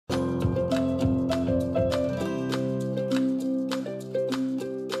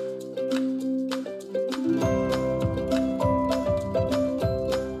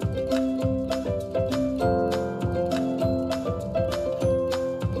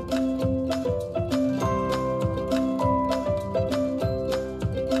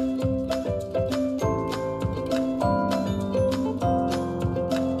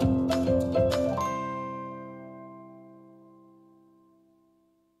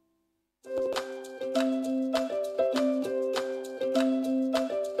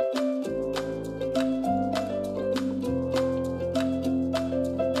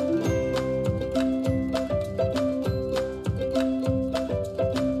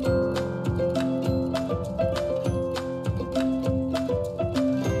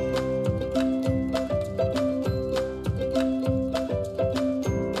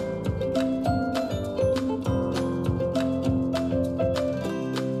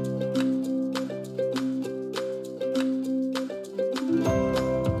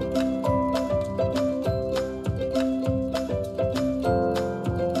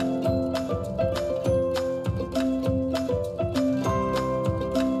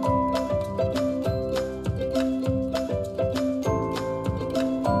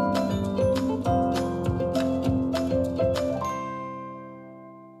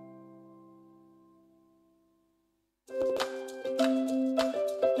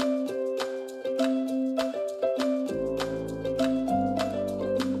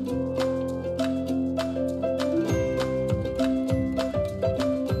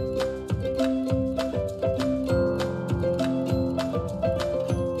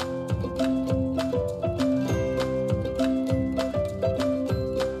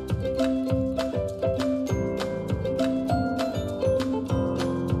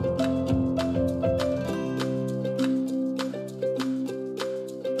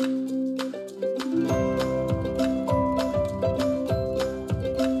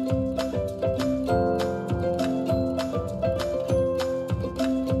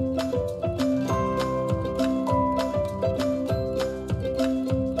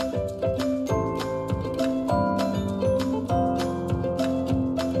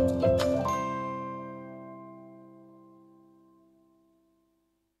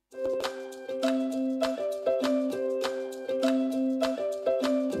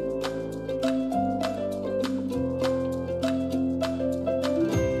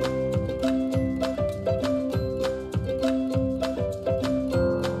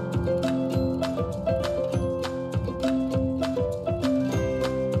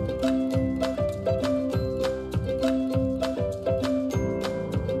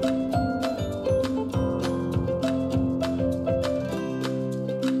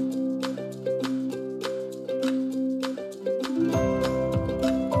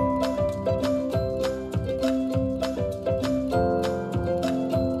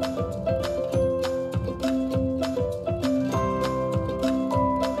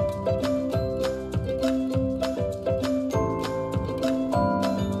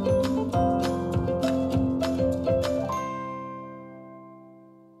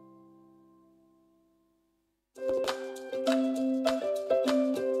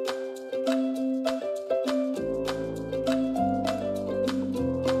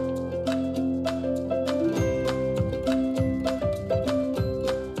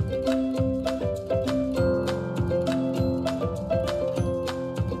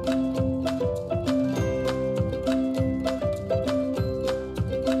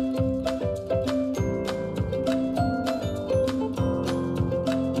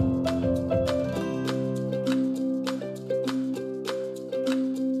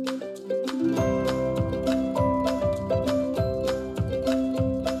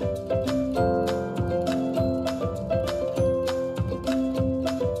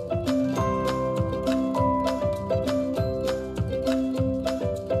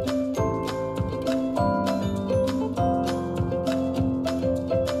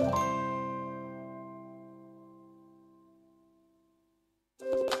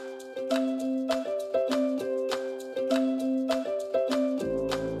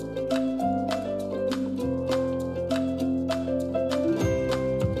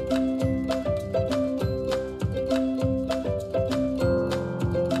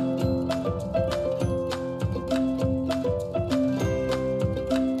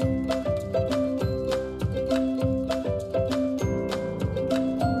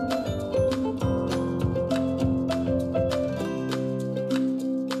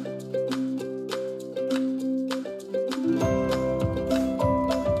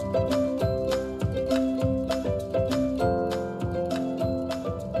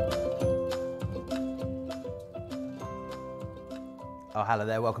Oh, hello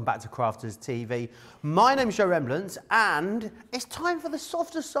there, welcome back to Crafters TV. My name's Joe Remblance and it's time for the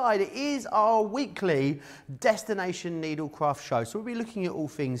softer side. It is our weekly Destination Needlecraft show. So we'll be looking at all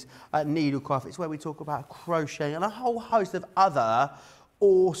things needlecraft. It's where we talk about crocheting and a whole host of other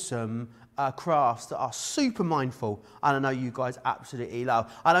awesome crafts that are super mindful, and I know you guys absolutely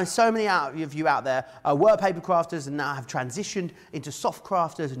love. I know so many of you out there were paper crafters and now have transitioned into soft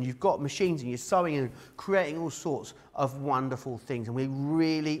crafters, and you've got machines and you're sewing and creating all sorts of wonderful things, and we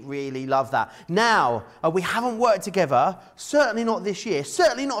really love that. Now, we haven't worked together, certainly not this year,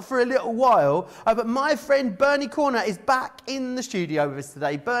 certainly not for a little while, but my friend Bernie Corner is back in the studio with us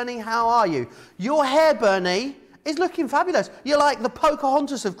today. Bernie, how are you? Your hair, Bernie, is looking fabulous. You're like the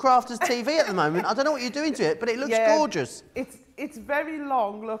Pocahontas of Crafters TV at the moment. I don't know what you're doing to it, but it looks gorgeous. It's very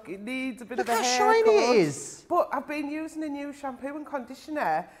long. Look, it needs a bit of a haircut. Look how shiny it is. But I've been using a new shampoo and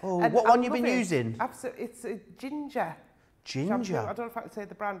conditioner. Oh, what one you've been using? Absolutely, it's a ginger. Ginger? Shampoo. I don't know if I can say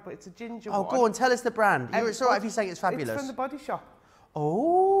the brand, but it's a ginger one. Oh, go on, tell us the brand. It's all right if you say it's fabulous. It's from the Body Shop.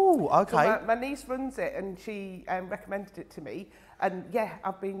 Oh, okay. So my niece runs it and she recommended it to me. And yeah,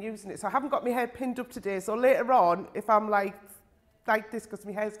 I've been using it. So I haven't got my hair pinned up today. So later on, if I'm like this, because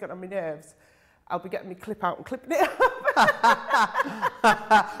my hair's got on my nerves, I'll be getting my clip out and clipping it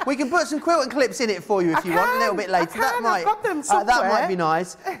up. We can put some quilting clips in it for you if you want a little bit later. I've got them somewhere. That might be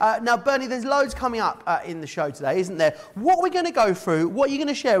nice. Now, Bernie, there's loads coming up in the show today, isn't there? What are we going to go through? What are you going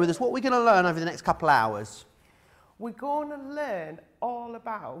to share with us? What are we going to learn over the next couple of hours? We're going to learn all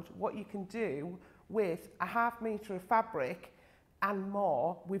about what you can do with a ½ metre of fabric and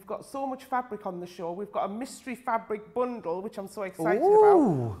more. We've got so much fabric on the show. We've got a mystery fabric bundle, which I'm so excited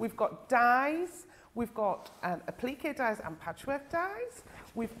about. We've got dyes. We've got applique dyes and patchwork dyes.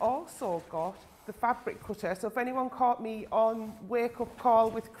 We've also got the fabric cutter. So if anyone caught me on Wake Up Call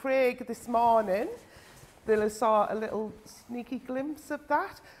with Craig this morning, they'll have saw a little sneaky glimpse of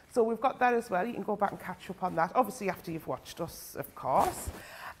that. So we've got that as well. You can go back and catch up on that, obviously after you've watched us, of course.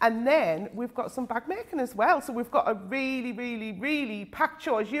 And then we've got some bag making as well. So we've got a really packed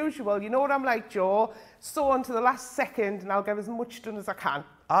show as usual. You know what I'm like, Joe? Sew on to the last second and I'll get as much done as I can.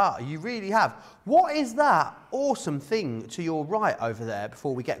 Ah, you really have. What is that awesome thing to your right over there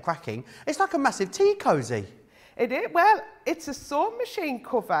before we get cracking? It's like a massive tea cosy. It is. Well, it's a sewing machine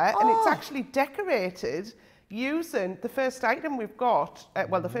cover and it's actually decorated using the first item we've got,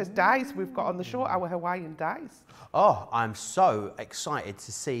 well, the first dyes we've got on the show, our Hawaiian dyes. Oh, I'm so excited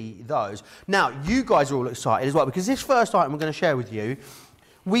to see those. Now, you guys are all excited as well, because this first item we're going to share with you,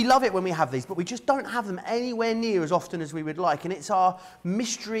 we love it when we have these, but we just don't have them anywhere near as often as we would like, and it's our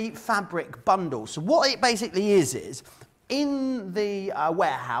mystery fabric bundle. So what it basically is in the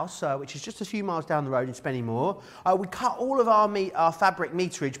warehouse, which is just a few miles down the road in Spennymoor, we cut all of our fabric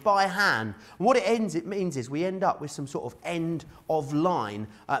meterage by hand. And what it means is we end up with some sort of end of line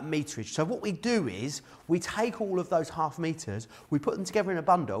meterage. So what we do is we take all of those ½ meters, we put them together in a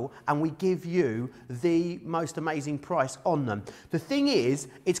bundle, and we give you the most amazing price on them. The thing is,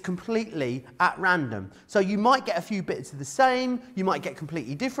 it's completely at random. So you might get a few bits of the same, you might get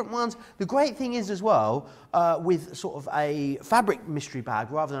completely different ones. The great thing is as well, with sort of a fabric mystery bag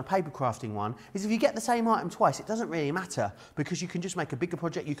rather than a paper crafting one, is if you get the same item twice, it doesn't really matter, because you can just make a bigger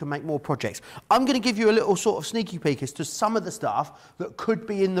project, you can make more projects. I'm going to give you a little sort of sneaky peek as to some of the stuff that could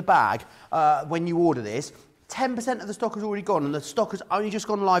be in the bag when you order this. 10% of the stock has already gone, and the stock has only just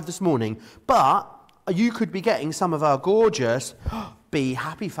gone live this morning, but you could be getting some of our gorgeous Be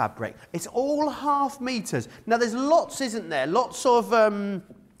Happy fabric. It's all ½ meters. Now there's lots, isn't there? Lots of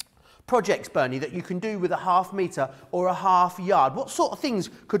projects, Bernie, that you can do with a ½ meter or a ½ yard. What sort of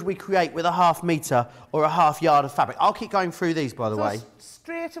things could we create with a ½ meter or a ½ yard of fabric? I'll keep going through these, by the way.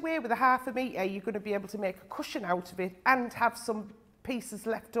 Straight away with a ½ meter, you're going to be able to make a cushion out of it and have some pieces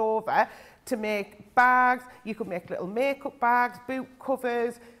left over to make bags. You could make little makeup bags, boot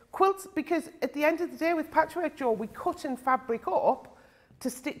covers, quilts, because at the end of the day with Patchwork Joe, we cut in fabric up to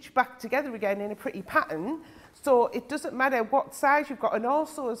stitch back together again in a pretty pattern. So it doesn't matter what size you've got, and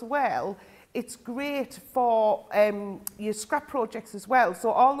also as well, it's great for your scrap projects as well. So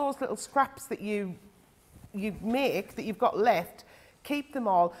all those little scraps that you make that you've got left, keep them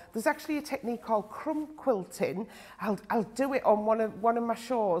all. There's actually a technique called crumb quilting. I'll do it on one of my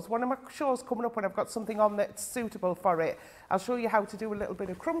shows. One of my shows coming up when I've got something on that's suitable for it. I'll show you how to do a little bit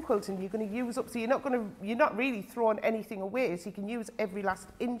of crumb quilting. You're going to use up, so you're not really throwing anything away, so you can use every last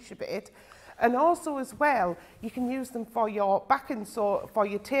inch of it. And also as well, you can use them for your backing, so for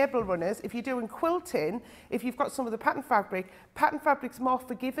your table runners. If you're doing quilting, if you've got some of the pattern fabric's more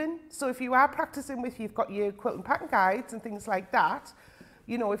forgiving. So if you are practicing with, you've got your quilting pattern guides and things like that,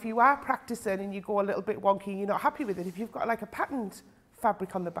 you know, if you are practicing and you go a little bit wonky and you're not happy with it, if you've got like a patterned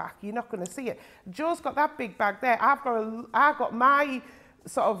fabric on the back. You're not going to see it. Joe's got that big bag there. I've got my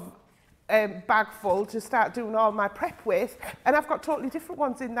sort of bag full to start doing all my prep with, and I've got totally different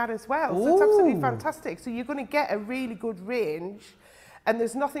ones in that as well. So it's absolutely fantastic. So you're going to get a really good range, and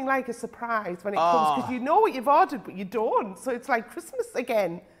there's nothing like a surprise when it comes, because you know what you've ordered, but you don't. So it's like Christmas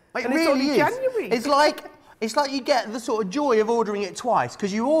again. It and really it's only is. January. It's like you get the sort of joy of ordering it twice,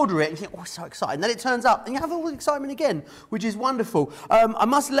 because you order it and you think, oh, so exciting. Then it turns up and you have all the excitement again, which is wonderful. I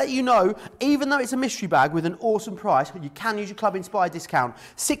must let you know, even though it's a mystery bag with an awesome price, you can use your Club Inspired discount.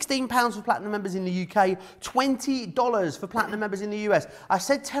 £16 for Platinum members in the UK, $20 for Platinum members in the US. I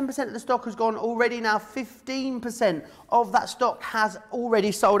said 10% of the stock has gone already. Now 15% of that stock has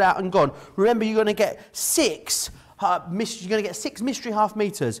already sold out and gone. Remember, you're going to get you're going to get 6 mystery half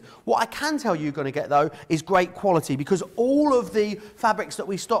meters. What I can tell you're going to get, though, is great quality, because all of the fabrics that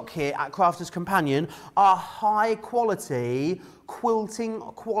we stock here at Crafter's Companion are high quality, quilting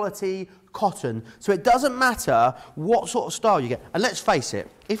quality cotton. So it doesn't matter what sort of style you get. And let's face it,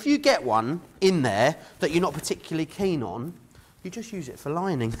 if you get one in there that you're not particularly keen on, you just use it for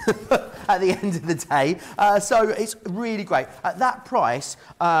lining at the end of the day. So it's really great. At that price,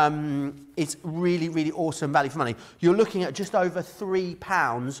 it's really, really awesome value for money. You're looking at just over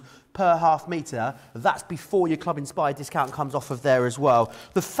 £3 per half metre. That's before your Club Inspired discount comes off of there as well.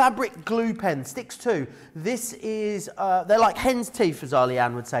 The fabric glue pen sticks to. This is, they're like hen's teeth, as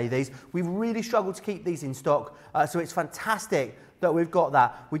Arlie-Ann would say, these. We've really struggled to keep these in stock, so it's fantastic that we've got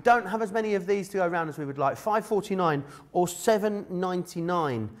that. We don't have as many of these to go around as we would like. $5.49 or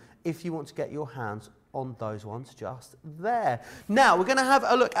 $7.99 if you want to get your hands on those ones just there. Now, we're going to have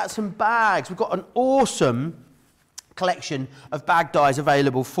a look at some bags. We've got an awesome collection of bag dyes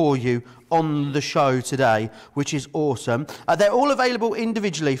available for you on the show today, which is awesome. They're all available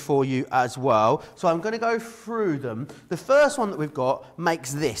individually for you as well, so I'm going to go through them. The first one that we've got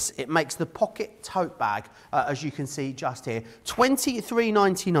makes this. It makes the pocket tote bag, as you can see just here.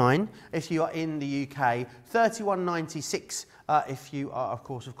 $23.99 if you are in the UK, $31.96 if you are, of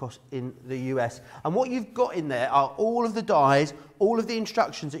course, in the US. And what you've got in there are all of the dyes, all of the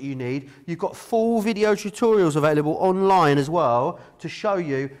instructions that you need. You've got full video tutorials available online as well to show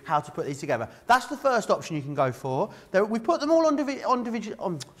you how to put these together. That's the first option you can go for. We put them all on individually.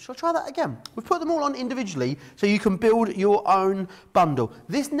 Shall I try that again? We've put them all on individually so you can build your own bundle.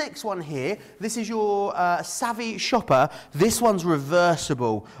 This next one here, this is your Savvy Shopper. This one's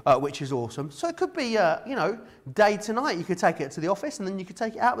reversible, which is awesome. So it could be, you know, day to night. You could take it to the office and then you could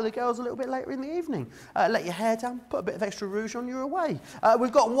take it out with the girls a little bit later in the evening. Let your hair down, put a bit of extra rouge on, you're away.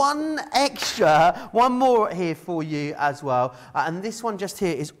 We've got one more here for you as well. And this one just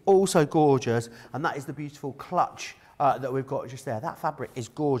here is also gorgeous, and that is the beautiful clutch that we've got just there. That fabric is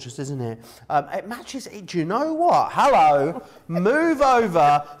gorgeous, isn't it? It matches, do you know what? Hello, move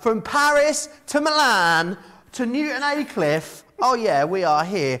over from Paris to Milan to Newton Aycliffe. Oh yeah, we are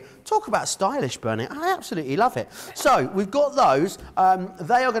here. Talk about stylish, Bernie. I absolutely love it. So we've got those.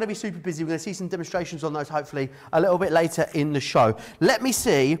 They are going to be super busy. We're going to see some demonstrations on those hopefully a little bit later in the show. Let me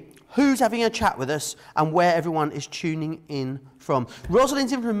see who's having a chat with us and where everyone is tuning in from.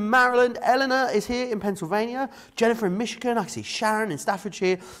 Rosalind's in from Maryland. Eleanor is here in Pennsylvania. Jennifer in Michigan. I can see Sharon in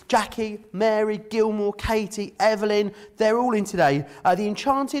Staffordshire. Jackie, Mary, Gilmore, Katie, Evelyn. They're all in today. The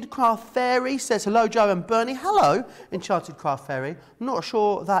Enchanted Craft Fairy says hello, Joe and Bernie. Hello, Enchanted Craft Fairy. I'm not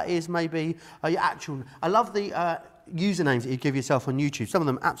sure that is maybe your actual. I love the usernames that you give yourself on YouTube. Some of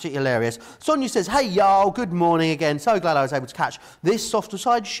them absolutely hilarious. Sonia says, hey y'all, good morning again. So glad I was able to catch this Softer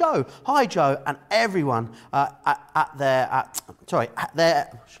Side show. Hi Joe and everyone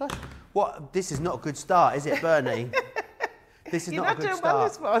what? This is not a good start, is it, Bernie? This is not a good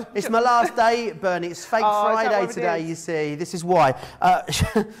start. Well, it's my last day, Bernie. It's Fake Friday today, you see. This is why.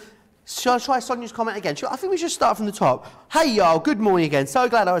 Shall I try Sonia's comment again? I think we should start from the top. Hey y'all, good morning again. So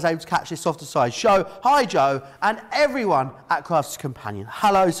glad I was able to catch this Softer Side show. Hi Joe and everyone at Crafter's Companion.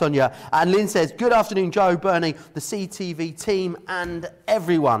 Hello Sonia. And Lynn says, good afternoon Joe, Bernie, the CTV team and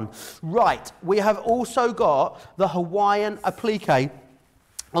everyone. Right, we have also got the Hawaiian applique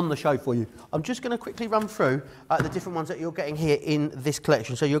on the show for you. I'm just going to quickly run through the different ones that you're getting here in this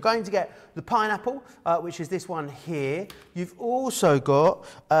collection. So you're going to get the pineapple, which is this one here. You've also got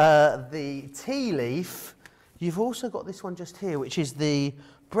the tea leaf. You've also got this one just here, which is the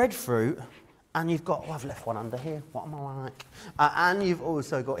breadfruit. And you've got, oh, I've left one under here, what am I like? And you've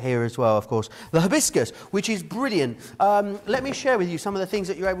also got here as well, of course, the hibiscus, which is brilliant. Let me share with you some of the things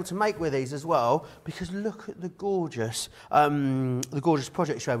that you're able to make with these as well, because look at the gorgeous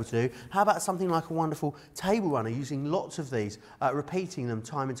projects you're able to do. How about something like a wonderful table runner, using lots of these, repeating them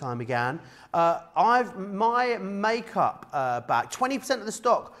time and time again. My makeup bag, 20% of the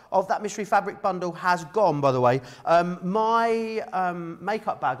stock of that mystery fabric bundle has gone, by the way. My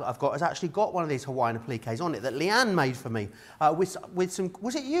makeup bag that I've got has actually got one of these Hawaiian appliques on it that Leanne made for me with some.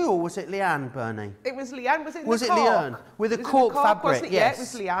 Was it you or was it Leanne, Bernie? It was Leanne. Was it? Was it Leanne with a cork fabric? Yes. Yes. Yeah, it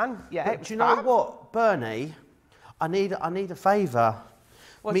was Leanne. Yeah. Do you know what, Bernie? I need a favour.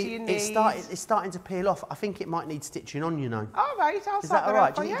 What do you need? It's starting to peel off. I think it might need stitching on, you know. All right, I'll Is that all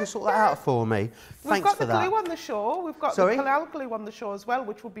right? Do you think you can sort that out for me? Thanks for that. We've got the glue on the show. We've got the Kalal glue on the show as well,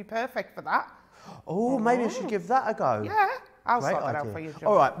 which would be perfect for that. Oh, maybe I should give that a go. Yeah. I'll sort that out for you, John.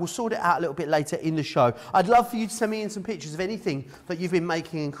 All right, we'll sort it out a little bit later in the show. I'd love for you to send me in some pictures of anything that you've been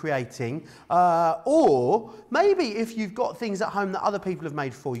making and creating. Or maybe if you've got things at home that other people have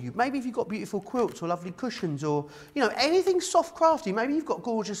made for you. Maybe if you've got beautiful quilts or lovely cushions or, you know, anything soft crafty. Maybe you've got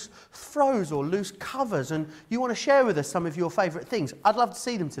gorgeous throws or loose covers and you want to share with us some of your favourite things. I'd love to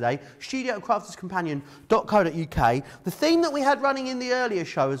see them today. studio@crafterscompanion.co.uk. The theme that we had running in the earlier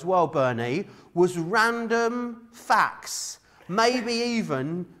show as well, Bernie, was random facts. Maybe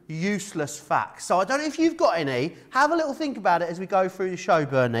even useless facts. So I don't know if you've got any. Have a little think about it as we go through the show,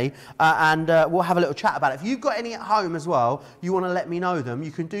 Bernie, and we'll have a little chat about it. If you've got any at home as well, you want to let me know them,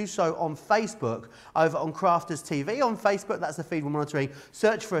 you can do so on Facebook, over on Crafters TV. On Facebook, that's the feed we're monitoring.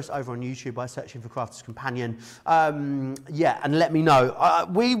 Search for us over on YouTube by searching for Crafters Companion. Yeah, and let me know.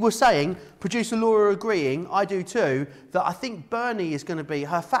 We were saying, producer Laura agreeing, I do too, that I think Bernie is going to be,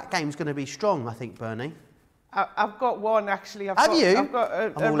 her fact game is going to be strong, I think, Bernie. I've got one actually. I've got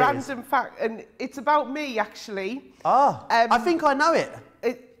a random fact, and it's about me actually. Ah, I think I know it.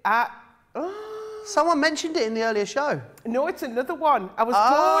 Oh. Someone mentioned it in the earlier show. No, it's another one. I was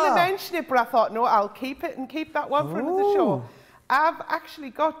going to mention it, but I thought, no, I'll keep it and keep that one for another show. I've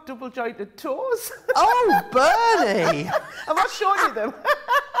actually got double jointed toes. Oh, Bernie! I'm not showing you them.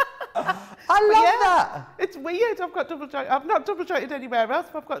 I love that. It's weird. I've got double jointed. I've not double jointed anywhere else,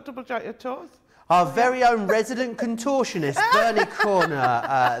 but I've got double jointed toes. Our very own resident contortionist, Bernie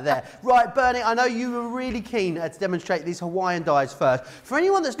Corner, there. Right, Bernie, I know you were really keen to demonstrate these Hawaiian dyes first. For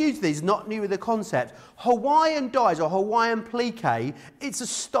anyone that's new to these, not new with the concept, Hawaiian dyes or Hawaiian plique, it's a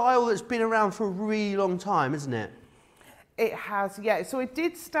style that's been around for a really long time, isn't it? It has, yeah. So it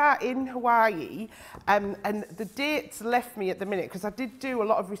did start in Hawaii, and the dates left me at the minute because I did do a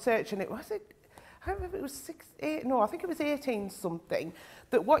lot of research, and I don't remember if it was 18 something.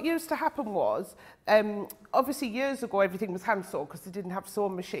 That what used to happen was, obviously years ago everything was hand sewed because they didn't have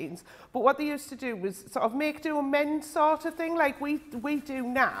sewing machines. But what they used to do was sort of make do and mend sort of thing, like we do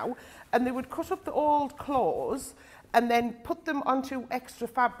now, and they would cut up the old clothes and then put them onto extra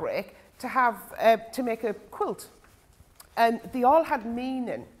fabric to have to make a quilt. And they all had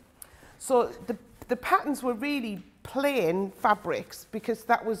meaning. So the patterns were really plain fabrics because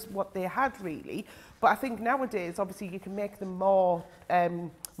that was what they had really. But I think nowadays, obviously, you can make them more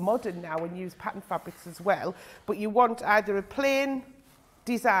modern now and use pattern fabrics as well. But you want either a plain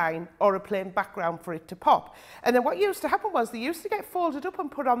design or a plain background for it to pop. And then what used to happen was they used to get folded up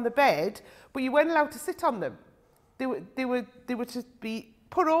and put on the bed, but you weren't allowed to sit on them. They were to be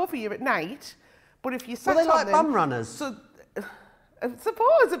put over you at night. But if you sat on them... Were they like bum runners? So, I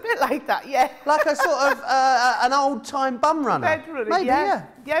suppose a bit like that, yeah. Like a sort of an old-time bum runner. Bed runner, maybe, yeah.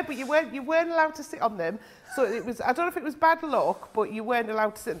 Yeah, but you weren't allowed to sit on them. So it was, I don't know if it was bad luck, but you weren't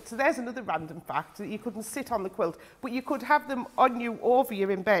allowed to sit. So there's another random fact, that you couldn't sit on the quilt, but you could have them on you, over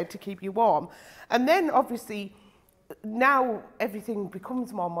you in bed to keep you warm. And then obviously, now everything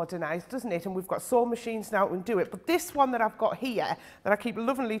becomes more modernised, doesn't it? And we've got sewing machines now that can do it. But this one that I've got here, that I keep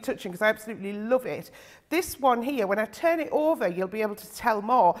lovingly touching because I absolutely love it, this one here, when I turn it over, you'll be able to tell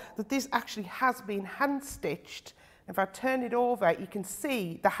more that this actually has been hand-stitched. If I turn it over, you can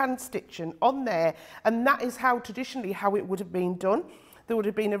see the hand-stitching on there. And that is how, traditionally, how it would have been done. There would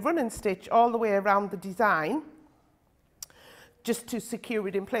have been a running stitch all the way around the design, just to secure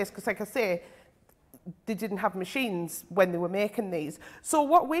it in place. Because, like I say, they didn't have machines when they were making these. So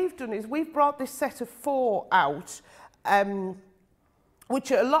what we've done is we've brought this set of 4 out,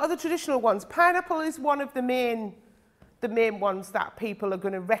 which are a lot of the traditional ones. Pineapple is one of the main ones that people are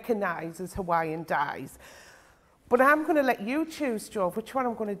going to recognise as Hawaiian dyes. But I'm going to let you choose, Joe, which one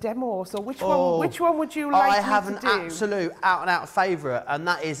I'm going to demo. So which one would you like me to do? I have an absolute out-and-out favourite, and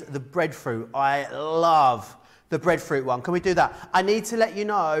that is the breadfruit. I love The breadfruit one. Can we do that? I need to let you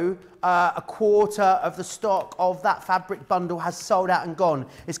know a quarter of the stock of that fabric bundle has sold out and gone.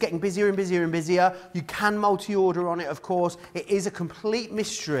 It's getting busier and busier and busier. You can multi-order on it, of course. It is a complete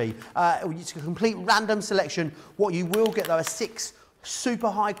mystery. It's a complete random selection. What you will get, though, are 6 super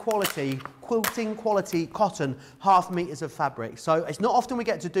high quality, quilting quality cotton, ½ meters of fabric. So it's not often we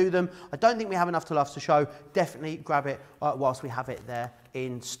get to do them. I don't think we have enough to love to show. Definitely grab it whilst we have it there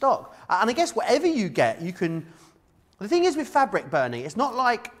in stock. And I guess whatever you get, you can... The thing is with fabric, Bernie, it's not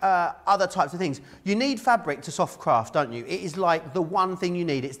like other types of things. You need fabric to soft craft, don't you? It is like the one thing you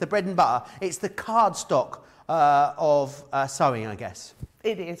need. It's the bread and butter. It's the cardstock of sewing, I guess.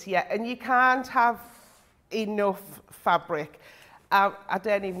 It is, yeah. And you can't have enough fabric. I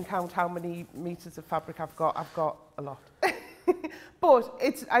don't even count how many meters of fabric I've got. I've got a lot. But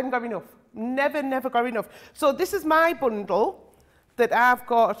I haven't got enough. Never got enough. So this is my bundle that I've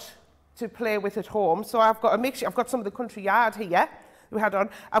got to play with at home. So I've got a mixture. I've got some of the country yard here we had on.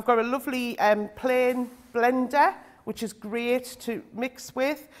 I've got a lovely plain blender, which is great to mix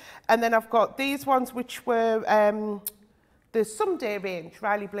with. And then I've got these ones, which were the Someday range,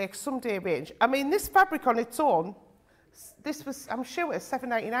 Riley Blake's Someday range. I mean, this fabric on its own, this was, I'm sure, it's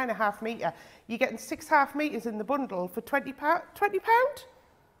 £7.99 a ½ metre. You're getting 6 ½ metres in the bundle for £20.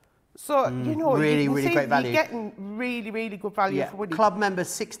 So, you know, really, you can really see great value. You're getting really, really good value for money. Club members,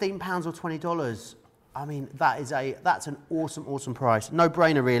 £16 or $20. I mean, that's an awesome price. No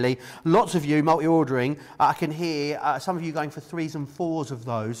brainer, really. Lots of you multi-ordering. I can hear some of you going for 3s and 4s of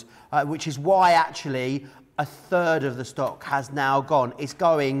those, which is why actually a third of the stock has now gone. It's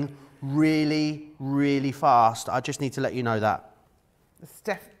going really fast. I just need to let you know that. It's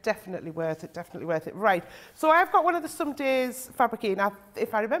definitely worth it, definitely worth it. Right, so I've got one of the Some Days fabric here. Now,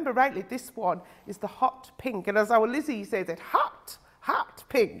 if I remember rightly, this one is the hot pink. And as our Lizzie says it, hot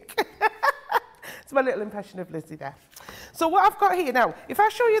pink. It's my little impression of Lizzie there. So what I've got here now, if I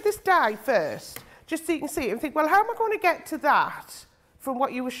show you this die first, just so you can see it and think, well, how am I going to get to that from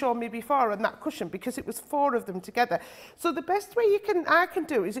what you were showing me before on that cushion, because it was 4 of them together. So the best way I can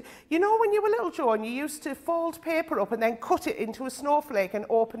do is, you know when you were little, Joe, and you used to fold paper up and then cut it into a snowflake and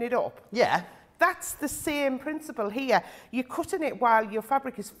open it up? Yeah. That's the same principle here. You're cutting it while your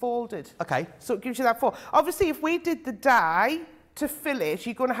fabric is folded. Okay. So it gives you that fold. Obviously, if we did the die to fill it,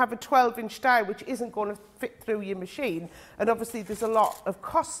 you're going to have a 12-inch die, which isn't going to fit through your machine. And obviously, there's a lot of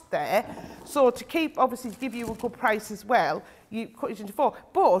cost there. So to give you a good price as well, you cut it into 4.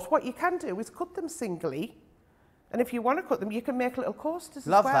 But what you can do is cut them singly. And if you want to cut them, you can make little coasters as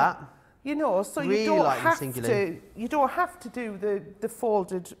well. Love that. You know, so really you don't like have to do the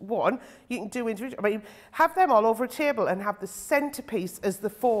folded one. You can do individual. I mean, have them all over a table and have the centerpiece as the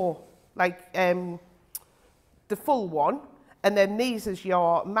 4, like the full one. And then these as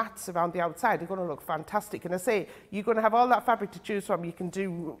your mats around the outside. They're going to look fantastic. And I say, you're going to have all that fabric to choose from. You can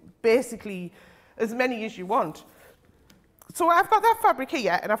do basically as many as you want. So I've got that fabric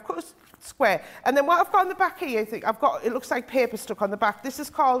here, and I've cut a square. And then what I've got on the back here, it looks like paper stuck on the back. This is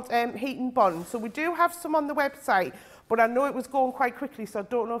called heat and bond. So we do have some on the website, but I know it was going quite quickly, so I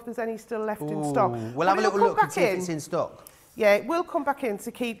don't know if there's any still left in stock. We'll have a little look and see if it's in stock. Yeah, it will come back in, so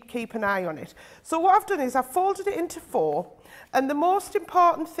keep an eye on it. So what I've done is I've folded it into 4, and the most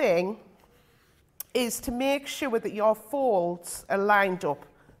important thing is to make sure that your folds are lined up,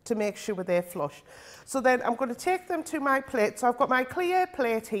 to make sure they're flush. So then I'm going to take them to my plate. So I've got my clear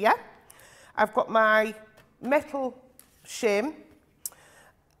plate here. I've got my metal shim.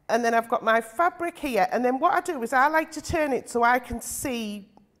 And then I've got my fabric here. And then what I do is I like to turn it so I can see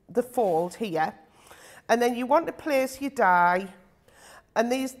the fold here. And then you want to place your die.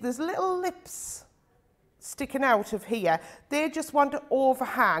 And there's little lips sticking out of here. They just want to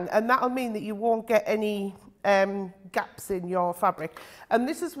overhang. And that'll mean that you won't get any gaps in your fabric. And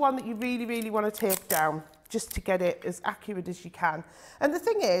this is one that you really want to take down just to get it as accurate as you can. And the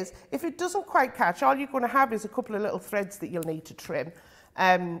thing is, if it doesn't quite catch, all you're going to have is a couple of little threads that you'll need to trim.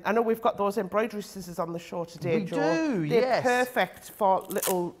 I know we've got those embroidery scissors on the show today, Joe. We do, They're perfect for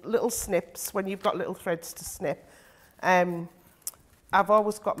little snips when you've got little threads to snip. I've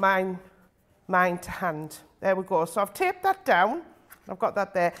always got mine to hand. There we go. So I've taped that down. I've got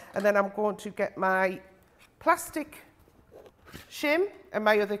that there. And then I'm going to get my plastic shim and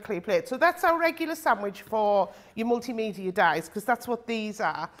my other clear plate. So that's our regular sandwich for your multimedia dies, because that's what these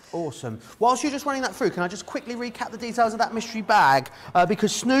are. Awesome. Whilst you're just running that through, can I just quickly recap the details of that mystery bag?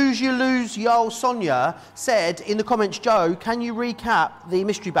 Because Snooze You Lose Yo Sonia said in the comments, Joe, can you recap the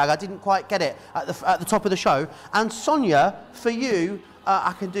mystery bag? I didn't quite get it at the top of the show. And Sonia, for you,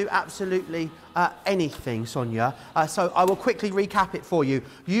 I can do absolutely anything, Sonia. So I will quickly recap it for you.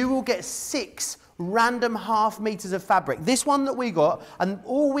 You will get 6 random ½ meters of fabric. This one that we got, and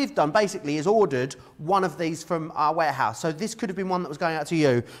all we've done basically is ordered one of these from our warehouse. So this could have been one that was going out to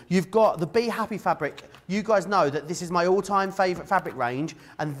you. You've got the Be Happy fabric. You guys know that this is my all-time favourite fabric range,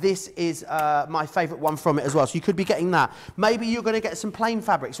 and this is my favourite one from it as well. So you could be getting that. Maybe you're going to get some plain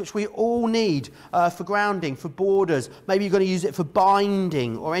fabrics, which we all need for grounding, for borders. Maybe you're going to use it for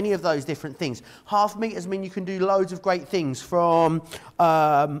binding or any of those different things. ½ meters mean you can do loads of great things, from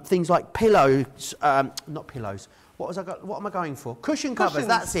things like pillows, not pillows. What am I going for? Cushion covers,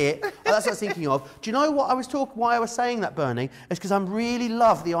 that's it. That's what I was thinking of. Do you know what I was why I was saying that, Bernie? It's because I really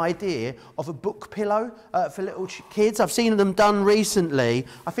love the idea of a book pillow for little kids. I've seen them done recently.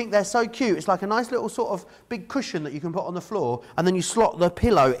 I think they're so cute. It's like a nice little sort of big cushion that you can put on the floor, and then you slot the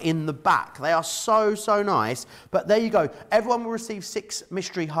pillow in the back. They are so, so nice. But there you go. Everyone will receive 6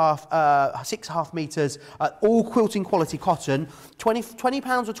 mystery ½ meters, all quilting quality cotton,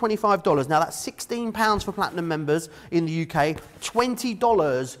 £20 or $25. Now that's £16 for platinum members in the UK,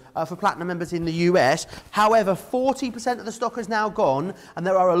 $20 for platinum members in the US. However, 40% of the stock is now gone, and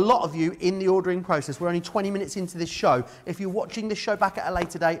there are a lot of you in the ordering process. We're only 20 minutes into this show. If you're watching this show back at a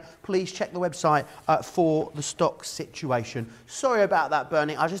later date, please check the website for the stock situation. Sorry about that,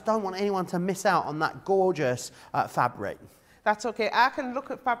 Bernie. I just don't want anyone to miss out on that gorgeous fabric. That's okay. I can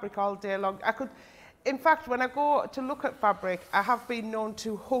look at fabric all day long. In fact, when I go to look at fabric, I have been known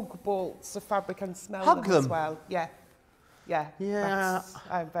to hug bolts of fabric and smell them as well. Yeah.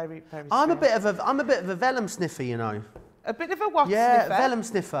 I'm very, very. I'm a bit of a vellum sniffer, you know. A bit of a what sniffer? sniffer? Vellum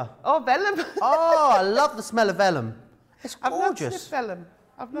sniffer. Oh, vellum. Oh, I love the smell of vellum. It's gorgeous. I've not sniffed vellum.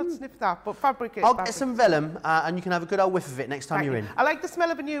 I've not sniffed that, but fabric is. I'll get some vellum, and you can have a good old whiff of it next time you're in. I like the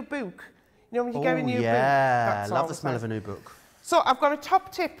smell of a new book. You know, when you get a new book. Yeah, I love the smell of a new book. So I've got a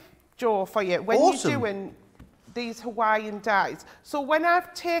top tip, Joe, for you when you're doing these Hawaiian dyes. So when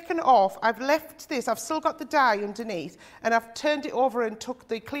I've taken off, I've left this, I've still got the dye underneath, and I've turned it over and took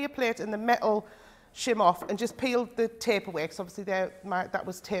the clear plate and the metal shim off and just peeled the tape away, because obviously that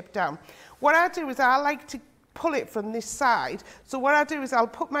was taped down. What I do is I like to pull it from this side. So what I do is I'll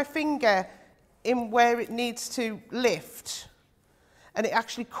put my finger in where it needs to lift, and it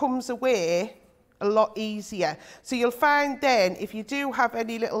actually comes away a lot easier. So you'll find then, if you do have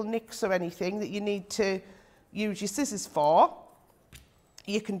any little nicks or anything that you need to use your scissors for,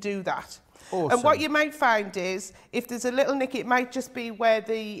 you can do that. Awesome. And what you might find is, if there's a little nick, it might just be where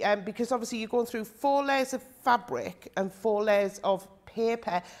the, because obviously you're going through 4 layers of fabric and 4 layers of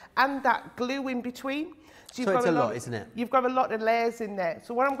paper and that glue in between. So it's a lot, isn't it? You've got a lot of layers in there.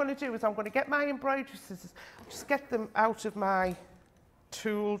 So what I'm going to do is I'm going to get my embroidery scissors, just get them out of my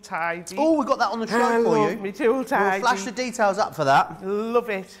tool tidy. Oh, we've got that on the show for you. Love me tool tidy. We'll flash the details up for that. Love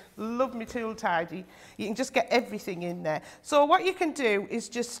it. Love me tool tidy. You can just get everything in there. So what you can do is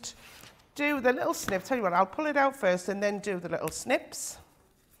just do the little snip. Tell you what, I'll pull it out first and then do the little snips.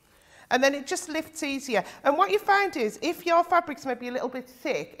 And then it just lifts easier. And what you find is, if your fabric's maybe a little bit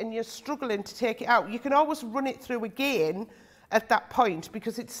thick and you're struggling to take it out, you can always run it through again at that point,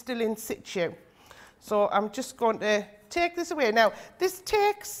 because it's still in situ. So I'm just going to take this away. Now, this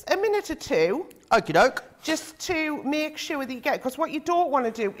takes a minute or two. Okie doke. Just to make sure that you get it, because what you don't want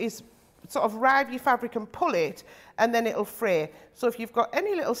to do is sort of rive your fabric and pull it, and then it'll fray. So if you've got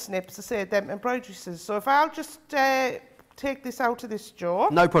any little snips, I say them embroidery scissors. So if I'll just take this out of this jar.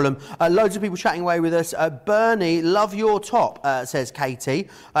 No problem. Loads of people chatting away with us. Bernie, love your top, says Katie.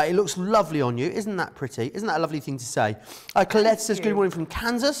 It looks lovely on you. Isn't that pretty? Isn't that a lovely thing to say? Colette says, good morning from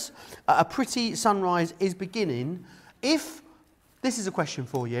Kansas. A pretty sunrise is beginning. This is a question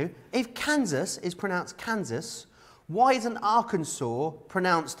for you. If Kansas is pronounced Kansas, why isn't Arkansas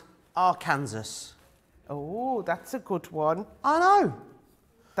pronounced Arkansas? Oh, that's a good one. I know.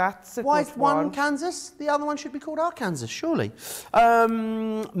 That's a Why good is one. one Kansas? The other one should be called Arkansas, surely.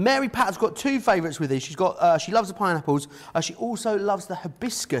 Mary Pat's got 2 favourites with these. She loves the pineapples. She also loves the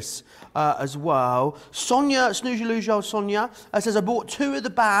hibiscus as well. Sonia, Snoozy Sonia, says, I bought 2 of the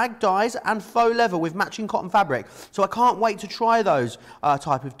bag dyes and faux leather with matching cotton fabric. So I can't wait to try those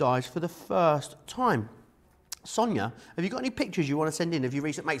type of dyes for the first time. Sonia, have you got any pictures you want to send in of your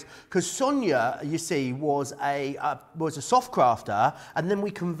recent makes? Because Sonia, you see, was a soft crafter, and then we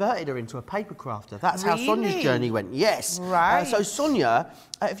converted her into a paper crafter. That's how Sonia's journey went. Yes. Right. So Sonia,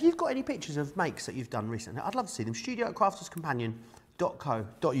 if you've got any pictures of makes that you've done recently, I'd love to see them.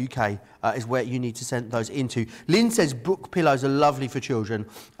 studio@crafterscompanion.co.uk is where you need to send those into. Lynn says book pillows are lovely for children.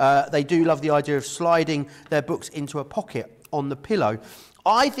 They do love the idea of sliding their books into a pocket on the pillow.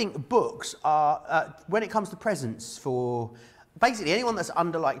 I think books are, when it comes to presents for basically anyone that's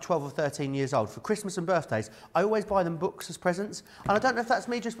under like 12 or 13 years old, for Christmas and birthdays, I always buy them books as presents. And I don't know if that's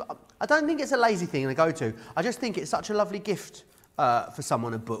me just, I don't think it's a lazy thing to go to. I just think it's such a lovely gift for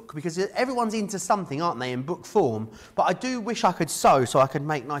someone, a book, because everyone's into something, aren't they, in book form. But I do wish I could sew so I could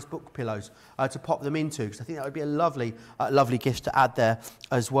make nice book pillows to pop them into, because I think that would be a lovely, lovely gift to add there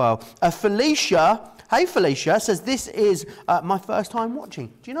as well. Felicia, hey Felicia, says this is my first time watching.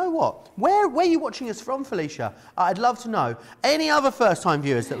 Do you know what? Where are you watching us from, Felicia? I'd love to know. Any other first time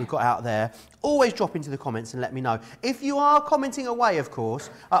viewers that we've got out there, always drop into the comments and let me know. If you are commenting away, of course,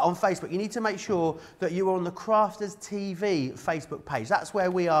 on Facebook, you need to make sure that you are on the Crafters TV Facebook page. That's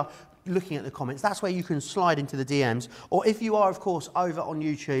where we are looking at the comments. That's where you can slide into the DMs. Or if you are, of course, over on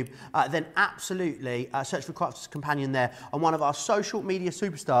YouTube, then absolutely search for Crafters Companion there, and one of our social media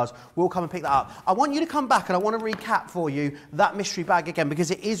superstars will come and pick that up. I want you to come back and I want to recap for you that mystery bag again,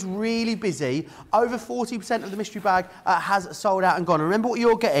 because it is really busy. Over 40% of the mystery bag has sold out and gone. And remember what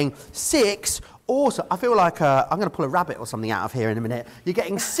you're getting, 6 awesome, I feel like I'm going to pull a rabbit or something out of here in a minute. You're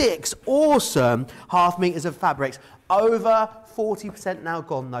getting 6 awesome half meters of fabrics. Over 40% now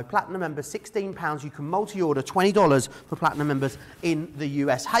gone though. Platinum members, £16. You can multi-order, $20 for Platinum members in the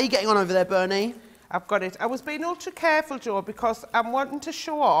US. How are you getting on over there, Bernie? I've got it. I was being ultra careful, Joe, because I'm wanting to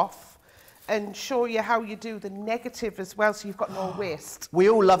show off and show you how you do the negative as well, so you've got no waste. We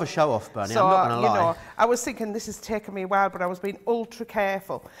all love a show-off, Bernie, so, I'm not going to lie. You know, I was thinking this is taking me a while, but I was being ultra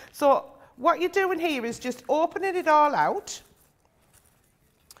careful. So what you're doing here is just opening it all out.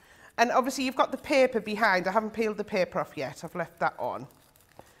 And obviously you've got the paper behind. I haven't peeled the paper off yet. I've left that on.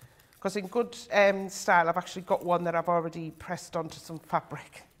 Because in good style, I've actually got one that I've already pressed onto some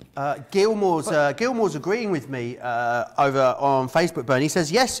fabric. Gilmore's agreeing with me over on Facebook, Bernie. He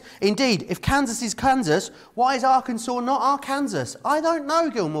says, yes, indeed, if Kansas is Kansas, why is Arkansas not Arkansas? I don't know,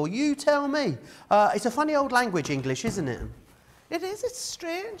 Gilmore, you tell me. It's a funny old language, English, isn't it? It is, it's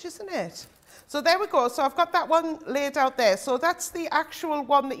strange, isn't it? So there we go. So I've got that one laid out there. So that's the actual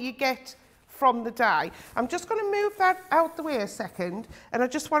one that you get from the die. I'm just going to move that out the way a second, and I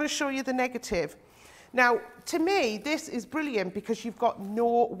just want to show you the negative. Now, to me, this is brilliant because you've got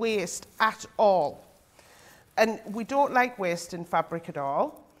no waste at all. And we don't like waste in fabric at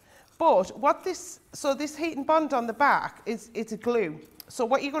all. But what this heat and bond on the back it's a glue. So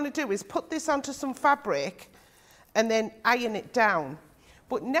what you're going to do is put this onto some fabric and then iron it down.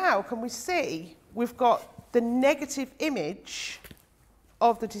 But now, can we see, we've got the negative image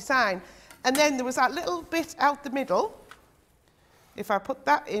of the design. And then there was that little bit out the middle. If I put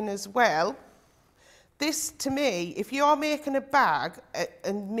that in as well, this, to me, if you're making a bag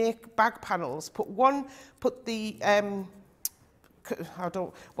and make bag panels, put the,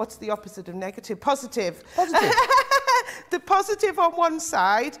 what's the opposite of negative? Positive. Positive. The positive on one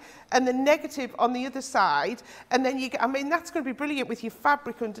side and the negative on the other side, and then you get, I mean, that's going to be brilliant with your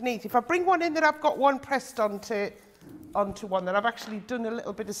fabric underneath. If I bring one in that I've got one pressed onto one that I've actually done a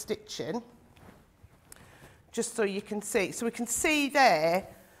little bit of stitching, just so you can see. So we can see there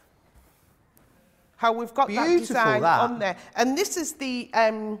how we've got that design on there. And this is the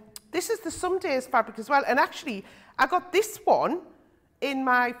Some Days fabric as well. And actually, I got this one in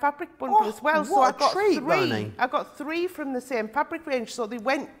my fabric bundle as well. So I got three. Bernie. I got 3 from the same fabric range. So they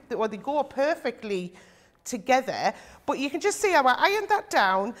go perfectly together. But you can just see how I ironed that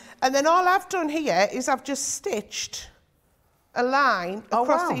down. And then all I've done here is I've just stitched a line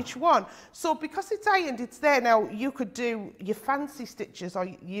across each one. So because it's ironed, it's there. Now you could do your fancy stitches or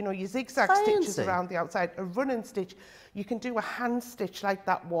your zigzag stitches around the outside, a running stitch. You can do a hand stitch like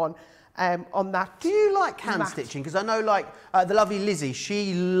that one on that. Do you like hand stitching? Because I know like the lovely Lizzie,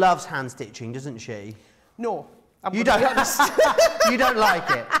 she loves hand stitching, doesn't she? No. You don't. You don't like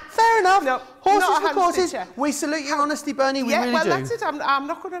it. Fair enough. No, horses for courses. We salute your honesty, Bernie. We really do. That's it. I'm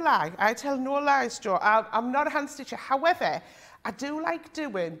not going to lie. I tell no lies, Joe. I'm not a hand stitcher. However, I do like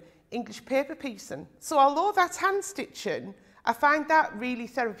doing English paper piecing. So although that's hand stitching, I find that really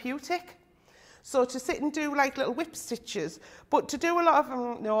therapeutic. So to sit and do like little whip stitches, but to do a lot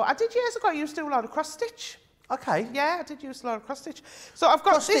of no, I did years ago. I used to do a lot of cross stitch. Okay. Yeah, I did use a lot of cross stitch. So I've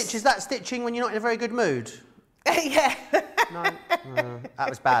got cross stitch. Is that stitching when you're not in a very good mood? Yeah. No, that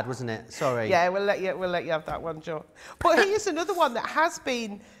was bad, wasn't it? Sorry. Yeah, we'll let you have that one, Joe. But here's another one that has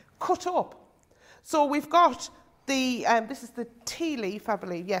been cut up. So we've got the this is the tea leaf, I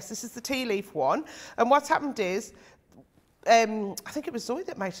believe. Yes, this is the tea leaf one. And what's happened is I think it was Zoe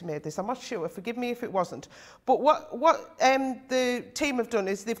that might have made this, I'm not sure, forgive me if it wasn't. But what the team have done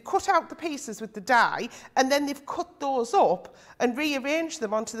is they've cut out the pieces with the dye and then they've cut those up and rearranged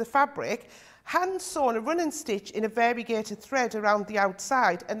them onto the fabric, hand sewn a running stitch in a variegated thread around the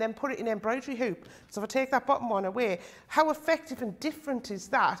outside and then put it in embroidery hoop. So if I take that bottom one away, how effective and different is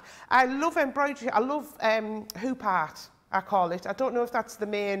that? I love embroidery, I love hoop art, I call it. I don't know if that's the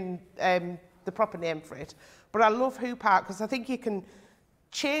main, the proper name for it. But I love hoop art because I think you can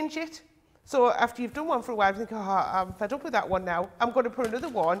change it. So after you've done one for a while, you think, oh, I'm fed up with that one now. I'm going to put another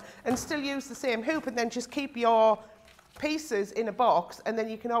one and still use the same hoop and then just keep your pieces in a box and then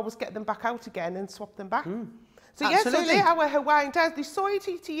you can always get them back out again and swap them back. So yeah, so they are our Hawaiian ties. They're so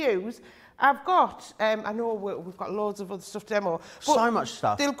easy to use. I've got, I know we've got loads of other stuff to demo. But so much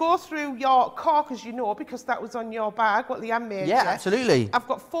stuff. They'll go through your cork, as you know, because that was on your bag, what Leanne made. Yeah, absolutely. I've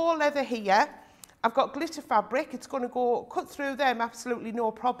got faux leather here. I've got glitter fabric, it's going to go cut through them, absolutely no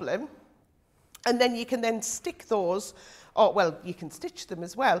problem. And then you can then stick those, or well, you can stitch them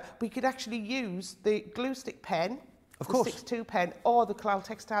as well, but you could actually use the glue stick pen, of course, the 6-2 pen, or the Cloud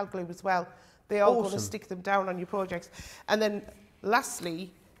textile glue as well. They're all going to stick them down on your projects. And then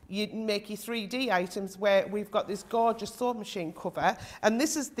lastly, you make your 3D items where we've got this gorgeous sewing machine cover, and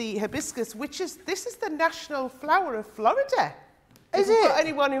this is the hibiscus, this is the national flower of Florida. Is it? Got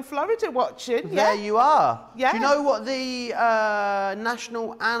anyone in Florida watching? There you are. Yeah. Do you know what the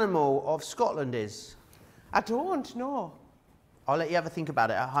national animal of Scotland is? I don't know. I'll let you have a think about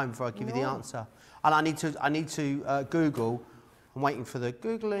it at home before I give you the answer. And I need to Google. I'm waiting for the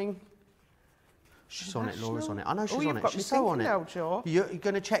Googling. She's on it, Laura's on it. I know she's on it. She's so on it. Now, Joe. You're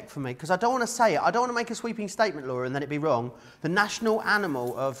going to check for me because I don't want to say it. I don't want to make a sweeping statement, Laura, and then it be wrong. The national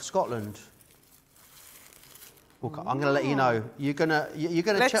animal of Scotland. I'm going to let you know. You're going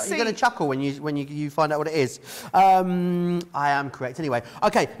to chuckle when you find out what it is. I am correct. Anyway,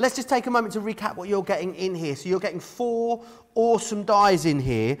 okay. Let's just take a moment to recap what you're getting in here. So you're getting 4 awesome dies in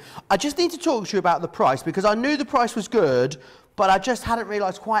here. I just need to talk to you about the price because I knew the price was good, but I just hadn't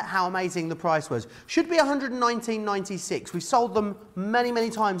realised quite how amazing the price was. Should be $119.96. We've sold them many, many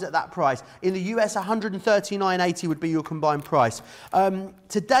times at that price. In the US, $139.80 would be your combined price.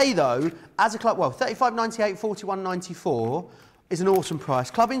 Today, though, as a club, well, $35.98, $41.94 is an awesome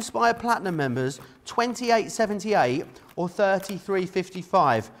price. Club Inspired Platinum members, $28.78 or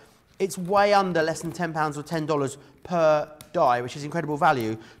 $33.55. It's way under less than £10 or $10 per die, which is incredible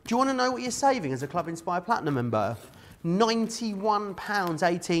value. Do you want to know what you're saving as a Club Inspired Platinum member?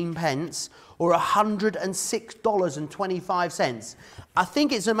 £91.18 or $106.25. I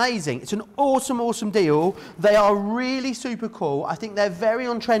think it's amazing. It's an awesome, awesome deal. They are really super cool. I think they're very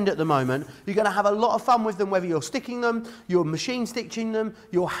on trend at the moment. You're going to have a lot of fun with them, whether you're sticking them, you're machine stitching them,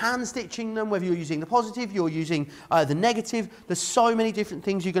 you're hand stitching them, whether you're using the positive, you're using the negative. There's so many different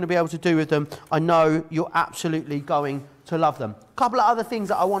things you're going to be able to do with them. I know you're absolutely going to love them. A couple of other things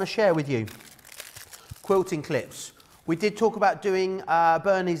that I want to share with you. Quilting clips. We did talk about doing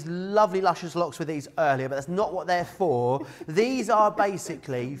Bernie's lovely luscious locks with these earlier, but that's not what they're for. These are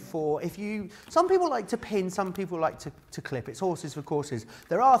basically for if you... Some people like to pin, some people like to clip. It's horses for courses.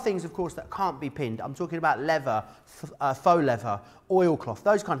 There are things, of course, that can't be pinned. I'm talking about leather, faux leather, oilcloth,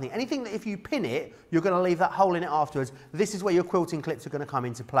 those kind of things. Anything that if you pin it, you're going to leave that hole in it afterwards. This is where your quilting clips are going to come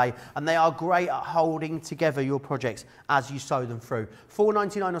into play, and they are great at holding together your projects as you sew them through.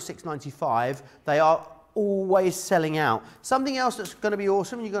 $4.99 or $6.95. They are always selling out. Something else that's going to be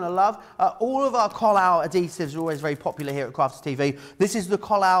awesome, you're going to love, all of our Collal adhesives are always very popular here at Crafters TV. This is the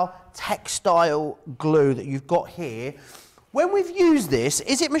Collal textile glue that you've got here. When we've used this,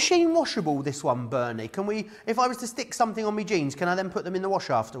 is it machine washable, this one, Bernie? Can we, if I was to stick something on my jeans, can I then put them in the wash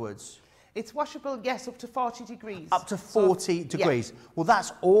afterwards? It's washable, yes, up to 40 degrees. Up to 40 degrees. Yeah. Well,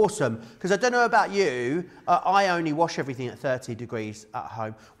 that's awesome, because I don't know about you, I only wash everything at 30 degrees at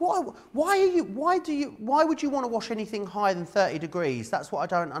home. Why would you want to wash anything higher than 30 degrees? That's what I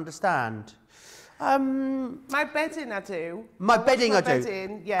don't understand. My bedding I do. My bedding I do.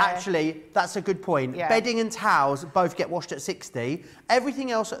 Bedding, yeah. Actually, that's a good point. Yeah. Bedding and towels both get washed at 60,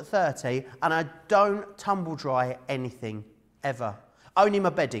 everything else at 30, and I don't tumble dry anything, ever. Only my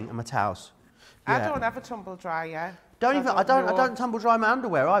bedding and my towels. Yeah. I don't have a tumble dryer. I don't tumble dry my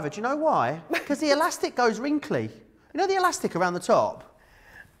underwear either. Do you know why? Because the elastic goes wrinkly. You know the elastic around the top?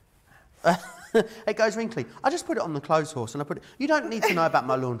 It goes wrinkly. I just put it on the clothes horse and I put it... You don't need to know about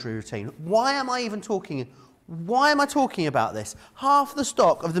my laundry routine. Why am I even talking Why am I talking about this? Half the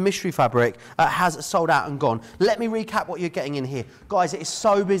stock of the mystery fabric has sold out and gone. Let me recap what you're getting in here. Guys, it is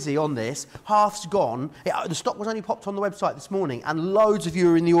so busy on this. Half's gone. The stock was only popped on the website this morning, and loads of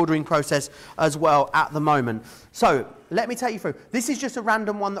you are in the ordering process as well at the moment. So let me take you through. This is just a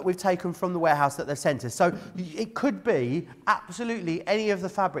random one that we've taken from the warehouse that they've sent us. So it could be absolutely any of the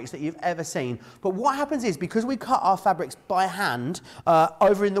fabrics that you've ever seen. But what happens is, because we cut our fabrics by hand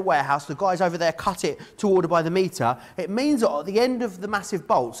over in the warehouse, the guys over there cut it to order by the meter, it means that at the end of the massive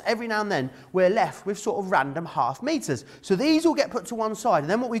bolts, every now and then, we're left with sort of random half meters. So these all get put to one side, and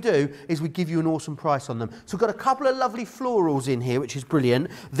then what we do is we give you an awesome price on them. So we've got a couple of lovely florals in here, which is brilliant.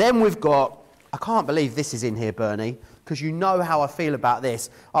 Then we've got, I can't believe this is in here, Bernie, because you know how I feel about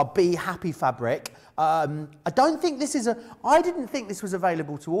this, our Be Happy fabric. I didn't think this was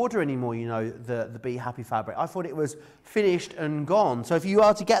available to order anymore, you know, the Be Happy fabric. I thought it was finished and gone. So if you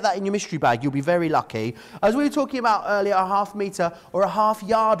are to get that in your mystery bag, you'll be very lucky. As we were talking about earlier, a half meter or a half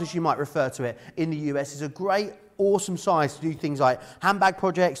yard, as you might refer to it in the US, is a great awesome size to do things like handbag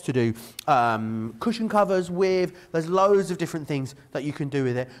projects, to do cushion covers with. There's loads of different things that you can do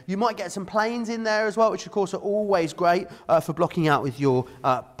with it. You might get some planes in there as well, which of course are always great for blocking out with your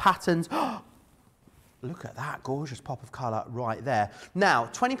patterns. Look at that gorgeous pop of colour right there. Now,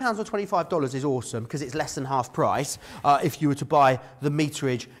 £20 or $25 is awesome because it's less than half price if you were to buy the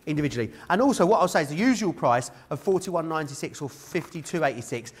meterage individually. And also, what I'll say is the usual price of £41.96 or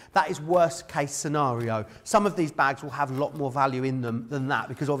 £52.86, that is worst case scenario. Some of these bags will have a lot more value in them than that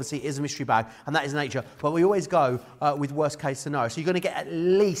because obviously it is a mystery bag and that is nature. But we always go with worst case scenario. So you're going to get at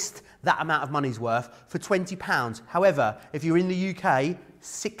least that amount of money's worth for £20. However, if you're in the UK,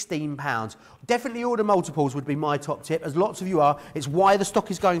 £16. Definitely order multiples would be my top tip, as lots of you are. It's why the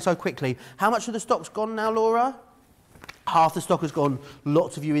stock is going so quickly. How much of the stock's gone now, Laura? Half the stock has gone.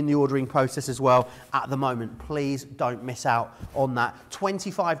 Lots of you in the ordering process as well at the moment. Please don't miss out on that.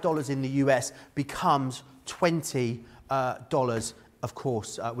 $25 in the US becomes $20 of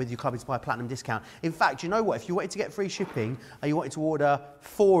course, with your Club Inspire Platinum discount. In fact, you know what? If you wanted to get free shipping and you wanted to order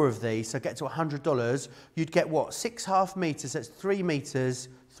 4 of these, so get to $100, you'd get what? 6 half meters, that's 3 meters,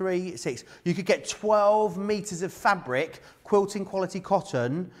 3, 6. You could get 12 meters of fabric, quilting quality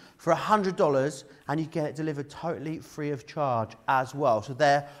cotton, for $100, and you get it delivered totally free of charge as well. So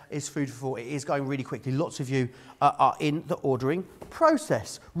there is food for thought. It is going really quickly. Lots of you are in the ordering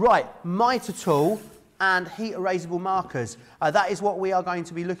process. Right, mitre tool and heat erasable markers. That is what we are going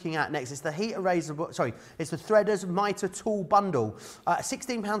to be looking at next. It's the heat erasable, sorry, it's the Threaders Mitre Tool Bundle.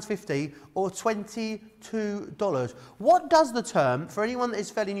 £16.50 or $22. What does the term, for anyone that is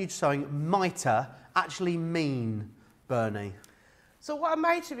fairly new to sewing, mitre actually mean, Bernie? So what a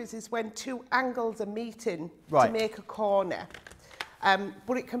mitre is when 2 angles are meeting to make a corner.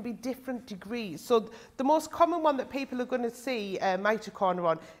 But it can be different degrees. So the most common one that people are going to see a mitre corner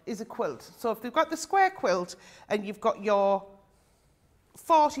on is a quilt. So if they've got the square quilt and you've got your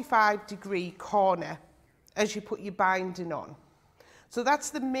 45-degree corner as you put your binding on. So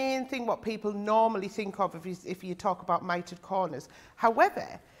that's the main thing what people normally think of if you talk about mitered corners.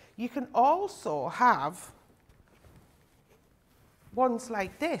 However, you can also have ones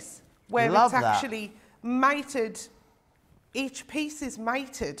like this, where it's actually mitered. Each piece is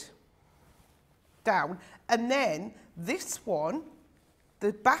mitered down, and then this one,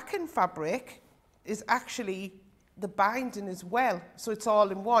 the backing fabric, is actually the binding as well, so it's all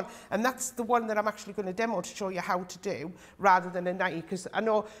in one. And that's the one that I'm actually going to demo to show you how to do, rather than a 90, because I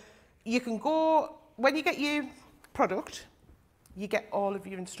know you can go, when you get your product, you get all of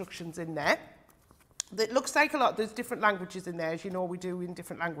your instructions in there. It looks like a lot. There's different languages in there, as you know we do in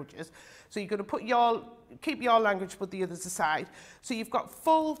different languages. So you're going to keep your language, put the others aside. So you've got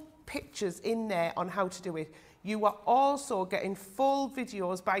full pictures in there on how to do it. You are also getting full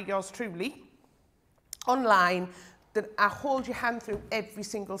videos by yours truly online that I hold your hand through every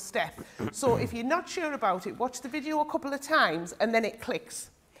single step. So if you're not sure about it, watch the video a couple of times and then it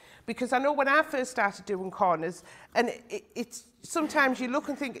clicks. Because I know when I first started doing corners, and it's sometimes you look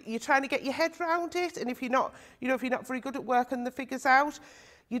and think you're trying to get your head around it, and if you're not, if you're not very good at working the figures out,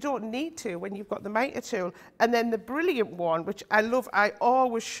 you don't need to when you've got the mitre tool. And then the brilliant one, which I love, I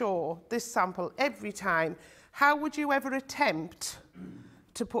always show this sample every time. How would you ever attempt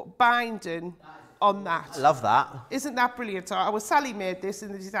to put binding on that? I love that. Isn't that brilliant? So Sally made this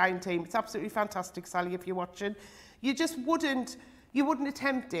in the design team. It's absolutely fantastic, Sally, if you're watching. You just wouldn't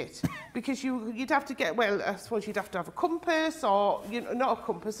attempt it because you'd have to get, well, I suppose you'd have to have a compass or, not a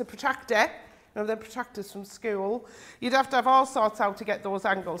compass, a protractor, the protractors from school. You'd have to have all sorts out to get those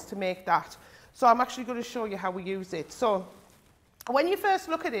angles to make that. So I'm actually going to show you how we use it. So When you first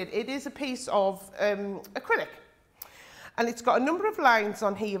look at it, it is a piece of acrylic. And it's got a number of lines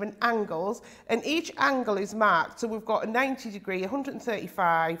on here and angles, and each angle is marked. So we've got a 90 degree,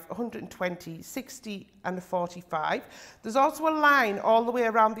 135, 120, 60 and a 45. There's also a line all the way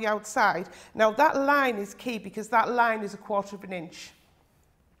around the outside. Now that line is key because that line is 1/4 of an inch.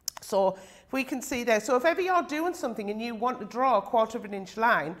 So if we can see there, so if ever you're doing something and you want to draw a 1/4 of an inch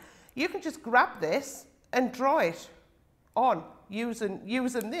line, you can just grab this and draw it on.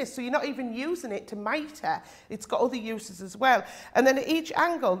 Using this, so you're not even using it to mitre. It's got other uses as well. And then at each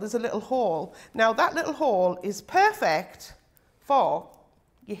angle there's a little hole. Now that little hole is perfect for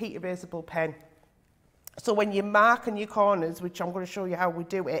your heat erasable pen. So when you mark on your corners, which I'm going to show you how we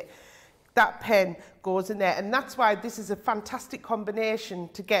do it, that pen goes in there, and that's why this is a fantastic combination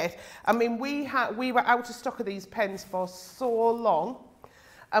to get. I mean, we were out of stock of these pens for so long.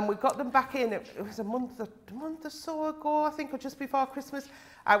 And we got them back in, it was a month or so ago, I think, or just before Christmas.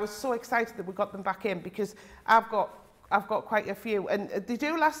 I was so excited that we got them back in because I've got quite a few. And they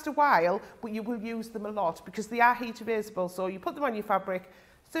do last a while, but you will use them a lot because they are heat erasable. So you put them on your fabric,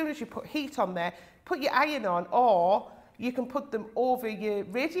 as soon as you put heat on there, put your iron on, or you can put them over your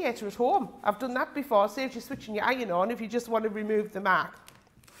radiator at home. I've done that before, saves you switching your iron on if you just want to remove the mark.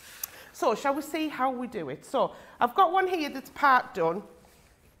 So shall we see how we do it? So I've got one here that's part done,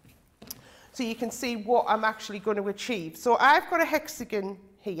 so you can see what I'm actually going to achieve. So I've got a hexagon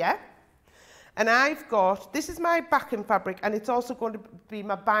here, and I've got, this is my backing fabric, and it's also going to be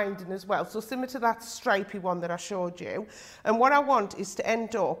my binding as well, so similar to that stripy one that I showed you. And what I want is to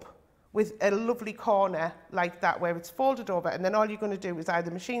end up with a lovely corner like that where it's folded over, and then all you're going to do is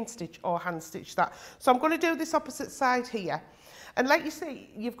either machine stitch or hand stitch that. So I'm going to do this opposite side here. And like you see,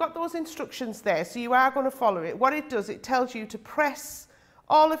 you've got those instructions there, so you are going to follow it. What it does, it tells you to press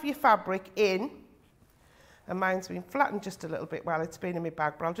all of your fabric in, and mine's been flattened just a little bit while it's been in my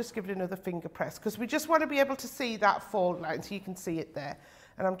bag, but I'll just give it another finger press because we just want to be able to see that fold line, so you can see it there.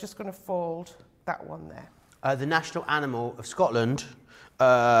 And I'm just going to fold that one there. The national animal of Scotland,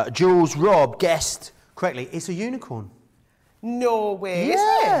 Jules Robb guessed correctly, it's a unicorn. No way,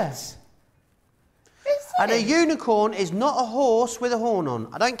 Yeah. is it? And a unicorn is not a horse with a horn on.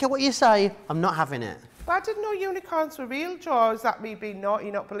 I don't care what you say, I'm not having it. But I didn't know unicorns were real, Joe. Is that me being naughty,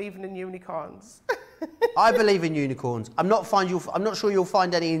 not believing in unicorns? I believe in unicorns. I'm not sure you'll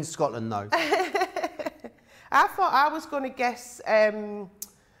find any in Scotland, though. I thought I was going to guess,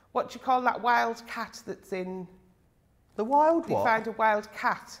 what do you call that wild cat that's in... The wild what? You find a wild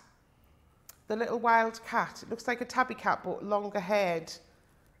cat. The little wild cat. It looks like a tabby cat, but longer haired.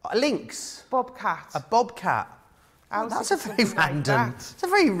 A lynx? Bobcat. A bobcat. Oh, that's a very random. It's a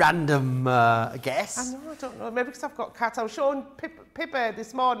very random guess. I know, I don't know. Maybe because I've got cats. I was showing Pippa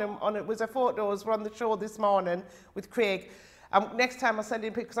this morning. It was her photos. We're on the show this morning with Craig. Next time I'll send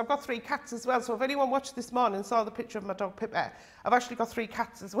in pictures. I've got 3 cats as well. So if anyone watched this morning and saw the picture of my dog Pippa, I've actually got 3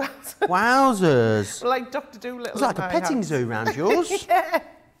 cats as well. Wowzers! Like Dr. Dolittle. It's like a petting zoo round yours. Yeah.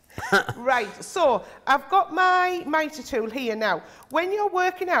 Right, so I've got my mitre tool here now. When you're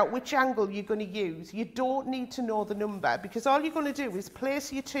working out which angle you're going to use, you don't need to know the number because all you're going to do is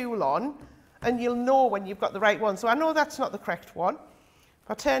place your tool on and you'll know when you've got the right one. So I know that's not the correct one. If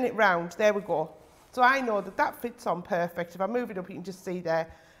I turn it round, there we go. So I know that that fits on perfect. If I move it up, you can just see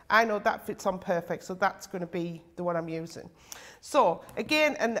there. I know that fits on perfect, so that's going to be the one I'm using. So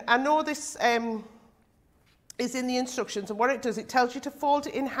again, and I know this... is in the instructions, and what it does, it tells you to fold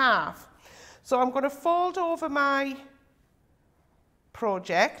it in half. So I'm going to fold over my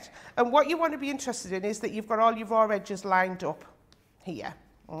project, and what you want to be interested in is that you've got all your raw edges lined up here.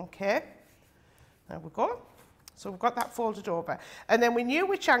 Okay, there we go. So we've got that folded over, and then we knew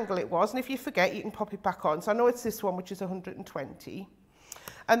which angle it was, and if you forget, you can pop it back on. So I know it's this one, which is 120.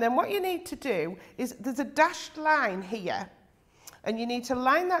 And then what you need to do is there's a dashed line here, and you need to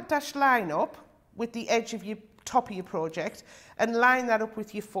line that dashed line up with the edge of your top of your project and line that up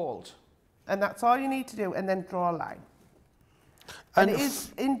with your fold, and that's all you need to do, and then draw a line. And it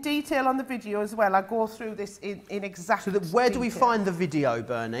is in detail on the video as well. I go through this in exact So where do we detail. find the video,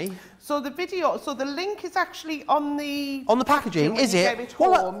 Bernie? So the video, so the link is actually on the packaging, when is you it? get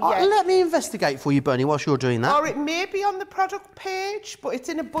Well, home, yeah. let me investigate for you, Bernie, whilst you're doing that. Or it may be on the product page, but it's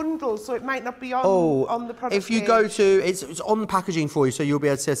in a bundle, so it might not be on the product page. If you go to, it's on the packaging for you, so you'll be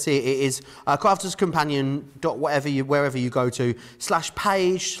able to see it. It is wherever you go to,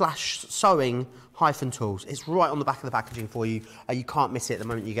 /page/sewing -tools. It's right on the back of the packaging for you. You can't miss it the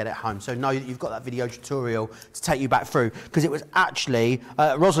moment you get it home. So know that you've got that video tutorial to take you back through, because it was actually,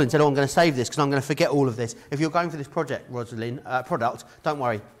 Rosalind said, oh, I'm going to save this because I'm going to forget all of this. If you're going for this project, Rosalind, product, don't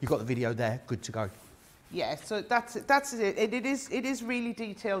worry, you've got the video there, good to go. Yeah, so that's it. It is really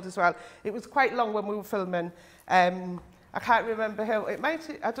detailed as well. It was quite long when we were filming. I can't remember who.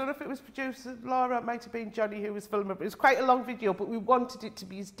 I don't know if it was producer Laura, it might have been Johnny who was filming, but it was quite a long video, but we wanted it to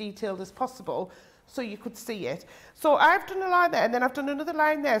be as detailed as possible so you could see it. So I've done a line there, and then I've done another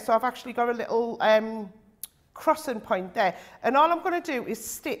line there, so I've actually got a little crossing point there. And all I'm going to do is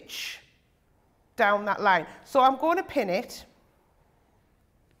stitch down that line. So I'm going to pin it.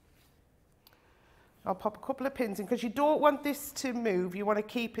 I'll pop a couple of pins in because you don't want this to move. You want to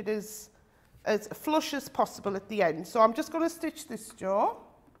keep it as flush as possible at the end. So I'm just going to stitch this jaw.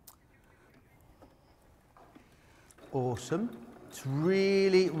 Awesome. It's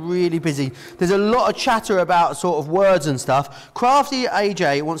really, really busy. There's a lot of chatter about sort of words and stuff. Crafty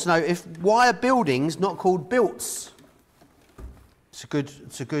AJ wants to know why are buildings not called builts?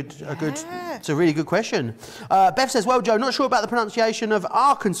 It's a really good question. Beth says, well, Joe, not sure about the pronunciation of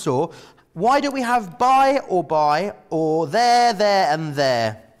Arkansas. Why do we have by or there, and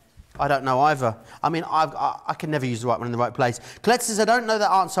there? I don't know either. I mean, I can never use the right one in the right place. Colette says, I don't know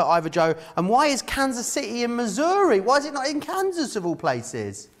that answer either, Joe. And why is Kansas City in Missouri? Why is it not in Kansas, of all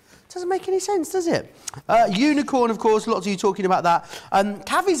places? Doesn't make any sense, does it? Unicorn, of course, lots of you talking about that.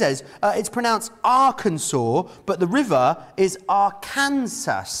 Cavi says, it's pronounced Arkansas, but the river is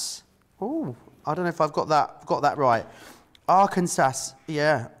Arkansas. Oh, I don't know if I've got that right. Arkansas,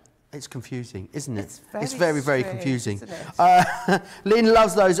 yeah. It's confusing, isn't it? It's very, very confusing. Lynn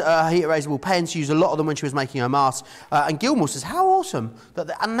loves those heat erasable pens. She used a lot of them when she was making her masks. And Gilmore says, how awesome that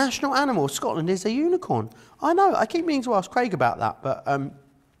the national animal of Scotland is a unicorn. I know, I keep meaning to ask Craig about that, but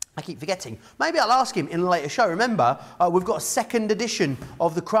I keep forgetting. Maybe I'll ask him in a later show. Remember, we've got a second edition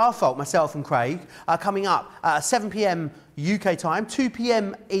of the Craft Vault, myself and Craig, coming up at 7 p.m. UK time, 2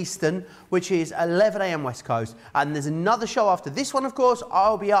 p.m. Eastern, which is 11 a.m. West Coast. And there's another show after this one, of course.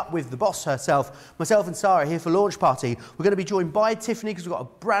 I'll be up with the boss herself, myself and Sarah here for launch party. We're going to be joined by Tiffany because we've got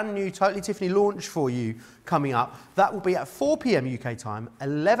a brand new Totally Tiffany launch for you coming up. That will be at 4 p.m. UK time,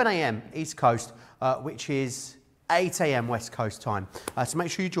 11 a.m. East Coast, which is 8 a.m. West Coast time. So make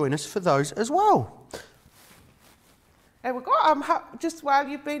sure you join us for those as well. There we go. Just while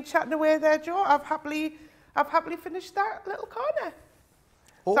you've been chatting away there, Joe, I've happily finished that little corner.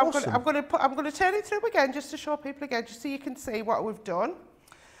 Awesome. So I'm going to turn it through again just to show people again, just so you can see what we've done.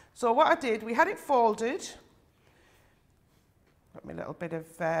 So what I did, we had it folded. Got me a little bit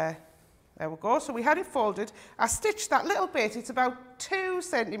of, there we go. So we had it folded. I stitched that little bit. It's about 2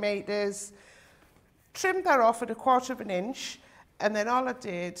 centimetres. Trimmed that off at 1/4 of an inch. And then all I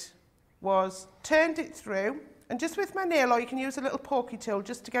did was turned it through. And just with my nail, or you can use a little pokey tool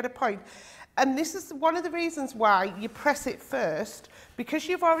just to get a point. And this is one of the reasons why you press it first, because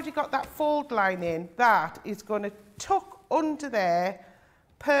you've already got that fold line in, that is going to tuck under there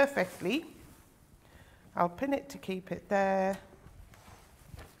perfectly. I'll pin it to keep it there.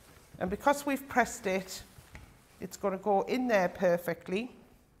 And because we've pressed it, it's going to go in there perfectly.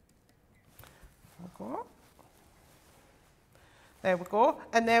 There we go.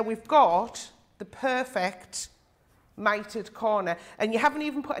 And there we've got the perfect mitered corner, and you haven't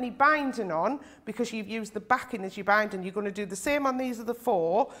even put any binding on because you've used the backing as your binding. You're going to do the same on these other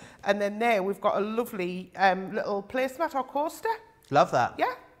 4, and then there we've got a lovely little placemat or coaster. Love that.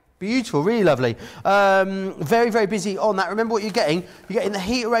 Yeah. Beautiful, really lovely. Very, very busy on that. Remember what you're getting. You're getting the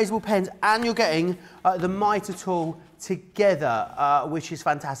heat erasable pens and you're getting the miter tool together, which is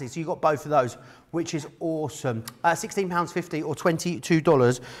fantastic. So you've got both of those, which is awesome. £16.50 or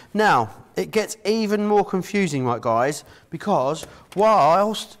 $22. Now, it gets even more confusing, right, guys, because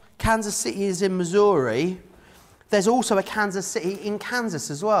whilst Kansas City is in Missouri, there's also a Kansas City in Kansas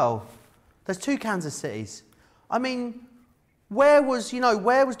as well. There's 2 Kansas Cities. I mean, where was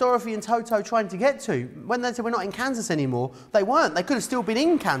Dorothy and Toto trying to get to? When they said we're not in Kansas anymore, they weren't. They could have still been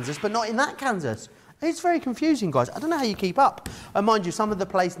in Kansas, but not in that Kansas. It's very confusing, guys. I don't know how you keep up. Mind you, some of the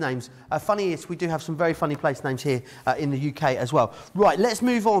place names, funniest, we do have some very funny place names here in the UK as well. Right, let's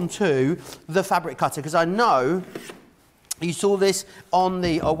move on to the fabric cutter, because I know you saw this on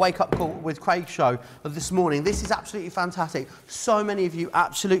the Wake Up Call with Craig show this morning. This is absolutely fantastic. So many of you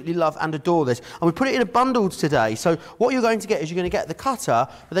absolutely love and adore this. And we put it in a bundle today. So what you're going to get is you're going to get the cutter,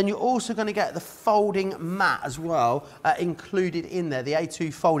 but then you're also going to get the folding mat as well, included in there, the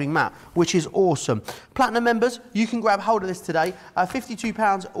A2 folding mat, which is awesome. Platinum members, you can grab hold of this today.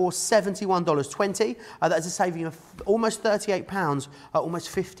 £52 or $71.20. That is a saving of almost £38,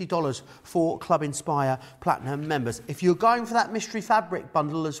 almost $50 for Club Inspire Platinum members. If you're going going for that mystery fabric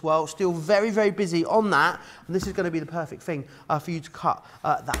bundle as well. Still very, very busy on that. And this is going to be the perfect thing for you to cut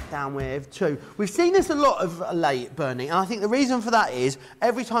that down with too. We've seen this a lot of late, Bernie, and I think the reason for that is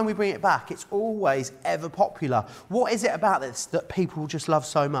every time we bring it back, it's always ever popular. What is it about this that people just love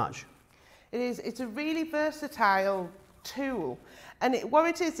so much? It's a really versatile tool. And what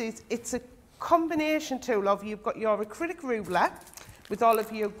it is it's a combination tool of you've got your acrylic ruler with all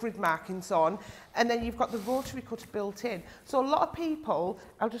of your grid markings on, and then you've got the rotary cutter built in. So a lot of people,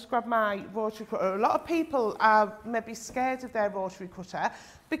 I'll just grab my rotary cutter, a lot of people are maybe scared of their rotary cutter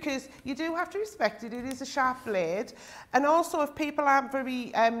because you do have to respect it, it is a sharp blade, and also if people aren't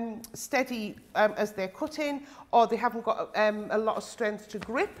very steady as they're cutting, or they haven't got a lot of strength to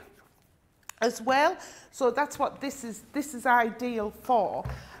grip as well. So that's what this is ideal for.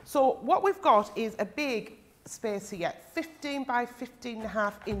 So what we've got is a big space here, 15 by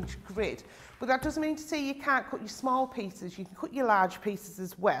 15.5 inch grid. But that doesn't mean to say you can't cut your small pieces, you can cut your large pieces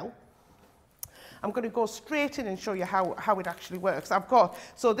as well. I'm going to go straight in and show you how it actually works.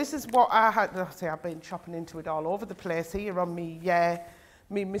 So this is what I had, I've been chopping into it all over the place here on me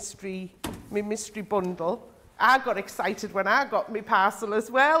mystery bundle. I got excited when I got my parcel as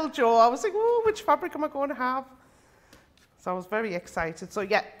well, Joe. I was like, oh, which fabric am I going to have? So I was very excited. So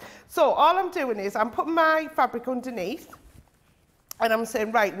yeah, so all I'm doing is I'm putting my fabric underneath and I'm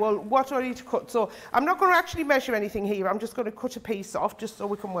saying, right, well, what do I need to cut? So I'm not going to actually measure anything here. I'm just going to cut a piece off just so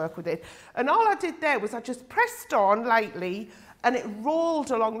we can work with it. And all I did there was I just pressed on lightly and it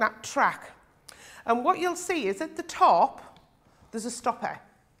rolled along that track. And what you'll see is at the top, there's a stopper.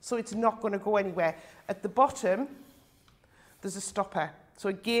 So it's not going to go anywhere. At the bottom, there's a stopper. So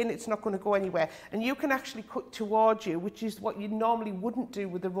again, it's not going to go anywhere. And you can actually cut towards you, which is what you normally wouldn't do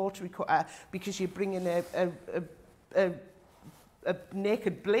with a rotary cutter because you're bringing a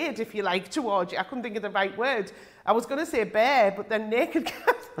naked blade, if you like, towards you. I couldn't think of the right word. I was going to say bare, but then naked.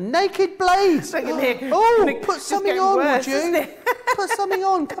 A naked blade? Like a naked, oh, put something on, worse, would you? Put something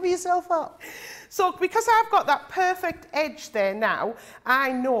on, cover yourself up. So because I've got that perfect edge there now,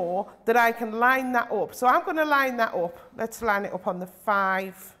 I know that I can line that up. So I'm going to line that up. Let's line it up on the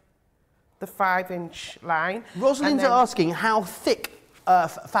 5-inch line. Rosalind's asking how thick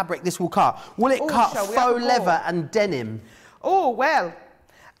fabric this will cut. Will it cut faux leather and denim? Oh, well,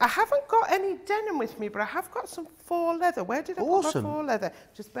 I haven't got any denim with me, but I have got some faux leather. Where did I put my faux leather?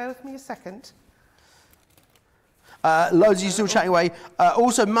 Just bear with me a second. Loads of you still chatting away.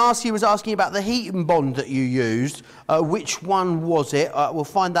 Also, Marcia was asking about the heat and bond that you used. Which one was it? We'll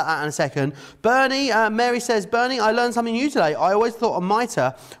find that out in a second. Bernie, Mary says, Bernie, I learned something new today. I always thought a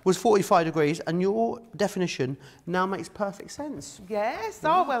mitre was 45 degrees, and your definition now makes perfect sense. Yes,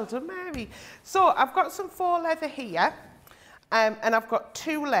 oh, well done, Mary. So I've got some faux leather here, and I've got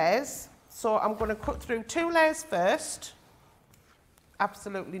 2 layers. So I'm going to cut through 2 layers first.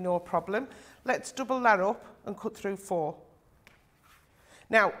 Absolutely no problem. Let's double that up and cut through 4.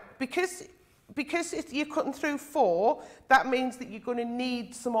 Now, because you're cutting through 4, that means that you're going to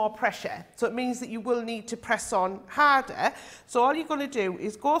need some more pressure. So it means that you will need to press on harder. So all you're going to do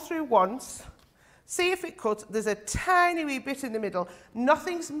is go through once, see if it cuts. There's a tiny wee bit in the middle.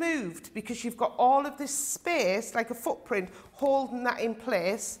 Nothing's moved because you've got all of this space, like a footprint, holding that in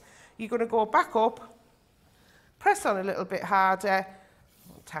place. You're going to go back up, press on a little bit harder.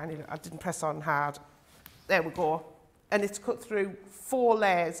 Tiny, I didn't press on hard. There we go. And it's cut through 4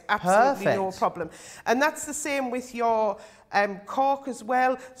 layers, absolutely no problem. And that's the same with your cork as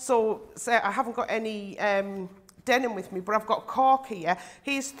well. So say I haven't got any denim with me, but I've got cork here.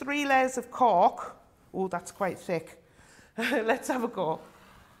 Here's 3 layers of cork. Oh, that's quite thick. Let's have a go.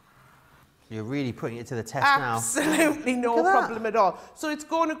 You're really putting it to the test now. Absolutely no problem at all. So it's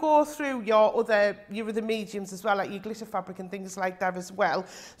going to go through your other mediums as well, like your glitter fabric and things like that as well.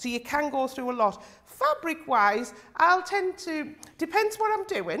 So you can go through a lot. Fabric-wise, I'll tend to, depends what I'm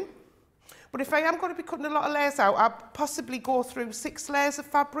doing, but if I am going to be cutting a lot of layers out, I'll possibly go through 6 layers of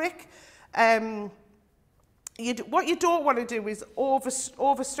fabric. What you don't want to do is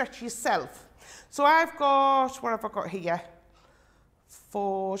overstretch yourself. So I've got, what have I got here?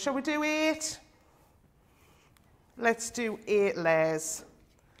 4, shall we do 8? Let's do 8 layers.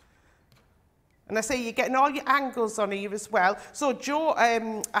 And I say you're getting all your angles on here as well. So Joe,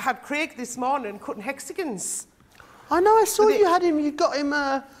 I had Craig this morning cutting hexagons. I know, I saw you had him, you got him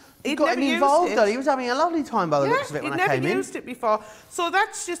involved though. He was having a lovely time by the looks of it when I came in. He'd never used it before. So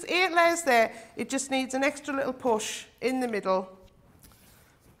that's just 8 layers there. It just needs an extra little push in the middle.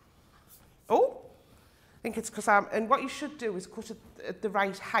 Oh. I think it's because and what you should do is cut it at the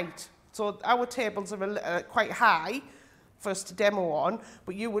right height. So our tables are quite high for us to demo on,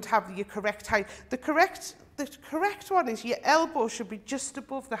 but you would have your correct height. The the correct one is your elbow should be just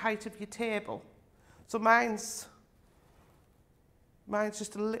above the height of your table. So mine's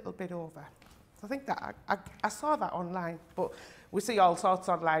just a little bit over. I think that I saw that online, but we see all sorts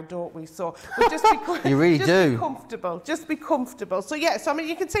online, don't we? So but just be, you really just do. Be comfortable. Just be comfortable. So yes, I mean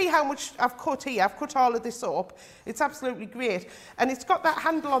you can see how much I've cut here. I've cut all of this up. It's absolutely great, and it's got that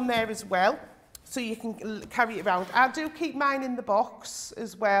handle on there as well, so you can carry it around. I do keep mine in the box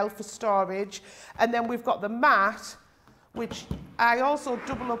as well for storage, and then we've got the mat, which I also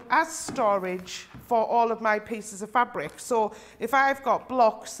double up as storage for all of my pieces of fabric. So if I've got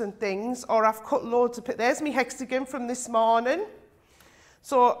blocks and things, or I've cut loads of, there's my hexagon from this morning.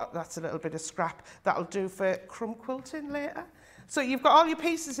 So that's a little bit of scrap. That'll do for crumb quilting later. So you've got all your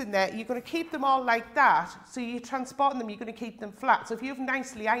pieces in there. You're going to keep them all like that. So you're transporting them, you're going to keep them flat. So if you've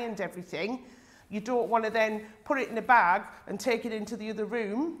nicely ironed everything, you don't want to then put it in a bag and take it into the other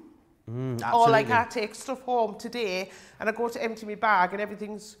room. Or like I take stuff home today and I go to empty my bag and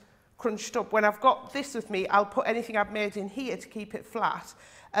everything's crunched up. When I've got this with me, I'll put anything I've made in here to keep it flat.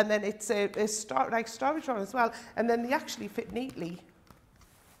 And then it's like storage on as well. And then they actually fit neatly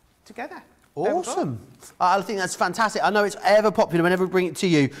together. Awesome. I think that's fantastic. I know it's ever popular whenever we bring it to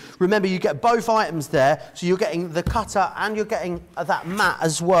you. Remember, you get both items there. So you're getting the cutter and you're getting that mat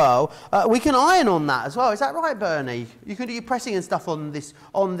as well. We can iron on that as well. Is that right, Bernie? You can do your pressing and stuff on this,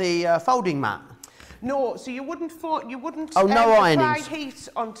 on the folding mat. No, so you wouldn't apply heat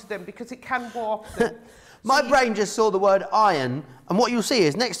onto them because it can warp them. My brain just saw the word iron, and what you'll see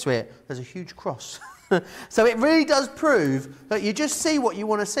is next to it, there's a huge cross. So it really does prove that you just see what you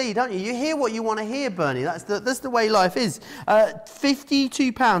want to see, don't you? You hear what you want to hear, Bernie. That's the way life is.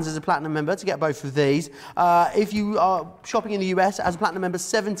 £52 as a Platinum member to get both of these. If you are shopping in the US as a Platinum member,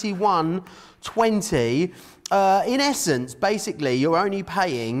 $71.20. In essence, basically, you're only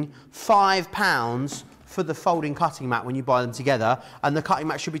paying £5 for the folding cutting mat when you buy them together, and the cutting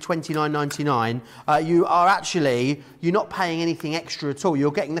mat should be $29.99. You're not paying anything extra at all.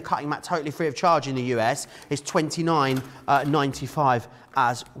 You're getting the cutting mat totally free of charge in the US. It's $29.95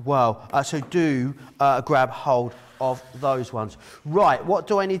 as well. So do grab hold of those ones. Right, what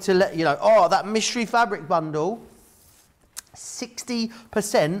do I need to let you know? Oh, that mystery fabric bundle,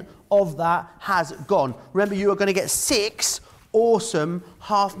 60% of that has gone. Remember, you are going to get 6 awesome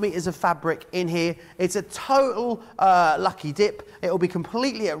 ½ meters of fabric in here. It's a total lucky dip. It'll be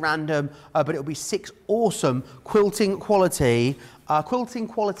completely at random, but it'll be 6 awesome quilting quality cotton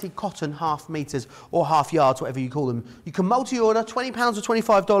 ½ meters or ½ yards, whatever you call them. You can multi-order, £20 or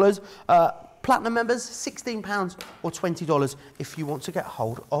 $25. Platinum members, £16 or $20 if you want to get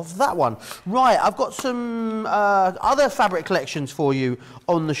hold of that one. Right, I've got some other fabric collections for you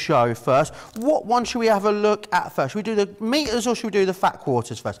on the show first. What one should we have a look at first? Should we do the meters or should we do the fat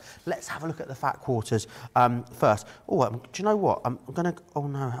quarters first? Let's have a look at the fat quarters first. Oh, do you know what? I'm going to, oh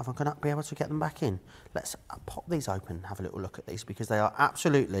no, am I going to be able to get them back in? Let's pop these open and have a little look at these because they are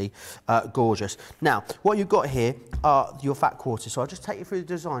absolutely gorgeous. Now, what you've got here are your fat quarters. So I'll just take you through the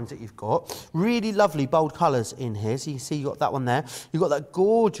designs that you've got. Really lovely bold colours in here. So you see you've got that one there. You've got that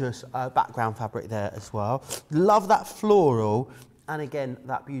gorgeous background fabric there as well. Love that floral. And again,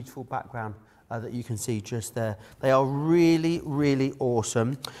 that beautiful background that you can see just there. They are really, really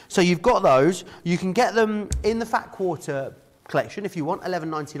awesome. So you've got those. You can get them in the fat quarter collection if you want,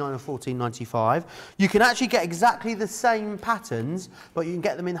 $11.99 or $14.95. You can actually get exactly the same patterns, but you can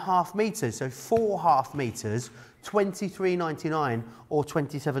get them in ½ meters. So 4 ½ meters, $23.99 or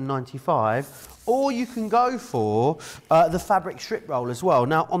 $27.95. Or you can go for the fabric strip roll as well.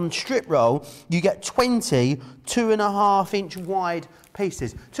 Now on strip roll, you get 20 2.5-inch wide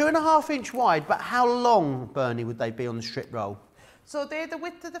pieces. 2.5-inch wide, but how long, Bernie, would they be on the strip roll? So they're the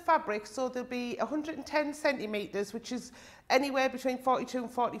width of the fabric, so they'll be 110 centimetres, which is anywhere between 42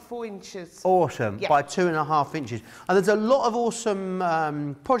 and 44 inches. Awesome, yeah. By 2.5 inches. And there's a lot of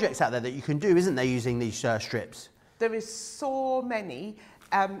awesome projects out there that you can do, isn't there, using these strips? There is so many.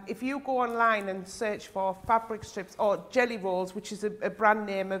 If you go online and search for fabric strips or jelly rolls, which is a brand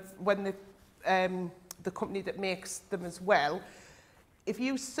name of when the company that makes them as well, if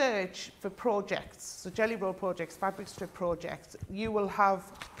you search for projects, so jelly roll projects, fabric strip projects, you will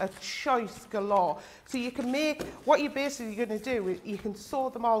have a choice galore. So you can make, what you're basically going to do is you can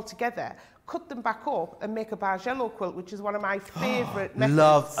sew them all together, cut them back up and make a bargello quilt, which is one of my favourite methods.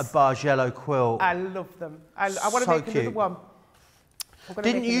 Love a bargello quilt. I love them. I want to make another one.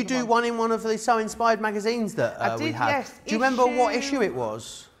 Didn't you do one in one of the So Inspired magazines that we had? Yes. Do you remember what issue it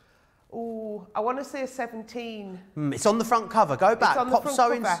was? Oh, I want to say 17. It's on the front cover. Go back. It's on the front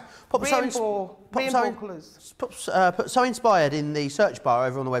cover. Rainbow colours. Put So Inspired in the search bar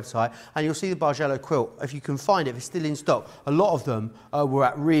over on the website, and you'll see the Bargello quilt. If you can find it, if it's still in stock, a lot of them were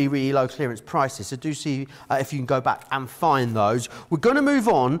at really, really low clearance prices. So do see if you can go back and find those. We're going to move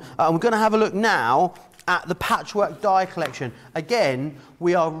on. We're going to have a look now at the patchwork die collection. Again,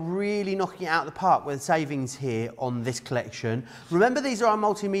 we are really knocking it out of the park with savings here on this collection. Remember, these are our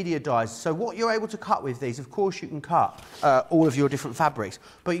multimedia dies, so what you're able to cut with these, of course you can cut all of your different fabrics,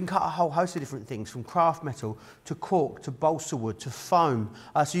 but you can cut a whole host of different things, from craft metal to cork to balsa wood to foam.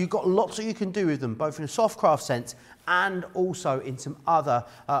 So you've got lots that you can do with them, both in a soft craft sense and also in some other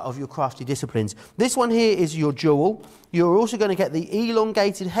of your crafty disciplines. This one here is your jewel. You're also going to get the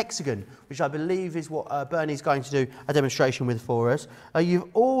elongated hexagon, which I believe is what Bernie's going to do a demonstration with for us. You've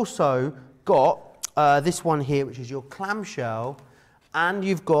also got this one here, which is your clamshell, and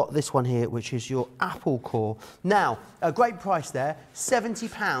you've got this one here, which is your apple core. Now, a great price there,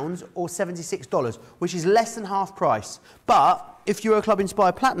 £70 or $76, which is less than half price. But if you're a Club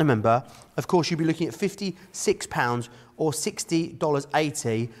Inspired Platinum member, of course, you'll be looking at £56 or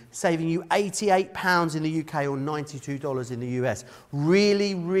 $60.80, saving you £88 in the UK or $92 in the US.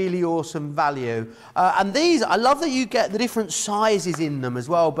 Really, really awesome value. And these, I love that you get the different sizes in them as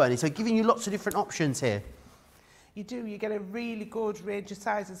well, Bernie, so giving you lots of different options here. You do, you get a really good range of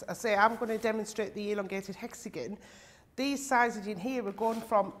sizes. I say, I'm going to demonstrate the elongated hexagon. These sizes in here are going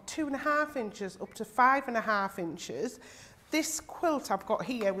from 2.5 inches up to 5.5 inches. This quilt I've got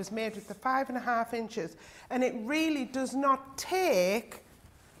here was made with the 5.5 inches, and it really does not take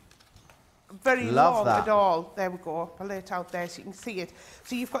very long at all. There we go, I'll lay it out there so you can see it.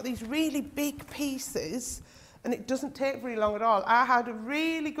 So you've got these really big pieces, and it doesn't take very long at all. I had a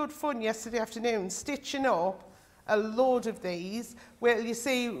really good fun yesterday afternoon stitching up a load of these. Well, you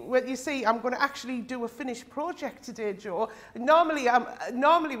see, I'm going to actually do a finished project today, Joe.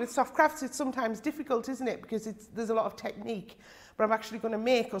 Normally with soft crafts, it's sometimes difficult, isn't it? Because there's a lot of technique. But I'm actually going to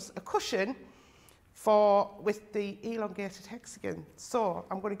make us a cushion with the elongated hexagon. So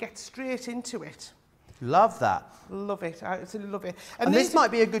I'm going to get straight into it. Love that. Love it. I absolutely love it. And this might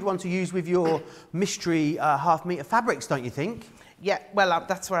be a good one to use with your mystery half-metre fabrics, don't you think? Yeah, well,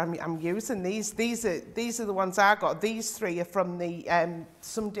 that's what I'm using. These are the ones I got. These three are from the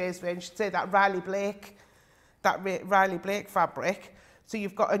Some Days range. Should say that Riley Blake fabric. So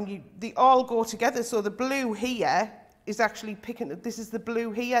you've got, and they all go together. So the blue here is actually this is the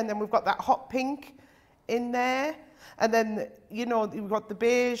blue here, and then we've got that hot pink in there, and then you know we've got the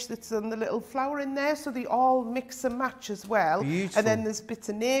beige that's on the little flower in there. So they all mix and match as well. Beautiful. And then there's bits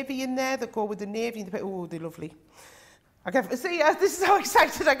of navy in there that go with the navy. Oh, they're lovely. See, this is how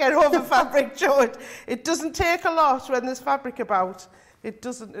excited I get over fabric, Joe. It doesn't take a lot when there's fabric about. It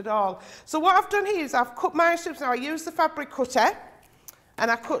doesn't at all. So what I've done here is I've cut my strips. Now I use the fabric cutter,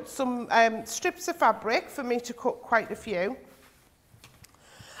 and I cut some strips of fabric for me to cut quite a few.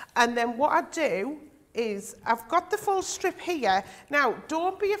 And then what I do is I've got the full strip here. Now,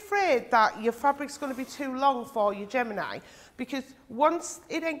 don't be afraid that your fabric's going to be too long for your Gemini, because once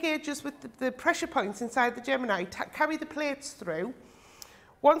it engages with the pressure points inside the Gemini, carry the plates through.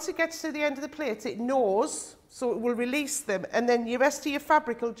 Once it gets to the end of the plates, it knows, so it will release them, and then the rest of your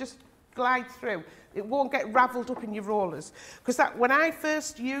fabric will just glide through. It won't get ravelled up in your rollers. Because when I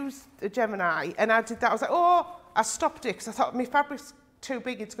first used the Gemini and I did that, I was like, oh, I stopped it because I thought my fabric's too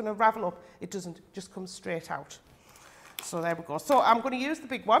big, it's going to ravel up. It doesn't, it just comes straight out. So there we go. So I'm going to use the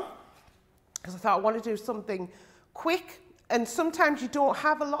big one because I thought I want to do something quick, and sometimes you don't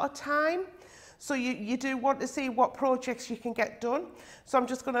have a lot of time, so you do want to see what projects you can get done. So I'm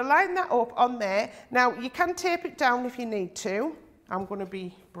just going to line that up on there. Now you can tape it down if you need to. I'm going to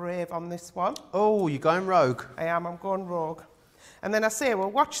be brave on this one. Oh, you're going rogue. I am, I'm going rogue. And then I say,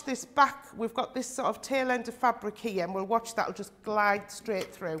 well, watch this back. We've got this sort of tail end of fabric here, and we'll watch that. It'll just glide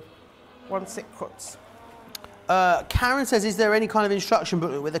straight through once it cuts. Karen says, is there any kind of instruction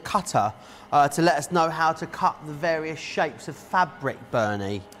booklet with a cutter to let us know how to cut the various shapes of fabric,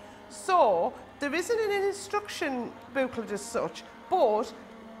 Bernie? So, there isn't an instruction booklet as such, but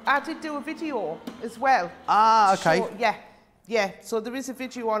I did do a video as well. Ah, okay. Yeah, so there is a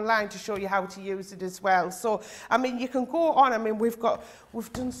video online to show you how to use it as well. So, I mean, you can go on. I mean, we've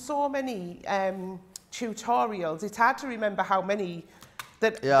done so many tutorials. It's hard to remember how many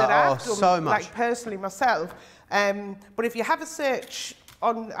that I've done, so much. like personally myself. But if you have a search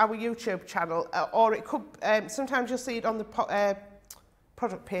on our YouTube channel, or it could, sometimes you'll see it on the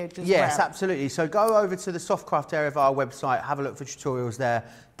product page as yes, well. absolutely. So go over to the Softcraft area of our website, have a look for tutorials there.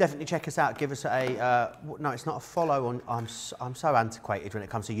 Definitely check us out. Give us a, no, it's not a follow on, I'm so antiquated when it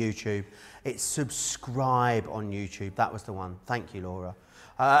comes to YouTube. It's subscribe on YouTube. That was the one. Thank you, Laura.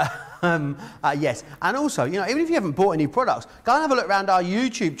 Yes, and also, you know, even if you haven't bought any products, go and have a look around our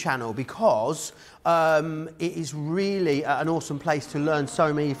YouTube channel because it is really an awesome place to learn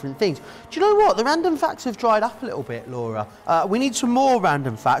so many different things. Do you know what? The random facts have dried up a little bit, Laura. We need some more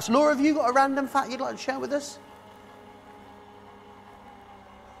random facts. Laura, have you got a random fact you'd like to share with us?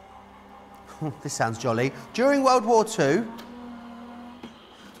 This sounds jolly. During World War II,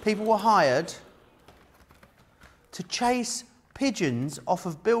 people were hired to chase pigeons off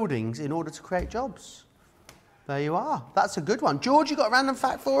of buildings in order to create jobs. There you are. That's a good one. George, you got a random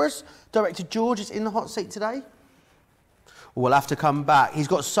fact for us? Director George is in the hot seat today. We'll have to come back. He's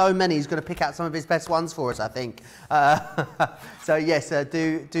got so many, he's going to pick out some of his best ones for us, I think. So yes,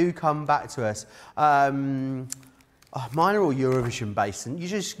 do come back to us. Mine are all Eurovision based, and